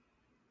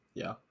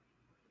 Yeah.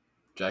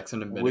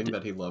 Jackson admitting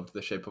that he loved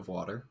The Shape of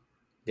Water.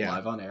 Yeah.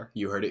 live on air.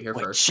 You heard it here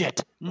Wait, first.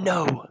 shit!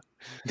 No.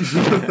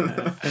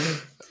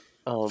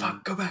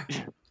 Fuck, go back.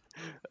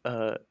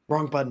 Uh,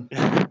 Wrong button.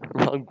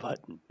 wrong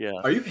button. Yeah.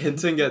 Are you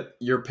hinting at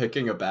you're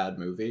picking a bad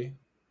movie?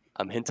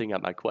 I'm hinting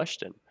at my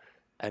question,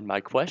 and my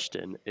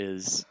question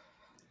is: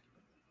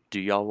 do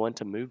y'all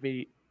want a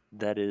movie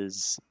that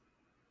is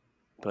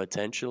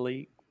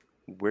potentially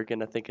we're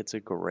gonna think it's a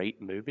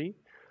great movie,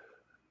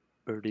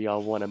 or do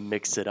y'all want to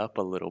mix it up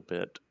a little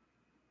bit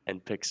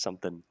and pick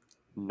something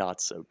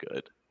not so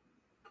good?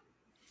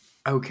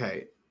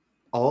 Okay.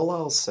 All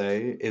I'll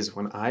say is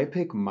when I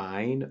pick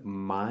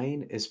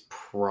mine is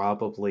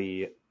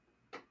probably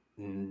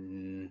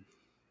mine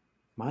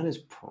is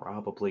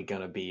probably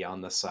gonna be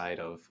on the side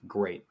of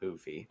great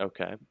movie.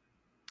 Okay.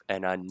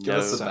 And I Give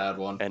us know, the bad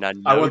one. and I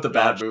know I want the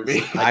bad Josh is-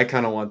 movie. I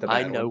kind of want the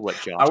I bad know one. what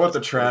Josh. I want the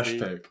is trash gonna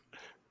be. pick.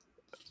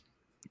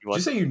 You Did want-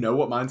 you say you know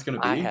what mine's gonna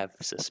be? I have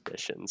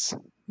suspicions.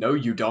 No,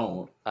 you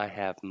don't. I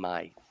have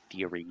my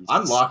theories.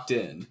 I'm locked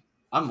in.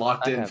 I'm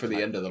locked I in have for the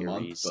my end of the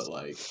theories. month, but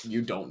like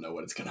you don't know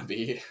what it's gonna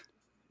be.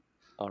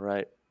 All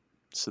right.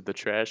 So the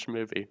trash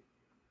movie.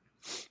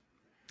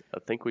 I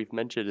think we've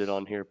mentioned it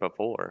on here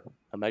before.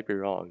 I might be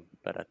wrong,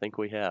 but I think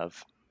we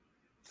have.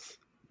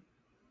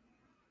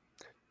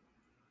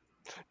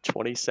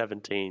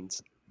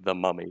 2017's The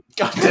Mummy.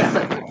 God damn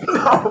it!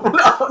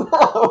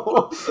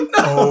 No!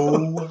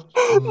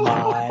 Oh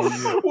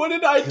my What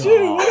did I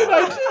do? What did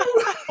I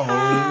do?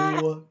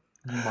 Oh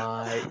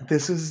my.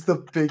 This is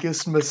the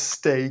biggest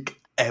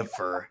mistake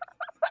ever.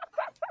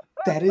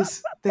 That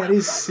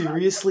is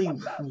seriously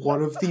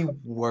one of the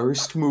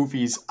worst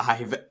movies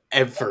I've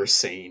ever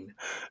seen.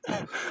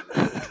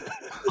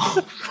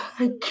 Oh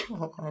my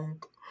god.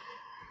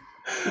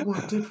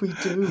 What did we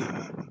do?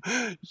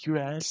 You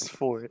asked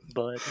for it,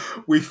 bud.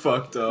 We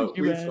fucked up.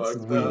 You We asked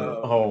fucked me. up.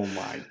 Oh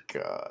my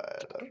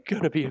god.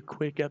 Gonna be a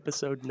quick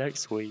episode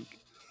next week.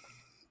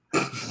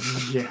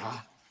 Yeah.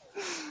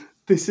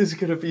 This is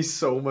gonna be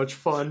so much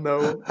fun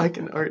though. I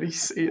can already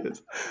see it.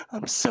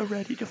 I'm so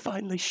ready to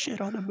finally shit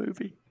on a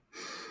movie.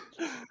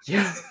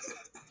 Yeah.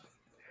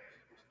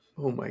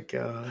 Oh my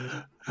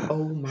god.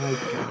 Oh my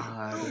Oh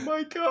god.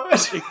 my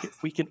gosh.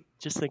 We can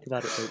just think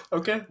about it. Like,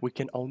 Okay. we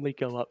can only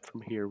go up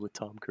from here with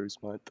Tom Cruise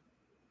month.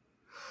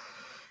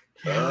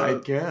 Yeah, I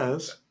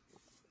guess.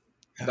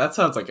 That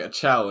sounds like a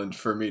challenge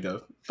for me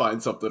to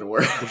find something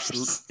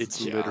worse.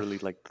 It's Yeah. literally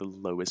like the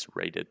lowest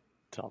rated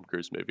Tom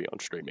Cruise movie on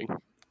streaming.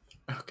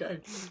 Okay.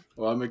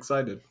 Well, I'm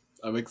excited.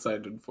 I'm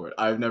excited for it.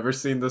 I've never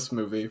seen this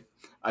movie.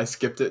 I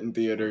skipped it in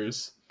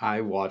theaters.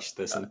 I watched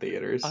this in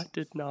theaters. I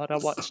did not. I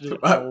watched it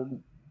at What?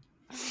 home.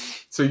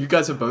 So you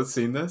guys have both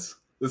seen this?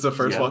 This is the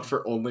first Yeah. watch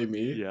for only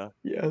me? Yeah,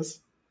 Yes.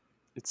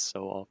 it's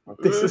so awful.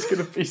 This is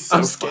gonna be so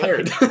I'm fun.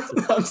 scared.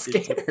 I'm It's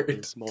scared.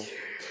 abysmal.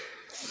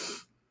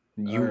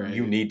 You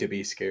Alright. need to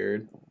be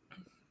scared.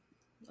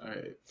 All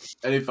right.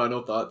 Any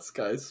final thoughts,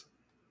 guys?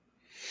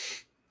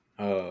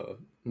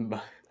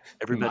 My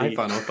Everybody,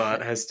 final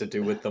thought has to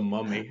do with the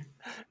mummy.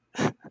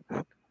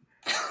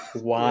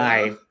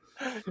 Why?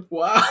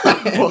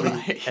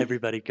 Why?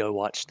 everybody, go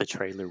watch the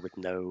trailer with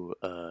no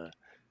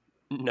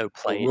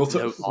plane. We'll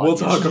no we'll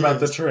talk audio, about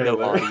the no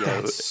trailer. audio,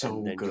 That's so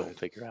and then you'll good.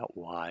 figure out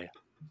why.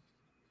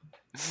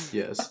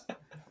 Yes.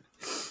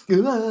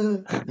 You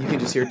can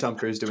just hear Tom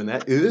Cruise doing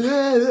that.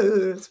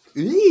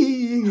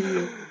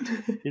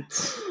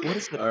 It's what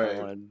is it All right.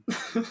 on?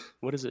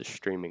 What is it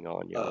streaming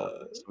on, y'all?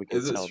 So we can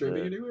Is it tell streaming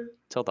the anywhere?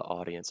 tell the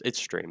audience it's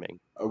streaming.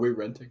 Are we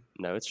renting?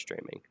 No, it's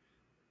streaming.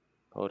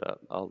 Hold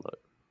up, I'll look.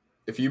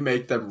 If you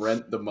make them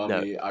rent the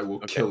mummy, I will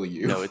Okay. kill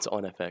you. No, it's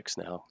on FX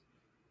now.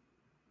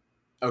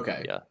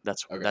 Okay. Yeah,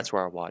 that's Okay.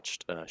 where I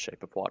watched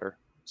Shape of Water.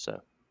 So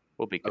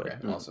we'll be good.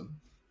 Okay. Awesome.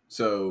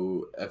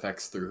 So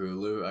FX through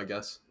Hulu, I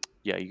guess.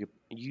 Yeah,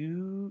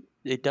 you.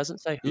 It doesn't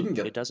say You can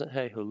get- it doesn't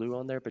say Hulu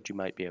on there, but you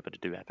might be able to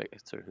do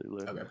FX through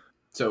Hulu. Okay.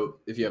 So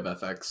if you have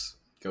FX,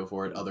 go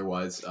for it.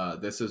 Otherwise,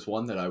 this is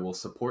one that I will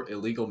support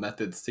illegal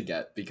methods to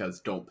get because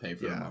don't pay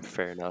for the Yeah. mummy.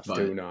 Fair enough. But-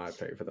 Do not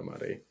pay for the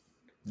money.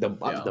 The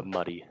muddy. Yeah. The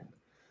muddy.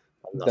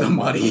 I love The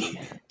muddy.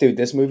 Dude,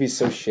 this movie's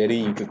so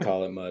shitty you could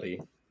call it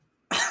muddy.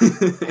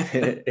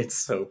 It's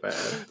so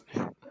bad.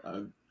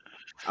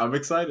 I'm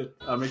excited.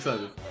 I'm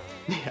excited.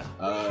 Yeah.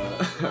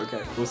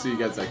 Okay. We'll see you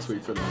guys next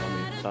week for the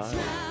mummy.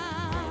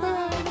 Bye.